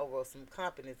person over some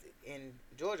companies in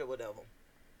Georgia, whatever.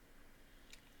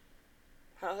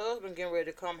 Her husband getting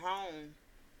ready to come home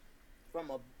from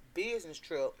a business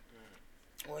trip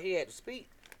where he had to speak.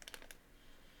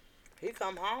 He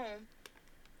come home.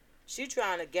 She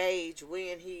trying to gauge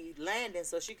when he landing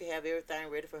so she could have everything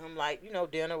ready for him, like, you know,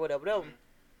 dinner, whatever.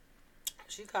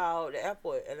 She called the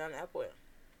airport, Atlanta airport.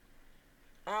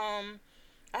 I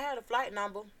had a flight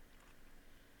number.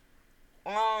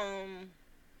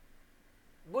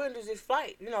 When does this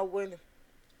flight? You know, when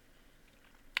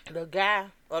the guy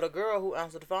or the girl who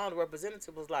answered the phone, the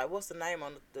representative, was like, "What's the name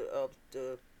on the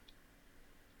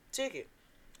ticket?"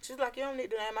 She's like, "You don't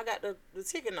need the name. I got the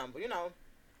ticket number, you know."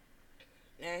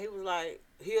 And he was like,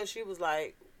 he or she was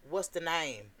like, "What's the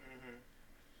name?"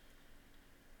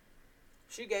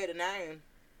 She gave the name,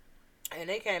 and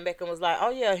they came back and was like,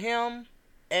 "Oh yeah, him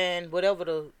and whatever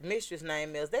the mistress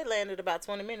name is, they landed about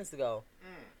 20 minutes ago."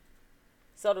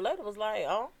 So the lady was like, "I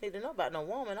don't need to know about no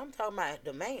woman. I'm talking about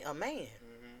a man."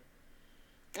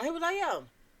 And he was like, "Yeah,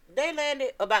 they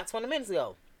landed about 20 minutes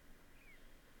ago."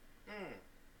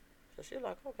 So she was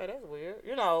like, "Okay, that's weird."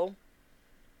 You know,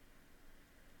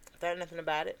 think nothing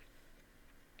about it.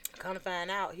 Come to find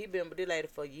out, he been with this lady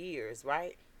for years,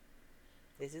 right?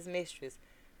 This is mistress.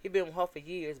 He been with her for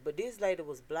years, but this lady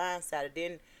was blindsided.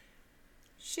 Then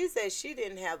she said she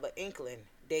didn't have an inkling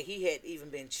that he had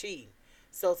even been cheating.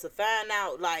 So to find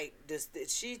out, like, this,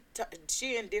 she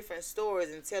in different stories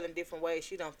and telling different ways,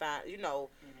 she done find, you know,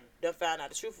 done find out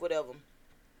the truth, whatever.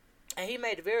 And he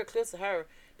made it very clear to her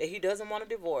that he doesn't want a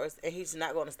divorce and he's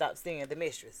not going to stop seeing the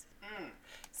mistress.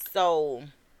 So,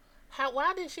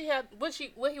 why did she have? What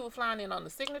he was flying in on the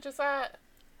signature side?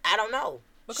 I don't know.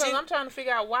 Because I'm trying to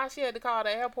figure out why she had to call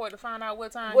the airport to find out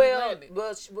what time he landed.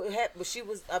 But she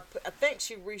was. I think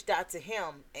she reached out to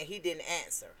him and he didn't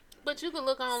answer. But you could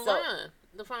look online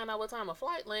to find out what time a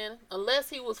flight landed, unless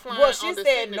he was flying. Well, she on the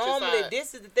said normally. side.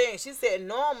 This is the thing. She said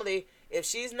normally, if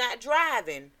she's not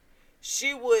driving,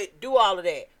 she would do all of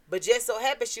that. But just so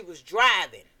happened she was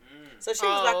driving, so she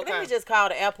was like, "Let me just call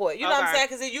the airport." You know what I'm saying?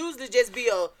 Because it usually just be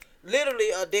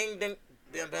literally a ding ding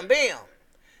bim bim bim.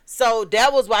 So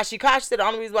that was why she called. She said the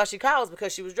only reason why she called was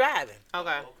because she was driving.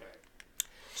 Okay.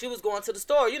 She was going to the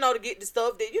store, you know, to get the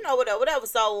stuff that, you know, whatever.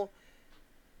 So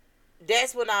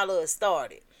that's when all of it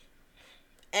started.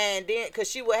 And then,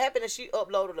 because what happened is she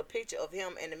uploaded a picture of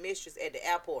him and the mistress at the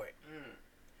airport.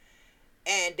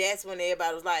 And that's when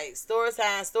everybody was like, story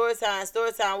time,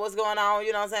 what's going on,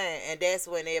 you know what I'm saying? And that's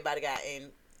when everybody got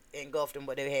engulfed in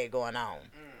what they had going on.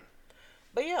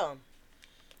 But yeah,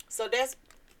 so that's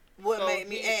what made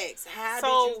me ask, how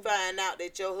did you find out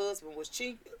that your husband was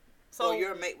cheating, or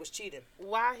your mate was cheating?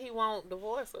 Why he won't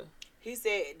divorce her? He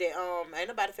said that ain't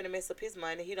nobody finna mess up his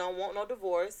money. He don't want no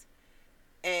divorce,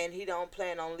 and he don't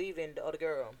plan on leaving the other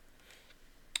girl.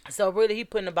 So really, he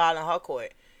putting the ball in her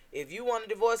court. If you want a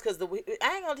divorce, because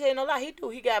I ain't gonna tell you no lie,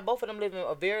 he got both of them living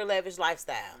a very lavish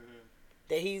lifestyle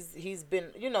that he's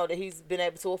been, you know, that he's been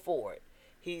able to afford.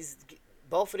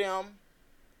 Both of them,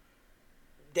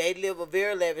 they live a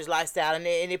very lavish lifestyle, and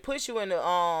it puts you in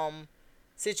the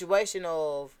situation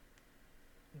of,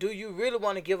 do you really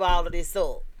want to give all of this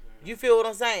up? You feel what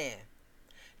I'm saying?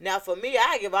 Now, for me,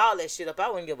 I give all that shit up. I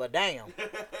wouldn't give a damn.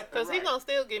 Because he gonna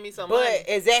still give me some money.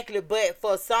 Exactly. But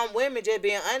for some women, just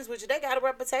being honest with you, they got a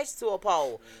reputation to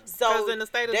uphold. Because in the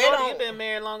state of Georgia, you've been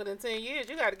married longer than 10 years.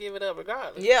 You got to give it up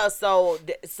regardless. Yeah. So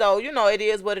you know, it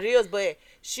is what it is. But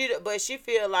she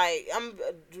feel like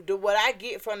what I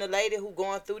get from the lady who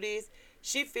going through this.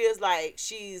 She feels like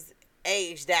she's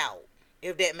aged out.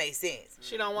 If that makes sense.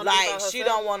 She don't want to. Like she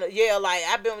don't want to. Yeah. Like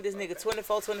I've been with this nigga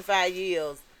 24, 25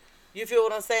 years. You feel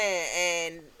what I'm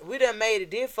saying? And we done made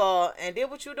it this far and did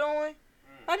what you doing?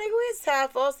 I think it's time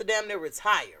for us to damn near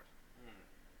retire.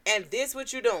 And this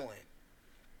what you doing?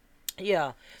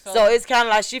 Yeah. So it's kind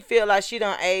of like she feel like she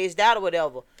done aged out or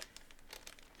whatever.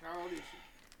 How old is she?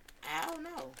 I don't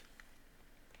know.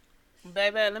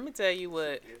 Baby, let me tell you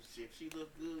what. If she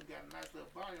look good, got a nice little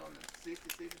body on the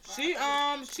 60,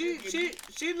 65.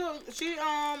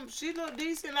 She look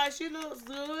decent, like she looks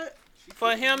good.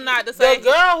 For him not to say... The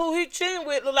girl who he cheating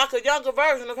with look like a younger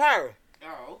version of her.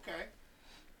 Oh, okay.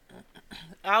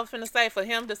 I was finna say, for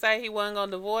him to say he wasn't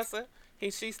gonna divorce her,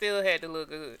 she still had to look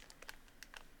good.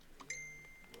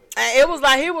 And it was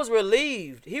like he was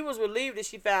relieved. He was relieved that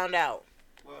she found out.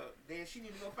 Well, then she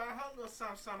need to go find her little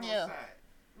something on the side.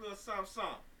 Little something.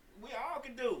 We all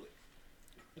can do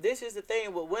it. This is the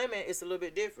thing with women. It's a little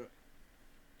bit different.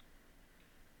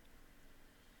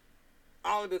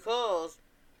 Only because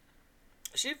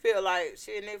she feel like,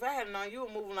 shit, if I had known you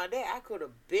were moving like that, I could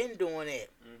have been doing it.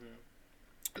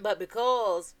 Mm-hmm. But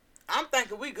because I'm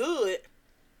thinking we good,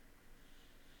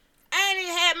 I ain't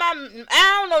even had my,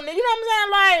 I don't know, you know what I'm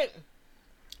saying?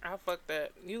 Like, I fuck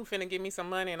that. You finna give me some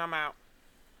money and I'm out.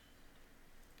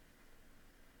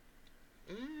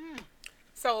 Mm-hmm.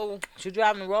 So she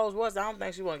driving the Rolls Royce. I don't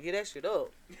think she want to get that shit up.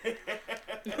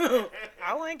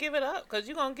 I wouldn't give it up because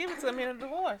you gonna give it to me in a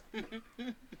divorce.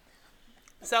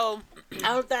 So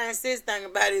I don't think sis thing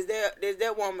about it is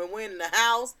that woman went in the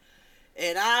house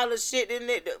and all the shit in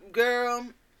it, girl.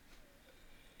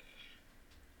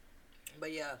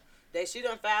 But yeah, she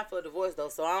done filed for a divorce though,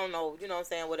 so I don't know, you know what I'm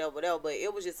saying, whatever. But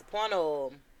it was just a point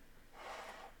of,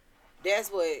 that's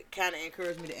what kind of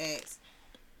encouraged me to ask.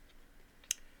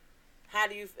 How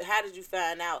did you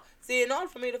find out? See, in order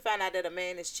for me to find out that a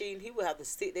man is cheating, he would have to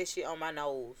stick that shit on my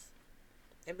nose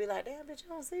and be like, damn, bitch, you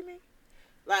don't see me?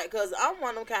 Like, because I'm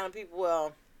one of them kind of people,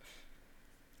 well,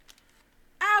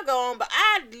 I'll go on, but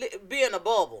I'd be in a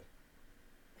bubble.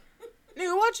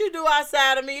 Nigga, what you do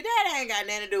outside of me, that ain't got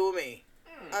nothing to do with me.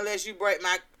 Unless you break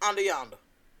my under yonder.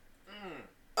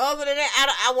 Other than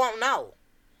that, I won't know.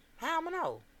 How I'ma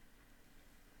know?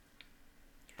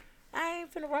 I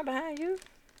ain't finna run behind you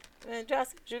and try to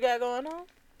see what you got going on.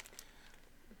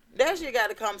 That shit got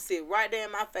to come sit right there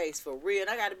in my face for real. And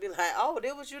I got to be like, oh,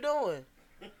 this what you doing?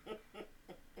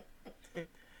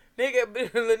 nigga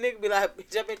be like,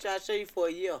 bitch, I've been trying to show you for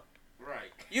a year.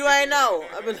 Right. You ain't know.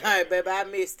 I be like, baby, I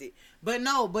missed it. But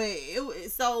no,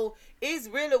 so it's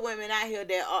really women out here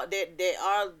that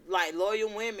are like loyal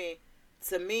women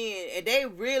to men, and they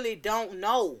really don't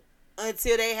know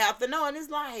until they have to know. And it's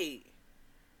like,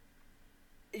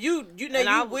 you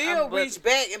will reach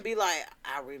back and be like,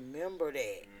 I remember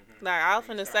that. Like I was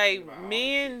finna say,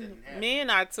 men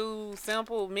are too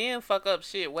simple. Men fuck up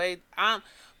shit.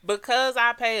 Because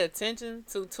I pay attention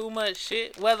to too much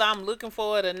shit, whether I'm looking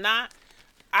for it or not,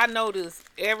 I notice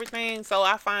everything, so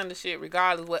I find the shit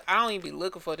regardless. I don't even be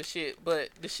looking for the shit, but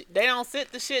they don't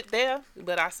sit the shit there,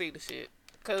 but I see the shit.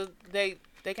 Because they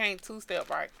can't two-step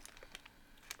right.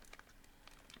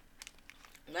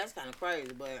 That's kind of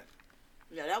crazy, but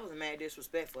yeah, that was a mad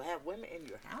disrespectful. Have women in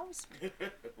your house?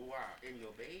 Wow, in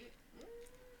your bed?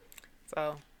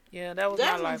 So, yeah, that was my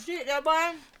life. That's some shit, that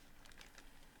boy.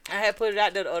 I had put it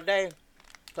out there the other day.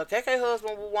 So KK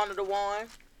husband was one of the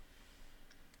ones.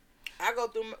 I go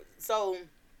through, so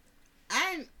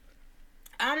I'm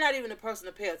not even a person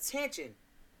to pay attention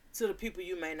to the people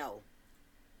you may know.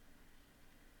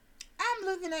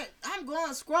 I'm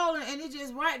going scrolling and it's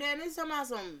just right there and it's talking about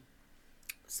some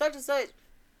such and such.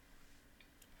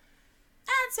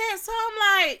 I said something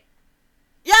like,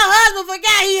 your husband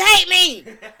forgot he hate me.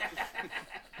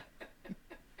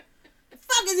 The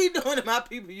fuck is he doing to my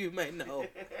people you may know?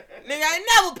 Nigga,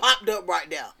 I never popped up right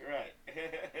there. Right.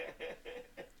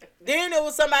 Then there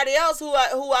was somebody else who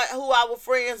I was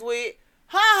friends with,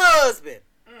 her husband.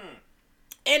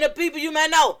 And the people you may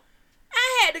know.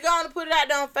 I had to go on and put it out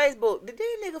there on Facebook. Did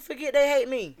these niggas forget they hate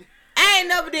me? I ain't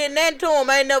never did nothing to them.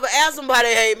 I ain't never asked them why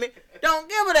they hate me. Don't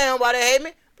give a damn why they hate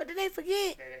me. But did they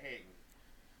forget?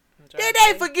 Did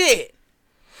they forget?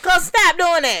 Cause stop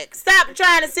doing that. Stop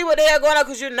trying to see what the hell going on,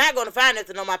 because you're not going to find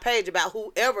nothing on my page about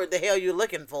whoever the hell you're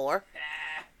looking for.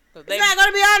 It's not going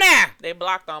to be on there. They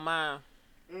blocked on mine.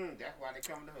 That's why they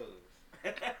come to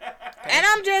hugs. And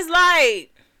I'm just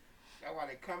like, that's why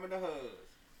they come to hugs.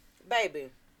 Baby,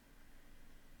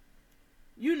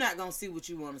 you're not going to see what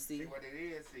you want to see. See what it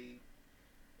is, the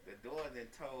door then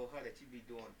told her that you be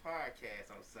doing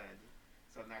podcasts on Sunday.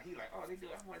 So now he like, oh, they do.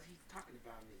 He's talking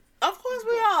about me. Of course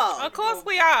we are. Of course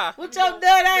we are. With your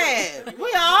dead ass.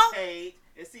 We are. Page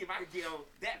and see if I can get on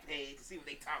that page to see what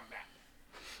they talking about.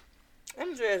 Let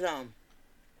me tell you something.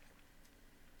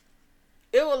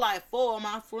 It was like 4 of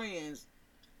my friends'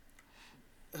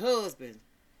 husbands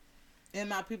and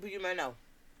my people you may know.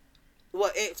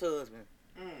 Well, ex-husband.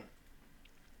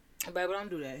 Baby, don't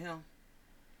do that, him.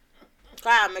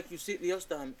 I'll make you sick to your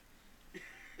stomach.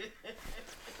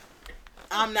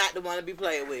 I'm not the one to be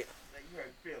played with. You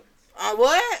hurt feelings.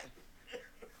 What?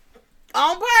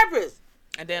 On purpose.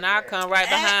 And then I'll come right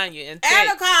behind you and text. And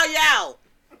I'll call you out.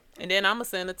 And then I'm going to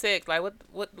send a text like,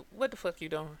 what the fuck you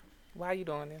doing? Why you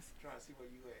doing this? Trying to see where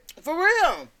you at. For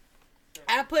real.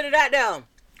 I put it out there.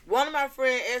 One of my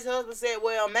friends' ex-husband said,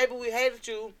 well, maybe we hated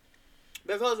you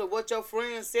because of what your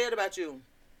friends said about you.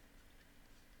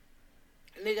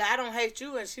 Nigga, I don't hate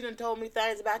you, and she done told me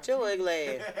things about your ugly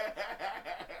ass.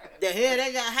 The hell,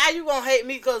 how you gonna hate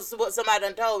me because of what somebody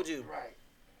done told you? Right.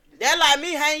 That like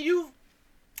me hating you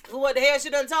for what the hell she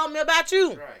done told me about you.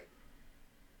 Right.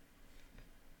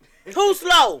 Too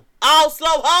slow. All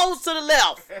slow hoes to the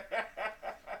left.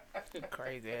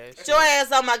 Crazy ass. Get your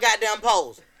ass on my goddamn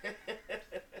post.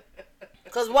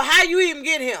 Cause how you even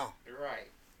get him? Right.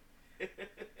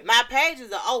 My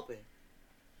pages are open.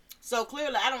 So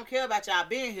clearly I don't care about y'all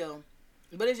being here.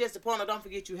 But it's just the point of don't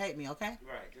forget you hate me, okay?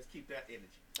 Right. Just keep that energy.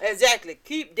 Exactly.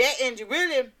 Keep that energy.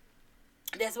 Really,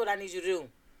 that's what I need you to do.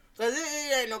 Cause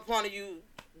it ain't no point of you.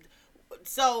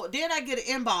 So then I get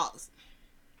an inbox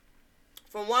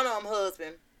from one of them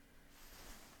husband.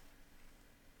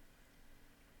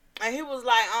 And he was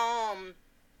like,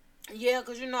 yeah,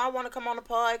 cause I want to come on the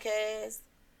podcast.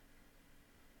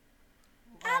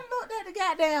 I looked at the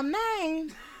goddamn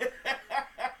name.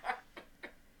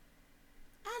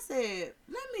 I said,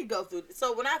 let me go through.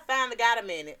 So when I finally got a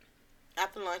minute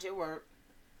after lunch at work,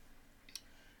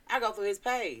 I go through his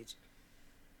page.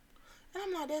 And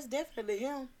I'm like, that's definitely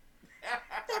him.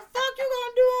 The fuck you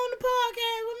gonna do on the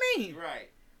podcast with me? Right.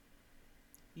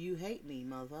 You hate me,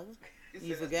 motherfucker.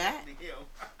 You forgot?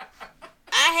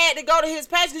 I had to go to his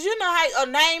page because you know how a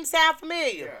name sound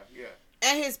familiar. Yeah, yeah.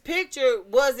 And his picture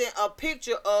wasn't a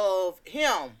picture of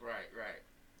him. Right, right.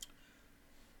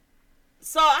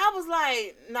 So I was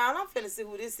like, nah, I'm finna see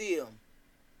who this is.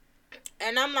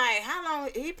 And I'm like, how long?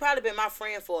 He probably been my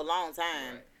friend for a long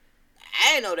time. Right.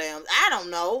 I ain't no damn. I don't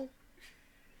know.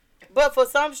 But for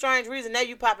some strange reason, now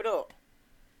you pop it up.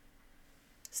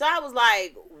 So I was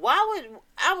like, why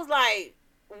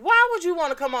would you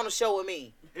want to come on the show with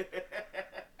me?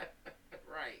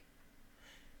 Right.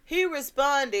 He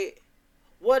responded,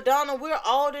 well, Donna, we're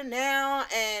older now,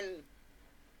 and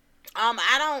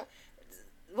I don't.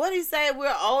 What did he say?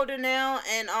 We're older now,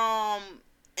 and I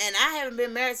haven't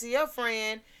been married to your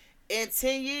friend in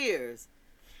 10 years.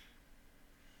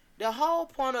 The whole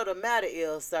point of the matter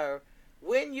is, sir,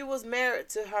 when you was married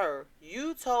to her,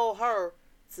 you told her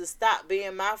to stop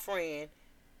being my friend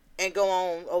and go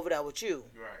on over there with you.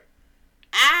 Right.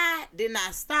 I did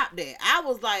not stop that. I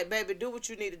was like, baby, do what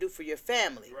you need to do for your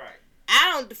family. Right.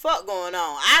 I don't the fuck going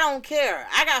on. I don't care.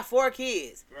 I got 4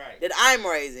 kids that I'm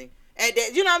raising. And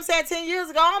that, you know what I'm saying? 10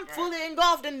 years ago, I'm fully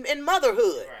engulfed in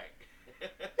motherhood. Right. Nigga,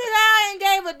 I ain't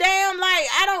gave a damn. Like,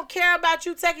 I don't care about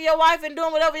you taking your wife and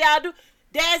doing whatever y'all do.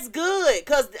 That's good.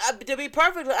 Because to be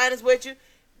perfectly honest with you,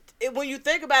 when you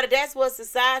think about it, that's what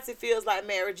society feels like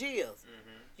marriage is.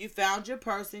 Mm-hmm. You found your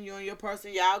person, you and your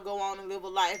person, y'all go on and live a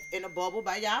life in a bubble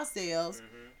by yourselves.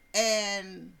 Mm-hmm.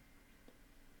 And,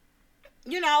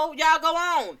 y'all go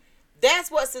on. That's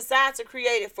what society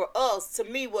created for us, to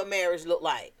me, what marriage looked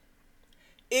like.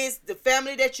 It's the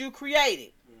family that you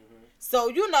created. Mm-hmm. So,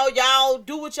 y'all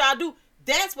do what y'all do.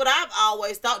 That's what I've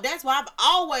always thought. That's why I've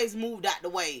always moved out the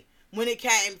way when it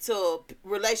came to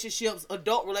relationships,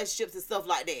 adult relationships and stuff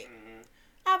like that. Mm-hmm.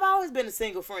 I've always been a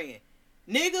single friend.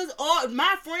 Niggas or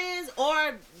my friends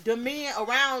or the men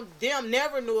around them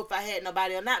never knew if I had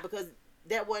nobody or not because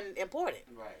that wasn't important.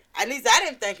 Right. At least I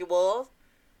didn't think it was.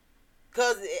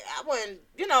 Because I wasn't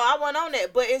on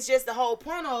that. But it's just the whole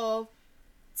point of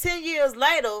 10 years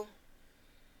later,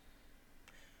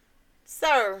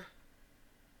 sir,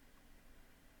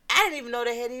 I didn't even know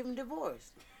they had even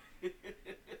divorced.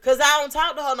 Because I don't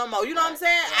talk to her no more. You know what I'm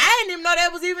saying? Right. I didn't even know they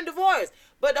was even divorced.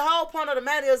 But the whole point of the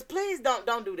matter is, please don't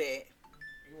do that.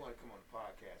 You want to come on the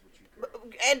podcast with you, girl.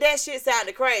 And that shit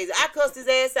sounded crazy. I cussed his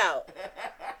ass out.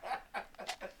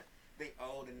 They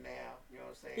older now. You know what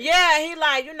I'm saying? Yeah, he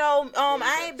like,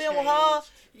 I ain't been with her.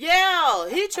 Yeah,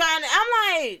 he trying to. I'm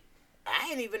like, I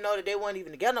didn't even know that they weren't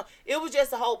even together. It was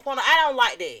just the whole point. I don't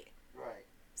like that. Right.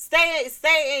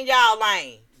 Stay in y'all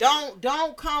lane.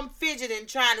 Don't come fidgeting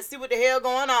trying to see what the hell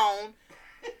going on.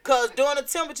 Cause during a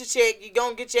temperature check, you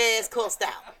gonna get your ass cussed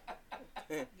out.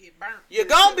 Get burnt. You're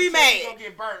gonna be mad. You're gonna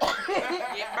get burnt.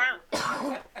 Get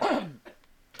burnt.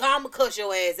 I'ma cuss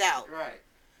your ass out. Right.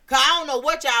 Cause I don't know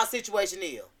what y'all situation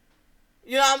is.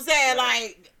 You know what I'm saying?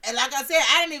 Right. Like I said,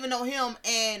 I didn't even know him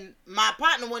and my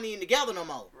partner wasn't even together no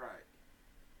more. Right.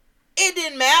 It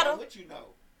didn't matter. Well, what you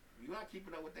know? You not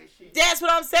keeping up with that shit. That's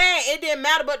what I'm saying. It didn't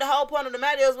matter, but the whole point of the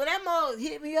matter is when that mother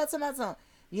hit me up to my son,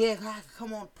 yeah, I can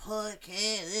come on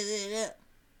podcast.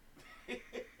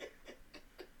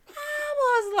 I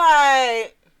was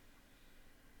like,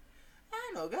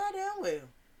 I know goddamn well.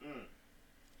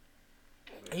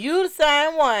 You the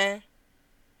same one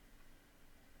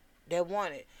that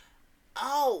wanted.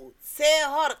 Oh,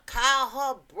 tell her to call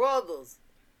her brothers.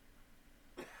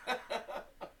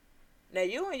 Now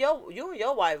you and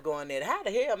your wife going there. How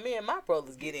the hell me and my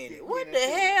brothers get in it? What the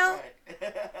hell?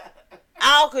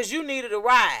 All because you needed a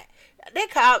ride. They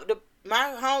called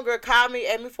my homegirl called me,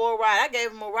 asked me for a ride. I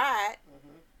gave him a ride,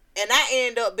 and I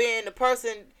end up being the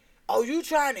person. Oh, you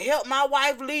trying to help my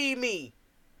wife leave me?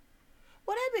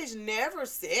 Well, that bitch never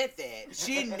said that.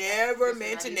 She never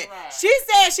mentioned that. She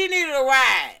said she needed a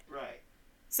ride. Right.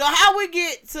 So how we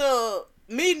get to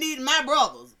me needing my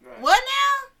brothers? Right. What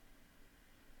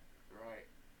now? Right.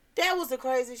 That was the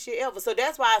craziest shit ever. So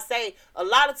that's why I say a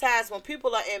lot of times when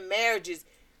people are in marriages,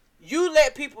 you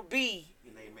let people be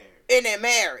in their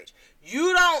marriage.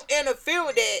 You don't interfere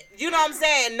with that. You know what I'm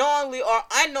saying? Knowingly or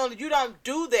unknowingly, you don't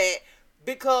do that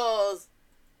because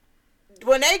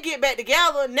when they get back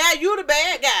together, now you the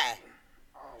bad guy.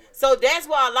 So that's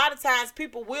why a lot of times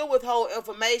people will withhold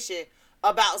information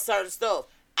about certain stuff.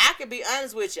 I can be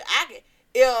honest with you.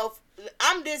 If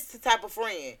I'm this type of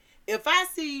friend, if I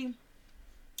see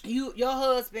your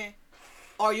husband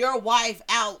or your wife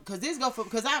out,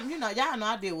 because I'm, you know, y'all know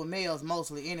I deal with males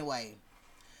mostly anyway.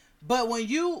 But when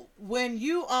you're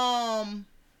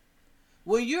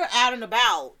out and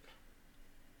about,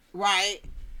 right?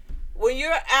 When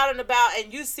you're out and about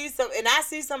and you see and I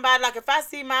see somebody, like if I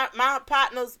see my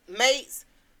partner's mates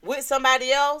with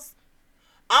somebody else,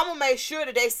 I'm gonna make sure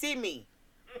that they see me.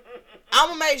 I'm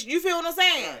gonna make sure, you feel what I'm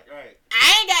saying? Right.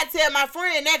 I ain't gotta tell my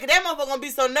friend that, cause that motherfucker gonna be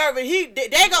so nervous.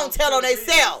 They gonna tell on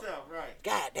themselves. Right.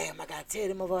 God damn, I gotta tell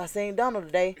them motherfucker I seen Donald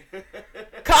today.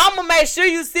 Cause I'm gonna make sure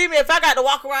you see me if I got to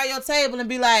walk around your table and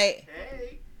be like,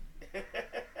 hey.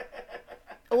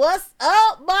 What's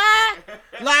up, boy?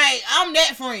 Like, I'm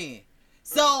that friend.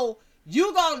 So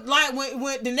you gonna, like,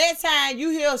 when the next time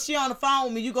you hear she on the phone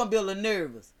with me, you gonna be a little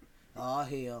nervous. Oh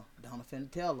hell, Donna finna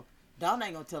tell her. Donna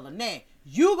ain't gonna tell her nothing.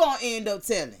 You gonna end up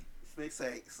telling. Slick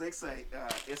say,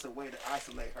 it's a way to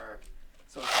isolate her,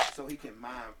 so he can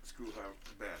mind screw her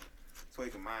better, so he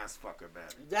can mind fuck her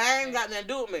better. That ain't got nothing to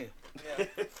do with me. Yeah.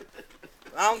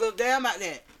 I don't give a damn about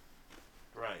that.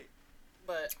 Right.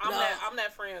 But I'm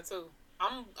that friend too.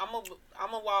 I'm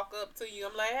gonna walk up to you.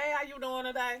 I'm like, hey, how you doing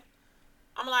today?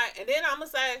 I'm like, and then I'm gonna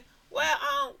say,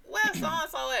 well, where's so and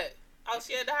so at? Oh,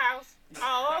 she at the house.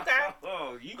 Oh, okay.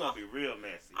 Oh, you gonna be real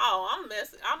messy. Oh, I'm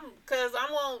messy. Cause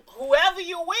I'm on whoever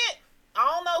you with. I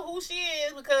don't know who she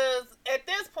is because at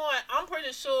this point I'm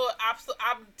pretty sure I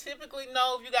typically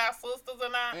know if you got sisters or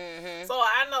not. Mm-hmm. So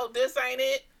I know this ain't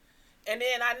it. And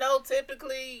then I know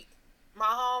typically my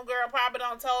homegirl probably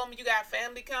done told me you got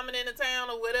family coming into town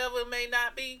or whatever it may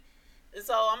not be. And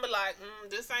so I'm be like,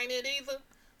 this ain't it either.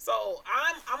 So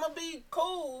I'm gonna be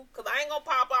cool because I ain't gonna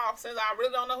pop off since I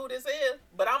really don't know who this is.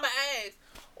 But I'm gonna ask,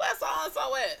 where's so and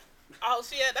so at? Oh,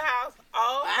 she at the house.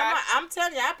 Oh, okay. I'm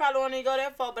telling you, I probably won't even go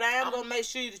that far, but I am gonna make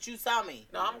sure that you saw me.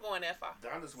 No, I'm going that far.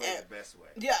 Donna's way the best way.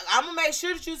 Yeah, I'm gonna make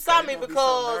sure that you saw me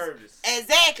because so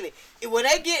exactly when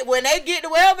they get to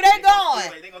wherever they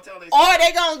going, or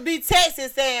they gonna be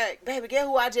texting saying, "Baby, guess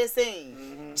who I just seen?"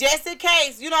 Mm-hmm. Just in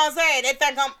case, you know what I'm saying? They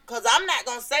think because I'm not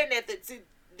gonna say nothing.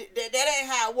 That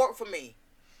ain't how it work for me.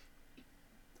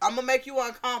 I'm gonna make you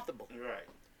uncomfortable. Right.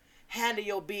 Handle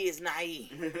your biz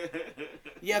naive.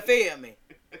 You feel me?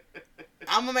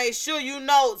 I'm gonna make sure you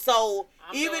know. So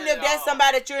even if that's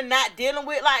somebody that you're not dealing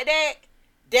with like that,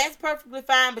 that's perfectly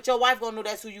fine. But your wife gonna know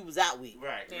that's who you was out with.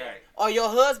 Right, yeah. Right. Or your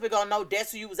husband gonna know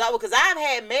that's who you was out with. Cause I've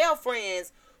had male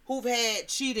friends who've had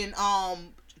cheating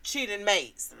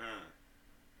mates,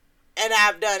 and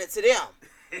I've done it to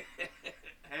them.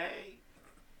 Hey.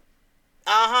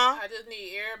 I just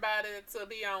need everybody to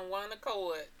be on one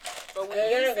accord. But when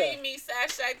you see me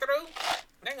sashay through,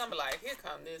 they gonna be like, here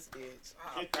come this bitch.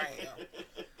 Oh,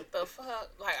 damn. The fuck?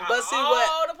 Like, but see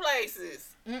all the places.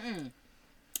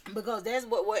 Because that's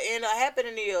what end up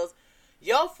happening is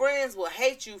your friends will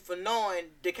hate you for knowing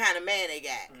the kind of man they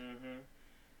got. Mm-hmm.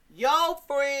 Your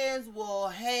friends will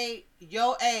hate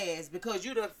your ass because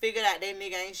you done figured out that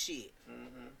nigga ain't shit.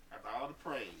 Mm-hmm. After all the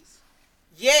praise.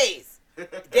 Yes.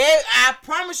 I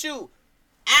promise you,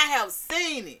 I have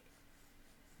seen it.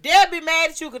 They'll be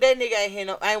mad at you because that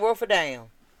nigga ain't worth a damn.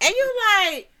 And you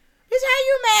like, bitch, how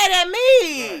you mad at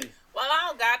me? Right. Well,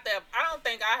 I don't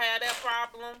think I had that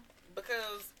problem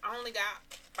because I only got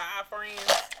 5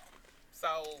 friends.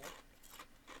 So,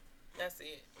 that's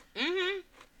it. Mm-hmm.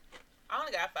 I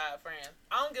only got 5 friends.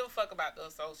 I don't give a fuck about the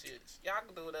associates. Y'all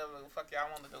can do whatever the fuck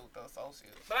y'all want to do with the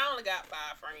associates. But I only got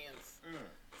 5 friends.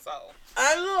 So.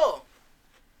 Hey, look.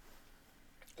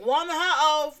 One of her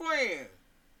old friends.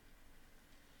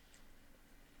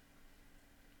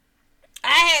 I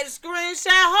had to screenshot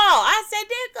her. I said,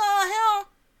 "This girl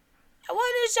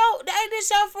ain't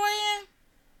this your friend?"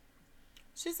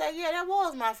 She said, "Yeah, that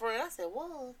was my friend." I said,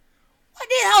 "Was? What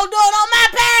this hoe doing on my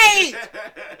page?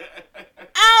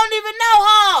 I don't even know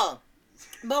her.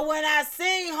 But when I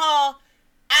seen her,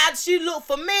 she looked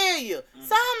familiar. Mm-hmm.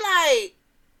 So I'm like,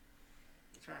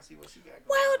 trying to see what she got going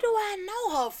where do I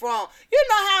know her from? You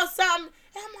know how something,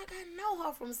 and I'm like, I know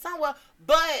her from somewhere.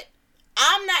 But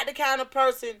I'm not the kind of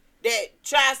person that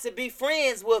tries to be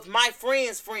friends with my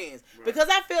friends' friends. Right. Because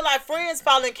I feel like friends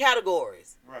fall in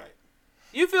categories. Right.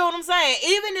 You feel what I'm saying?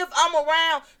 Even if I'm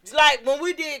around, like when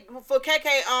we did for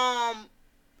KK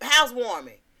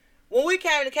housewarming. When we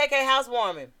came to KK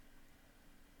housewarming,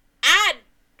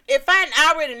 if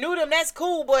I already knew them, that's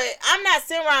cool, but I'm not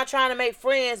sitting around trying to make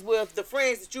friends with the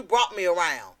friends that you brought me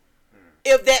around.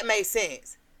 If that makes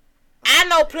sense. I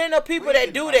know plenty of people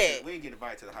that do that. We didn't get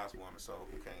invited to the housewarming, so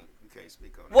we can't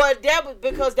speak on that. Well, that was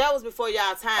because that was before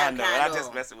y'all time. I know, I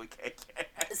just messing with KK.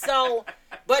 So,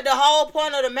 but the whole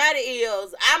point of the matter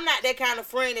is, I'm not that kind of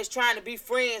friend that's trying to be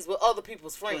friends with other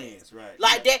people's friends. Right.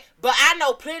 Like that. But I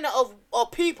know plenty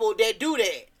of people that do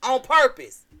that on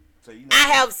purpose. So you know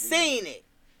I have seen it.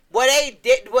 Where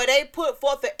they put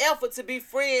forth the effort to be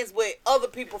friends with other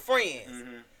people's friends.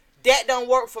 Mm-hmm. That don't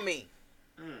work for me.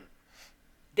 Mm.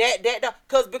 That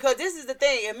because this is the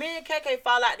thing. If me and KK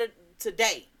fall out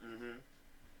today, mm-hmm.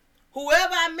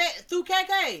 whoever I met through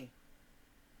KK,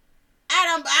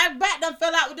 I about done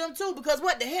fell out with them too. Because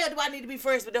what the hell do I need to be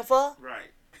friends with them for?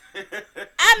 Right.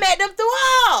 I met them through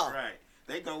her. Right.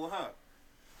 They go with her.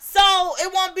 So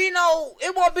it won't be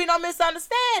no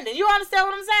misunderstanding. You understand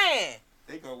what I'm saying?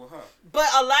 They go with her. But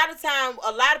a lot of time,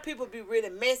 a lot of people be really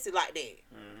messy like that.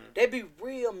 Mm-hmm. They be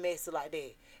real messy like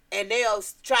that. And they'll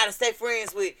try to stay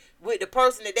friends with the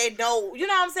person that they know. You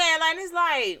know what I'm saying? Like, it's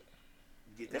like,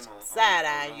 get them on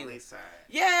side-eyeing you. Side.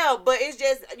 Yeah, but it's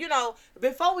just,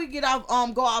 before we get off,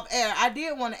 go off air, I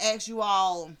did want to ask you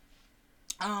all,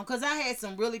 because I had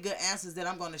some really good answers that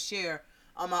I'm going to share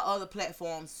on my other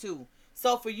platforms too.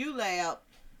 So for you, Lab,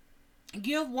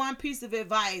 give one piece of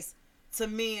advice to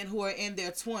men who are in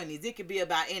their 20s. It could be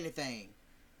about anything.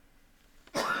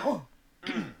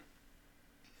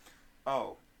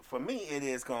 Oh, for me, it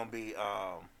is gonna be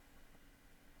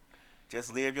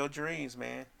just live your dreams,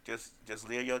 man. Just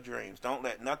live your dreams. Don't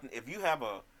let nothing. If you have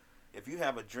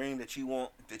a dream that you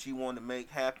want to make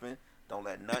happen, don't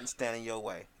let nothing stand in your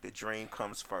way. The dream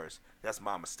comes first. That's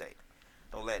my mistake.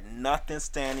 Don't let nothing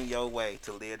stand in your way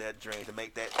to live that dream, to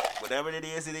make that, whatever it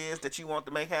is that you want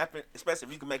to make happen, especially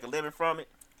if you can make a living from it.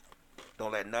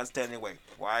 Don't let nothing stand in your way.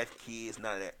 Wife, kids,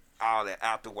 none of that. All that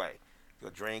out the way.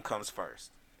 Your dream comes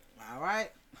first. All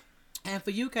right. And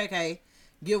for you, KK,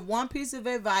 give one piece of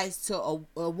advice to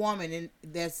a woman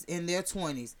that's in their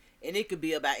 20s, and it could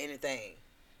be about anything.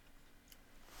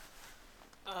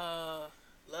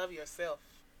 Love yourself.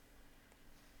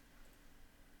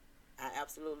 I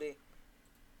absolutely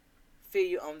feel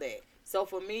you on that. So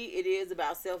for me, it is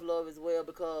about self-love as well,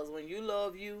 because when you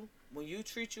love you, when you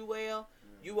treat you well,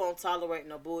 you won't tolerate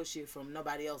no bullshit from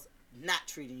nobody else not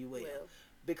treating you well.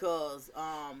 Because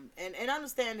and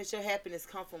understand that your happiness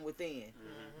comes from within.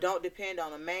 Mm-hmm. Don't depend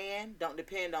on a man, don't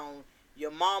depend on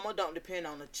your mama, don't depend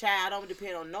on a child, don't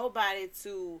depend on nobody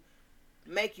to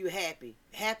make you happy.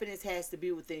 Happiness has to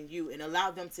be within you, and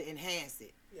allow them to enhance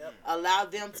it. Yep. Allow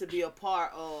them to be a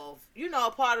part of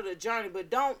the journey, but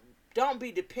don't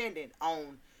be dependent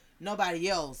on nobody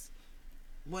else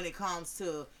when it comes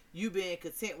to you being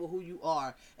content with who you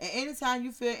are. And anytime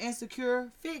you feel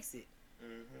insecure, fix it.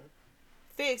 Mm-hmm.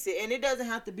 Fix it. And it doesn't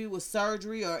have to be with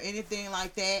surgery or anything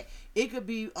like that. It could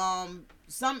be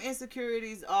some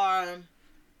insecurities are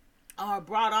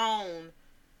brought on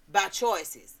by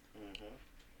choices. Mm-hmm.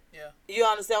 Yeah. You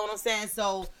understand what I'm saying?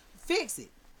 So fix it.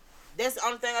 That's the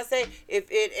only thing I say.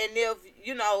 If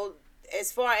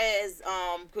as far as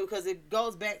because it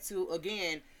goes back to,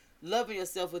 again, loving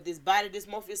yourself with this body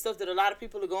dysmorphia stuff that a lot of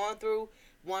people are going through,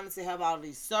 wanting to have all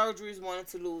these surgeries, wanting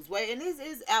to lose weight, and this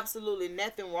is absolutely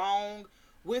nothing wrong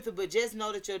with it, but just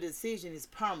know that your decision is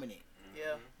permanent.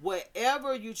 Yeah.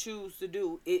 Whatever you choose to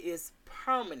do, it is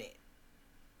permanent.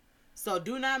 So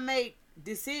do not make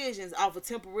decisions off of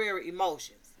temporary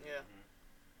emotions. Yeah.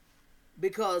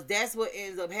 Because that's what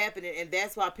ends up happening, and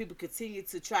that's why people continue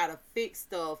to try to fix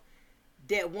stuff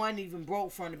that wasn't even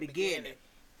broke from the beginning.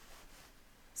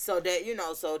 So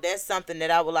that, so that's something that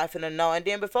I would like for them to know. And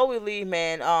then before we leave,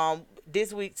 man,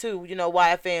 this week too,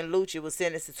 YFN Lucci was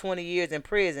sentenced to 20 years in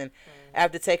prison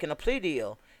after taking a plea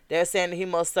deal. They're saying that he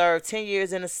must serve 10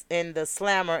 years in the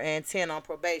slammer and 10 on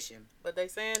probation. But they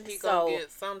saying he gonna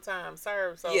get some time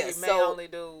served, so he may only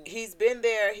do. He's been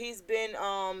there. He's been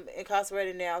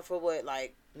incarcerated now for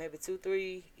maybe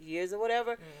 2-3 years or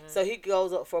whatever. Mm-hmm. So he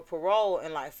goes up for parole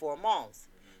in 4 months.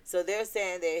 So they're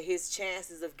saying that his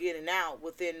chances of getting out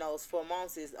within those 4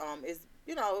 months is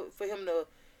for him to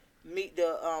meet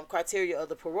the criteria of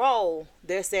the parole.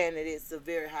 They're saying that it's a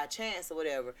very high chance or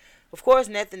whatever. Of course,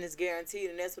 nothing is guaranteed,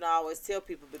 and that's what I always tell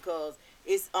people, because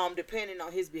it's depending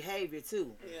on his behavior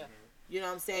too. Yeah. You know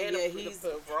what I'm saying? And he's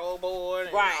the parole board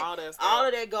and right. all that stuff. All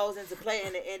of that goes into play,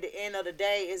 and at the end of the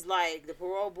day, it's like the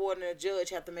parole board and the judge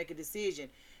have to make a decision.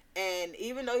 And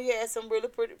even though he has some really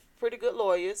pretty good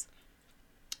lawyers,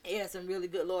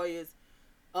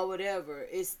 or whatever,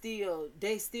 they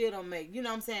still don't make, you know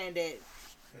what I'm saying, that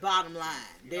bottom line.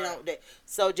 They don't.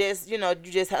 So just, you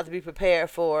just have to be prepared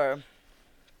for.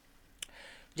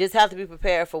 Just have to be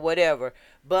prepared for whatever.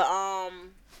 But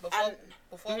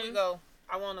before we go,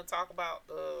 I want to talk about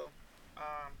the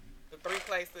 3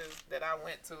 places that I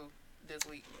went to this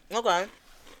week. Okay.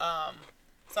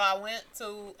 So I went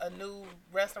to a new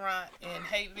restaurant in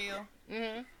Hateville,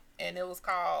 and it was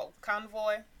called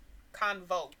Convo,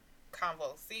 Convo,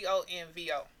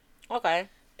 CONVO. Okay.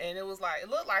 And it looked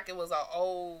like it was an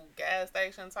old gas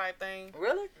station type thing.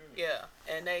 Really? Yeah,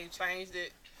 and they changed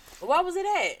it. Where was it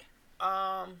at?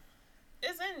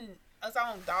 It's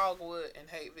on Dogwood in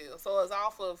Hateville, so it's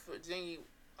off of Virginia,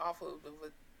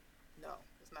 no,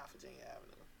 it's not Virginia Avenue.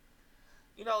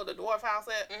 You know the Dwarf House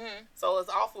at? Mm-hmm. So it's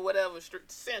off of whatever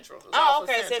street, Central.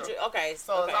 Okay, Central. Okay,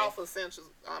 so it's off of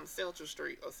Central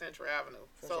Street or Central Avenue.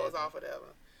 So it's off of that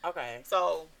one. Okay.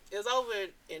 So it's over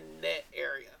in that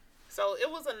area. So it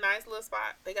was a nice little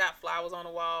spot. They got flowers on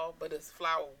the wall, but it's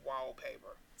flower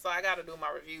wallpaper. So I got to do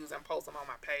my reviews and post them on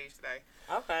my page today.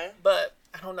 Okay. But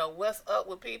I don't know what's up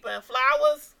with people and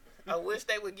flowers. I wish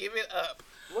they would give it up.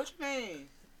 What you mean?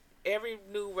 Every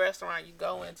new restaurant you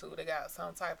go into, they got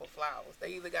some type of flowers. They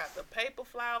either got the paper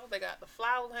flowers, they got the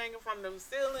flowers hanging from the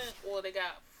ceiling, or they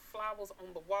got flowers on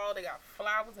the wall. They got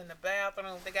flowers in the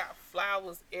bathroom. They got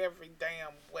flowers every damn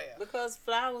where. Because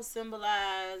flowers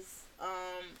symbolize,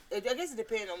 I guess it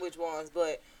depends on which ones,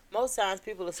 but most times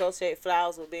people associate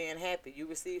flowers with being happy. You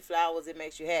receive flowers, it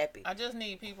makes you happy. I just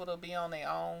need people to be on their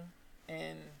own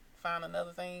and find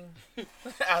another thing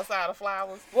outside of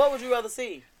flowers. What would you rather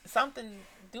see?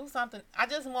 Do something. I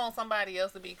just want somebody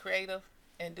else to be creative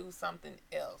and do something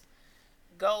else.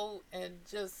 Go and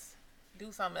just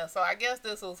do something else. So I guess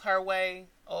this was her way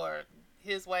or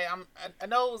his way. I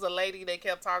know it was a lady they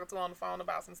kept talking to on the phone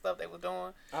about some stuff they were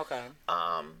doing. Okay.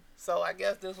 So I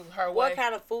guess this was her way. What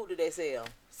kind of food do they sell?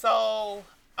 So,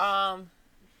 I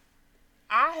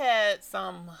had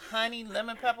some honey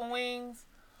lemon pepper wings.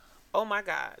 Oh my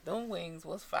God, them wings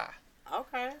was fire.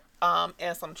 Okay.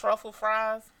 And some truffle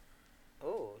fries.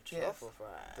 Oh, truffle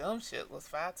fries. Them shit was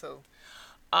fire too.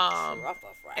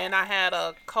 Truffle fries. And I had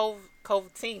a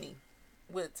Covatini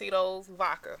with Tito's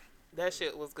vodka. That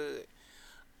shit was good.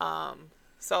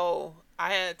 So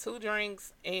I had 2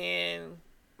 drinks and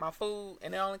my food,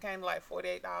 and it only came to like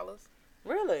 $48.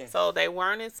 Really? So they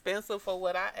weren't expensive for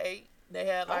what I ate. They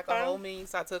had like a whole menu,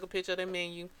 so I took a picture of the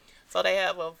menu. So they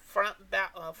have a front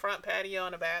patio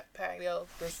and a back patio.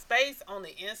 The space on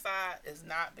the inside is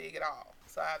not big at all.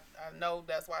 So I know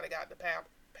that's why they got the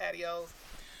patios.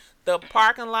 The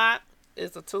parking lot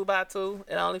is a 2x2.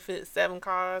 It only fits 7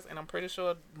 cars, and I'm pretty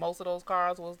sure most of those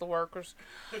cars was the workers.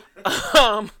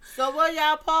 So where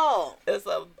y'all park? It's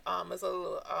a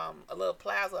little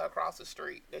plaza across the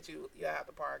street that you have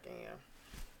to park in.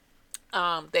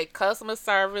 Their customer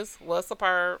service was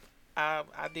superb. I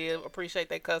did appreciate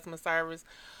their customer service.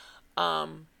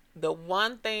 The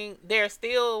one thing, they're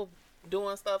still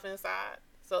doing stuff inside,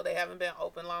 so they haven't been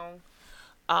open long.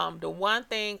 The one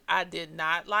thing I did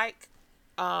not like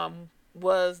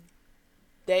was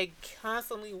they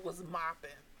constantly was mopping.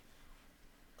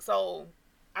 So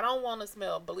I don't want to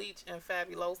smell bleach and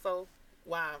Fabuloso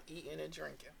while I'm eating and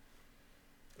drinking.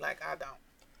 Like, I don't.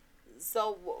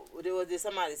 So did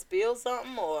somebody spill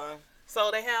something or?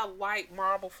 So they have white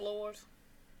marble floors,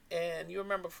 and you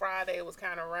remember Friday it was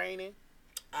kind of raining.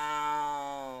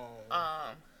 Oh.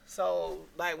 So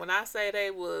like when I say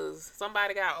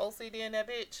somebody got OCD in that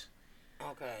bitch.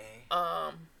 Okay.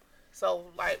 So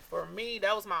like for me,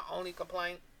 that was my only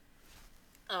complaint.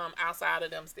 Outside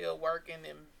of them still working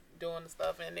and doing the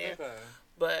stuff in there. Okay.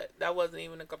 But that wasn't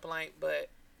even a complaint. But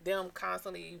them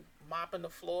constantly mopping the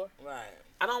floor. Right.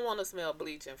 I don't want to smell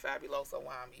bleach and Fabuloso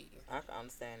while I'm eating. I can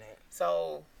understand that.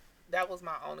 So that was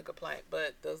my only complaint.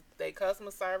 But their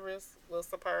customer service was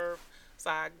superb. So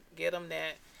I get them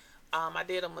that. I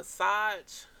did a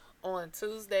massage on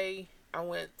Tuesday. I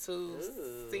went to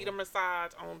Cedar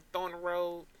Massage on Thornton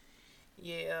Road.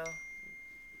 Yeah.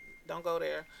 Don't go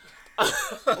there.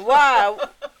 Why?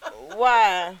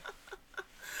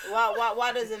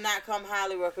 Why does it not come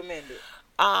highly recommended?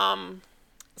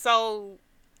 So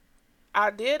I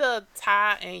did a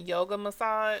Thai and yoga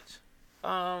massage,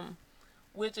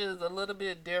 which is a little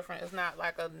bit different. It's not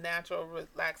like a natural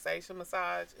relaxation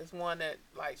massage. It's one that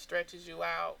like stretches you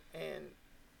out and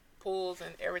pulls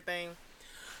and everything.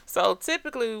 So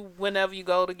typically, whenever you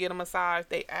go to get a massage,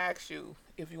 they ask you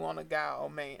if you want a guy or a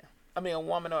man. I mean, a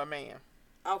woman or a man.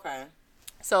 Okay.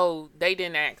 So they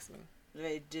didn't ask me.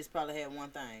 They just probably had one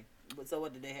thing. But so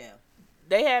what did they have?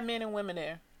 They had men and women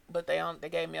there, but they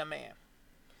gave me a man.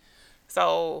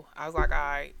 So I was like, all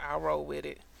right, I'll roll with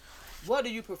it. What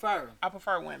do you prefer? I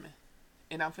prefer women,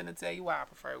 and I'm finna tell you why I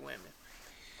prefer women.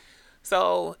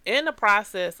 So in the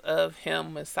process of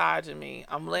him massaging me,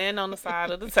 I'm laying on the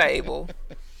side of the table.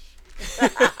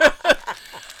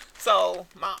 So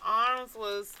my arms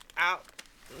was out.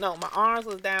 No, my arms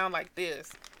was down like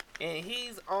this. And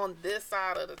he's on this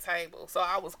side of the table. So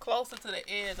I was closer to the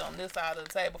edge on this side of the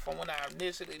table from when I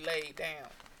initially laid down.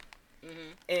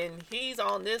 Mm-hmm. And he's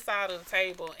on this side of the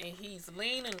table and he's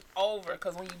leaning over.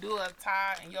 Because when you do a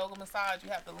Thai and yoga massage,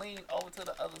 you have to lean over to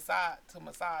the other side to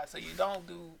massage. So you don't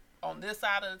do on this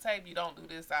side of the table, you don't do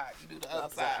this side. You do the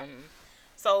other side. Mm-hmm.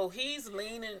 So he's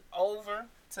leaning over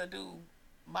to do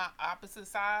my opposite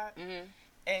side. Mm-hmm.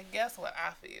 And guess what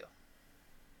I feel?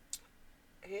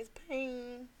 His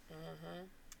ping.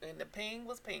 Mm-hmm. And the ping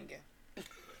was pinging.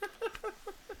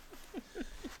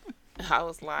 I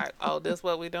was like, oh, this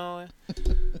what we doing?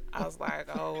 I was like,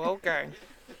 oh, okay.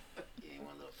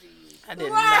 I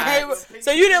did not.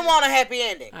 So you didn't want a happy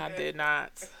ending? I did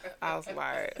not. I was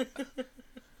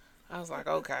like,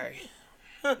 okay.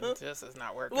 This is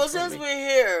not working. Well, since we're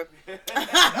here,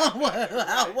 what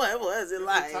was it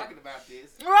like? Talking about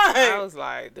this. Right. I was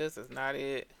like, this is not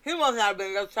it. He must not have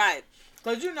been your type.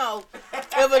 Because, you know,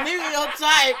 if a nigga your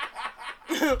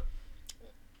type,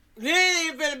 you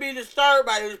ain't even finna be disturbed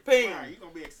by this ping. Right, you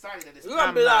going to be excited at this. You going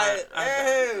to be like,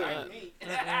 hey.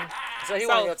 So he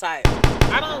wasn't your type.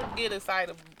 I don't get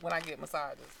excited when I get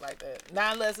massages like that.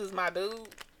 Not unless it's my dude.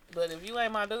 But if you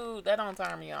ain't my dude, that don't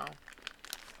turn me on.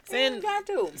 Seeing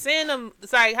them,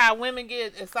 it's like how women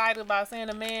get excited about seeing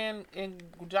a man in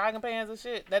jogging pants and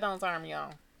shit, that don't turn me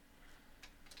on.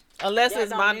 Unless it's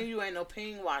my... mean you ain't no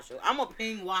ping watcher. I'm a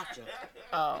ping watcher.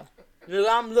 Oh.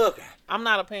 I'm looking. I'm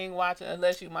not a ping watcher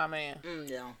unless you my man.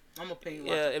 Yeah, I'm a ping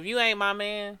watcher. Yeah, if you ain't my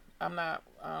man, I'm not,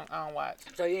 I don't watch.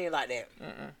 So you ain't like that?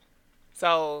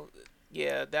 So,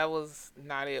 yeah, that was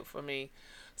not it for me.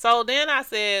 So then I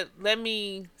said,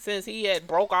 since he had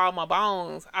broke all my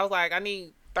bones, I was like, I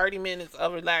need 30 minutes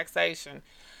of relaxation.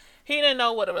 He didn't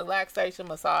know what a relaxation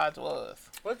massage was.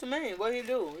 What you mean? What did he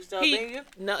do? He started beating you?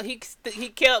 No, he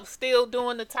kept still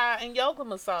doing the Thai and yoga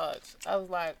massage. I was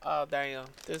like, oh, damn,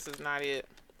 this is not it.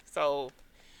 So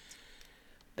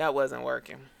that wasn't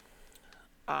working.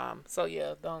 So,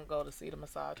 yeah, don't go to see the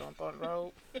massage on Thornton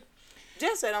Road.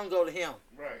 Just say don't go to him.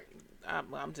 Right.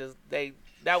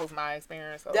 That was my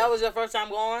experience. So. That was your first time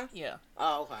going? Yeah.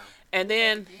 Oh, okay. And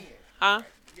then, huh?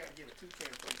 You gotta give it 2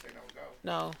 chances before you say don't go.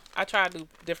 No, I tried to do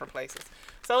different places.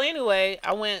 So anyway,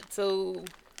 I went to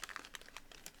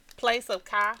Place of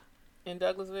Kai in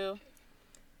Douglasville.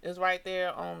 It's right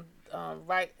there on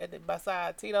right at the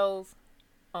beside Tito's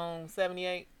on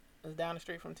 78. It's down the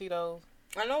street from Tito's.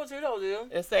 I know what Tito's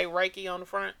is. It say Reiki on the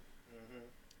front. Mm-hmm.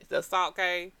 It's a salt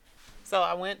cave. So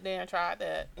I went there and tried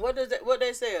that. What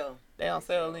they sell? They don't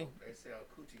sell any. They sell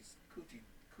coochie.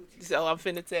 So I'm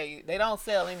finna tell you, they don't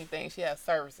sell anything. She has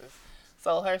services.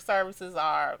 So her services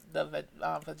are the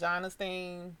vagina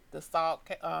steam, the salt.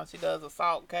 She does a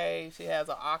salt cave. She has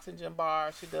an oxygen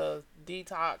bar. She does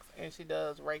detox, and she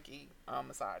does Reiki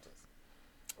massages.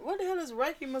 What the hell is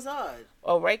Reiki massage?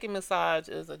 Oh, Reiki massage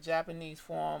is a Japanese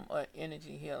form of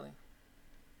energy healing.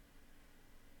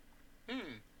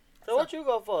 So what you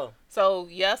go for? So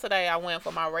yesterday I went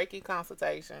for my Reiki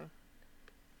consultation.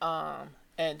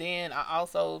 And then I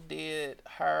also did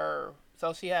her.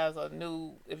 So she has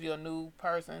if you're a new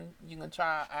person, you can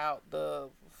try out the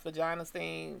vagina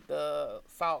steam, the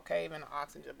salt cave, and the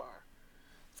oxygen bar.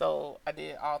 So I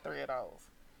did all 3 of those.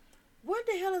 What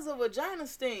the hell is a vagina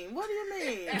steam? What do you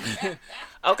mean?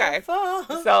 Okay.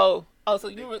 So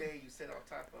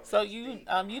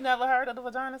you never heard of the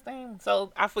vagina steam?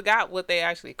 So I forgot what they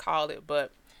actually called it,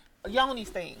 but yoni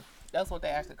steam. That's what they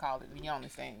actually called it, the yoni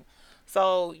steam.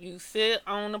 So you sit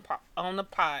on the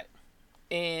pot,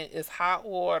 and it's hot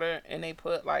water, and they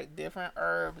put like different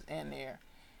herbs in there,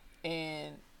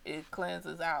 and it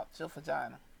cleanses out your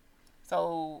vagina.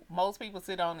 So most people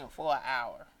sit on it for an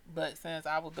hour, but since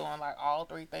I was doing like all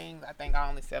 3 things, I think I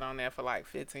only sat on there for like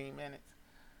 15 minutes.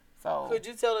 So could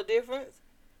you tell the difference?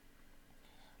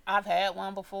 I've had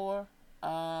one before,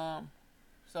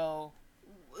 so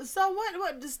So what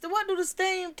do the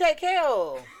steam take care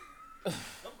of?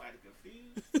 Somebody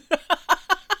confused.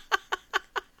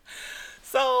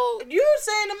 So you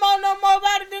seen them on no more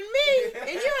about it than me, and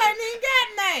you ain't even got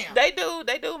now.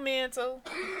 They do men too.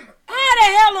 How the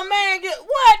hell a man get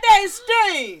what they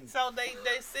steam? So they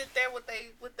sit there with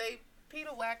they Peter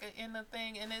whacker in the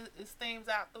thing, and it steams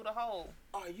out through the hole.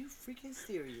 Are you freaking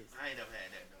serious? I ain't never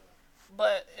had that though.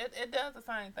 But it does the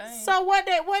same thing. So what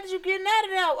did you get out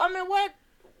of that? I mean,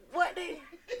 what they?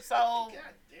 So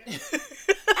I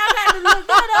got to look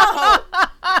that up.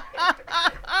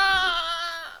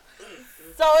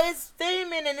 So it's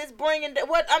steaming and it's bringing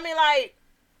what I mean, like.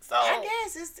 So I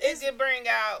guess it can bring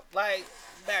out like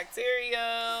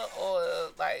bacteria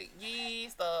or like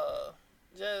yeast or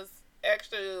just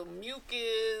extra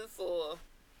mucus, or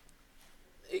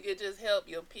it could just help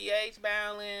your pH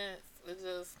balance. It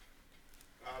just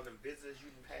all them visitors you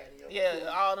done had in your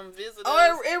all them visitors.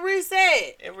 Oh, it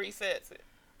reset. It resets it.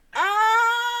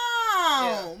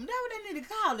 Oh, that's what they need to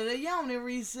call it, a yoni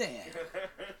reset.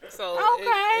 So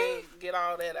okay, it get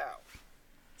all that out.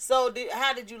 So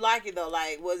how did you like it though?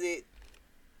 Like, was it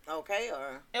okay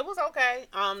or? It was okay.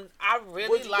 I really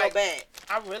would you go back?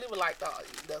 I really would like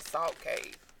the salt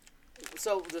cave.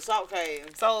 So the salt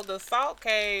cave. So the salt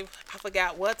cave, I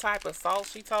forgot what type of salt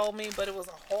she told me, but it was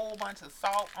a whole bunch of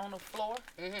salt on the floor.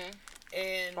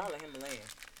 And probably Himalayan.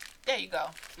 There you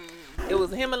go. It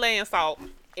was Himalayan salt,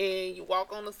 and you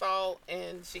walk on the salt,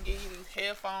 and she give you these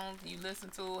headphones. You listen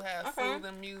to have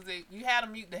soothing music. You had to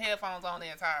mute the headphones on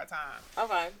the entire time.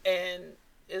 Okay. And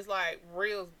it's like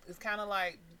real. It's kind of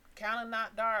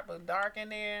not dark, but dark in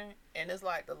there, and it's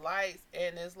like the lights,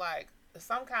 and it's like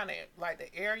some kind of like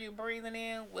the air you're breathing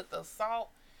in with the salt,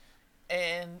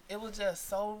 and it was just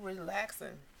so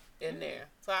relaxing in there.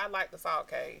 So I like the salt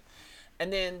cave.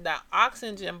 And then the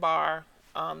oxygen bar,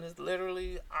 there's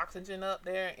literally oxygen up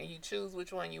there, and you choose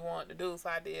which one you want to do. So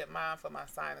I did mine for my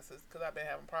sinuses because I've been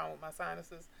having a problem with my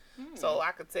sinuses. So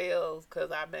I could tell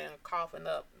because I've been coughing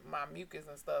up my mucus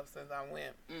and stuff since I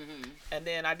went. And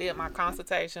then I did my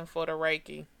consultation for the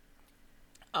Reiki.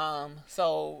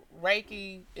 So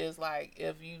Reiki is like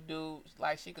if you do,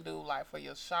 like she could do like for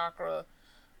your chakra.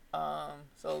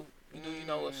 So you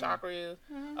know what chakra is?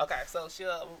 Okay, so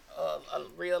she'll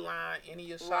realign any of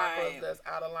your chakras that's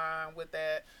out of line with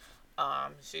that.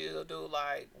 She'll do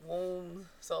like wombs.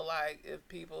 So like if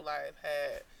people like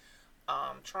had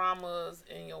traumas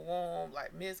in your womb,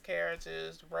 like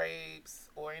miscarriages, rapes,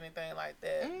 or anything like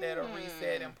that, that'll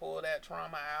reset and pull that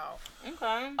trauma out.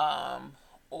 Okay.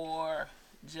 Or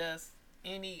just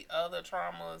any other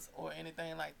traumas or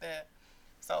anything like that.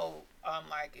 So,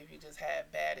 like if you just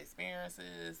had bad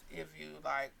experiences, if you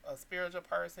like a spiritual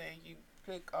person, you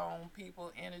pick on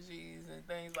people energies and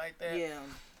things like that. Yeah.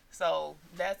 So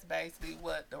that's basically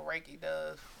what the Reiki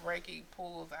does. Reiki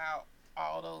pulls out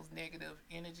all those negative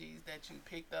energies that you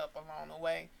picked up along the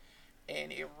way,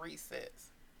 and it resets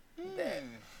that.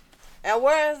 And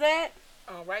where is that?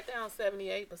 Right down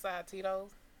 78 beside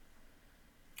Tito's.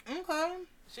 Okay.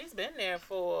 She's been there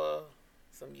for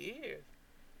some years.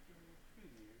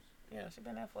 Yeah, she's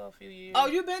been there for a few years. Oh,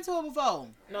 you been to her before?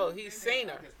 No, he's seen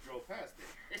her. I just drove past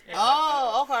it.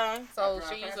 Oh, okay. So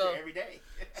every day.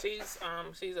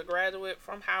 she's a graduate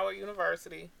from Howard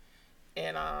University,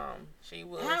 and she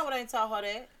was. Howard ain't taught her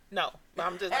that. No, but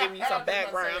I'm just giving you some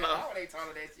background on her.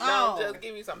 I'm just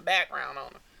giving you some background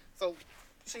on her. So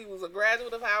she was a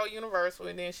graduate of Howard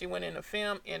University, and then she went in the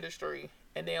film industry.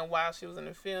 And then while she was in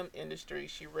the film industry,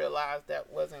 she realized that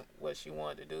wasn't what she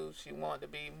wanted to do. She wanted to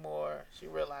be more. She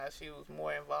realized she was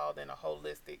more involved in a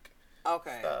holistic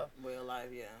stuff. Real life,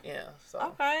 yeah. Yeah. So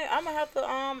okay, I'm gonna have to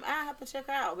I have to check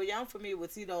her out. But yeah, I'm familiar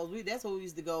with Tito's. That's what we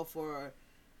used to go for.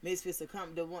 Misfits to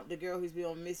come. The girl who's been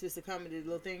on Misfits to come, the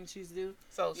little thing she used to do.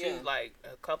 So she was like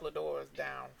a couple of doors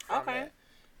down from that.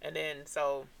 And then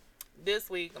so this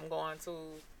week I'm going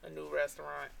to a new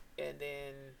restaurant, and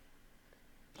then.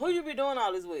 Who you be doing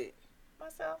all this with?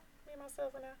 Myself. Me,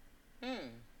 myself, and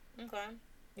I. Okay.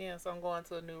 Yeah, so I'm going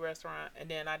to a new restaurant, and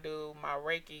then I do my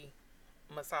Reiki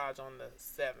massage on the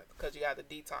 7th, because you have to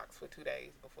detox for 2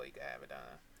 days before you can have it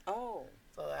done. Oh.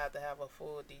 So I have to have a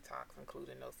full detox,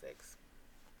 including no sex.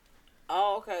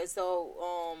 Oh, okay.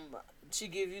 So, she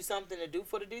give you something to do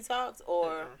for the detox,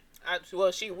 or?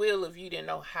 Well, she will if you didn't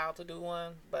know how to do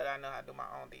one, but I know how to do my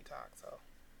own detox, so.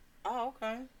 Oh,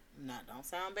 okay. Don't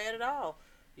sound bad at all.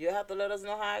 You'll have to let us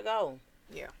know how it go.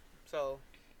 Yeah. So,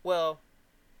 well,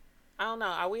 I don't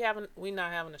know. We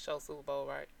not having a show Super Bowl,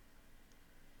 right?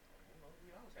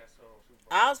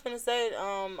 I was gonna say,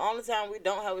 only time we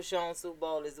don't have a show on Super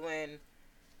Bowl is when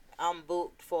I'm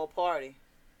booked for a party.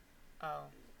 Oh,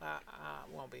 I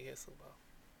won't be here Super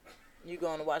You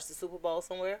going to watch the Super Bowl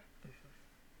somewhere?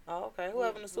 Oh, okay. Who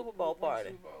having the Super Bowl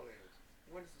party? Super Bowl is?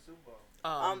 When is the Super Bowl?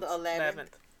 On the 11th.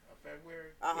 Of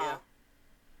February? Uh-huh. Yeah.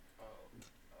 I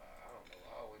don't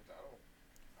know.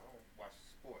 I don't watch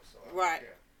sports, so I Right. don't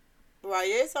care. Right,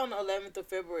 yeah, it's on the 11th of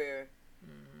February.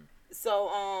 Mm-hmm.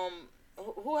 So,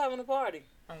 who having a party?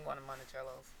 I'm going to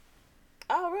Monticello's.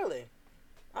 Oh, really?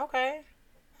 Okay.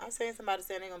 I seen somebody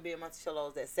saying they're going to be at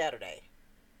Monticello's that Saturday.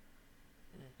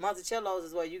 Monticello's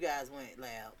is where you guys went,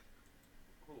 Lab.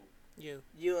 Who? You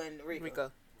and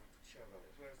Rico.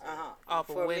 Monticello's. Where's that? Off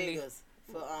of For Wendy. Mingas.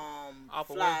 For, Off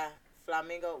of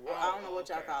Flamingo. Well, I don't know what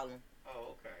y'all okay. call them.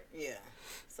 Oh, okay. Yeah.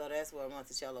 So that's where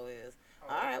Monticello is.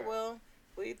 Oh, All right, okay. well,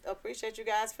 we appreciate you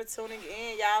guys for tuning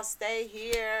in. Y'all stay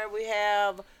here. We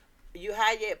have You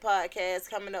High Yet podcast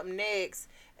coming up next.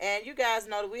 And you guys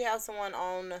know that we have someone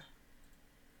on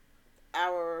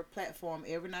our platform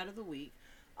every night of the week.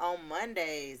 On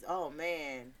Mondays, oh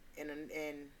man,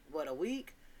 in what, a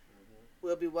week,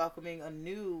 we'll be welcoming a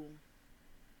new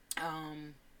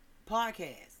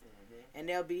podcast. And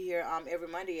they'll be here every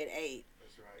Monday at 8.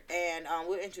 That's right. And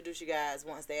we'll introduce you guys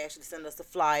once they actually send us the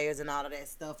flyers and all of that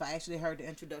stuff. I actually heard the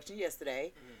introduction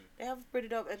yesterday. They have a pretty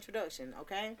dope introduction,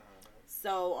 okay?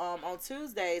 So on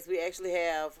Tuesdays, we actually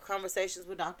have conversations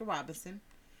with Dr. Robinson.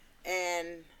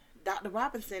 And Dr.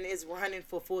 Robinson is running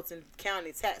for Fulton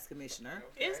County Tax Commissioner.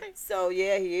 Okay. Is he? So,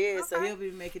 yeah, he is. Okay. So, he'll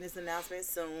be making this announcement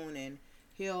soon. And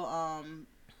he'll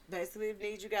basically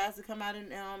need you guys to come out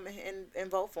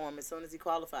and vote for him as soon as he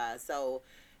qualifies. So,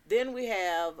 then we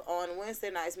have on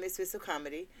Wednesday nights, Misfits of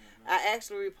Comedy. I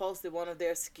actually reposted one of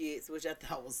their skits, which I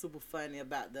thought was super funny,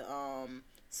 about the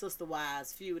sister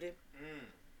wives feuding.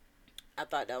 I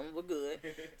thought that one was good.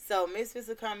 So, Misfits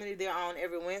of Comedy, they're on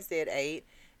every Wednesday at 8.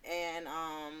 And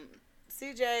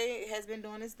CJ has been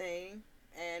doing his thing.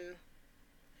 And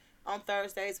on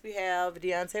Thursdays, we have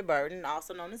Deontay Burton,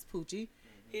 also known as Poochie.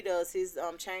 He does his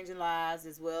Changing Lives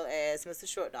as well as Mr.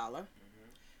 Short Dollar.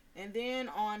 And then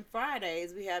on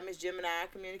Fridays, we have Miss Gemini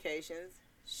Communications.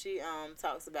 She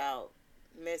talks about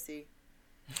messy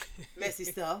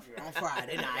stuff on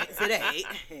Friday nights at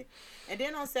 8. And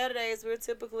then on Saturdays, we're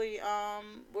typically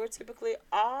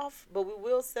off, but we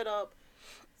will set up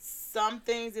some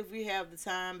things if we have the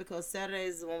time, because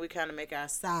Saturdays is when we kind of make our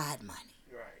side money.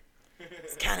 Right.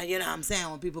 It's kind of, you know what I'm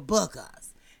saying, when people book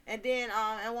us. And then,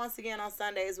 and once again, on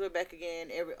Sundays, we're back again.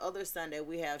 Every other Sunday,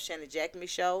 we have Shannon Jackme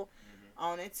Show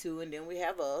on it too. And then we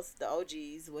have us, the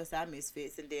OGs, Westside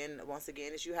Misfits. And then, once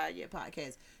again, it's You High Yet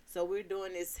podcast. So we're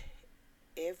doing this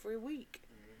every week.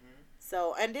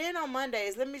 So, and then on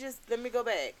Mondays, let me go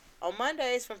back. On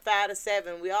Mondays from 5 to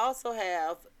 7, we also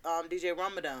have DJ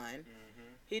Ramadan.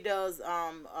 He does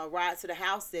a Ride to the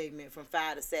House segment from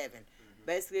 5 to 7.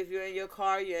 Basically, if you're in your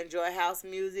car, you enjoy house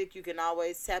music, you can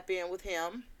always tap in with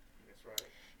him. That's right.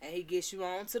 And he gets you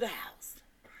on to the house.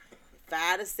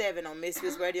 5 to 7 on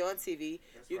Misfits Radio and TV.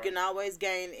 You can always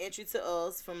gain entry to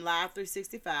us from Live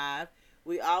 365.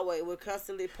 We're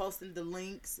constantly posting the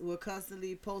links. We're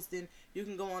constantly posting. You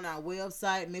can go on our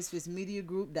website,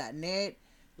 misfitsmediagroup.net.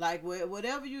 Like,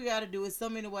 whatever you got to do, is so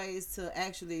many ways to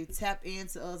actually tap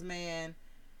into us, man,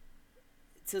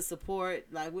 to support.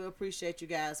 Like, we appreciate you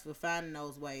guys for finding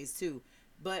those ways too.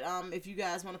 But if you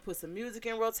guys want to put some music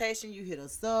in rotation, you hit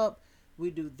us up.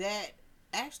 We do that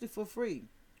actually for free.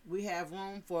 We have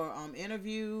room for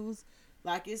interviews.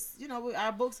 Like, it's, you know,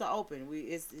 our books are open.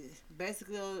 It's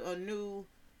basically a new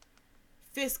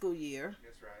fiscal year.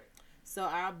 That's right. So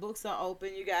our books are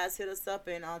open. You guys hit us up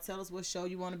and tell us what show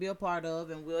you want to be a part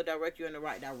of, and we'll direct you in the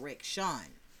right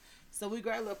direction. So we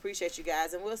greatly appreciate you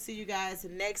guys, and we'll see you guys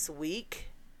next week.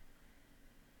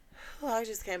 Oh, I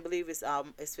just can't believe it's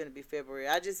going to be February.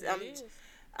 I just don't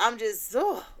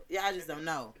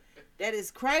know. That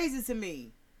is crazy to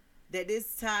me that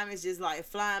this time is just like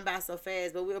flying by so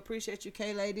fast. But we appreciate you,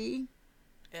 K-Lady.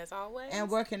 As always. And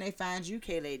where can they find you,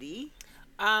 K-Lady?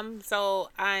 So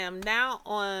I am now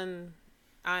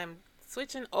I'm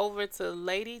switching over to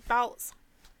Lady Thoughts.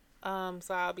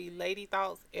 So I'll be Lady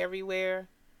Thoughts everywhere.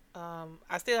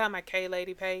 I still have my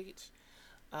K-Lady page.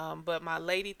 But my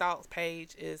Lady Thoughts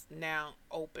page is now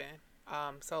open.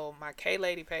 So my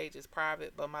K-Lady page is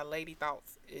private, but my Lady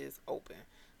Thoughts is open.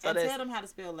 So and tell them how to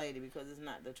spell lady, because it's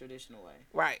not the traditional way.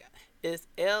 Right. It's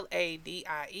Ladie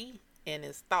and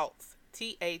it's Thoughts.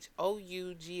 THOUGHTS.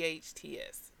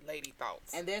 Lady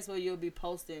Thoughts. And that's where you'll be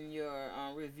posting your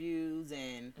reviews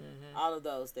and all of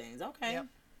those things. Okay. Yep.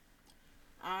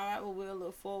 All right. Well, we'll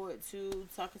look forward to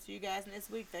talking to you guys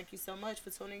next week. Thank you so much for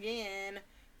tuning in.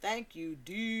 Thank you,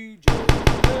 DJ.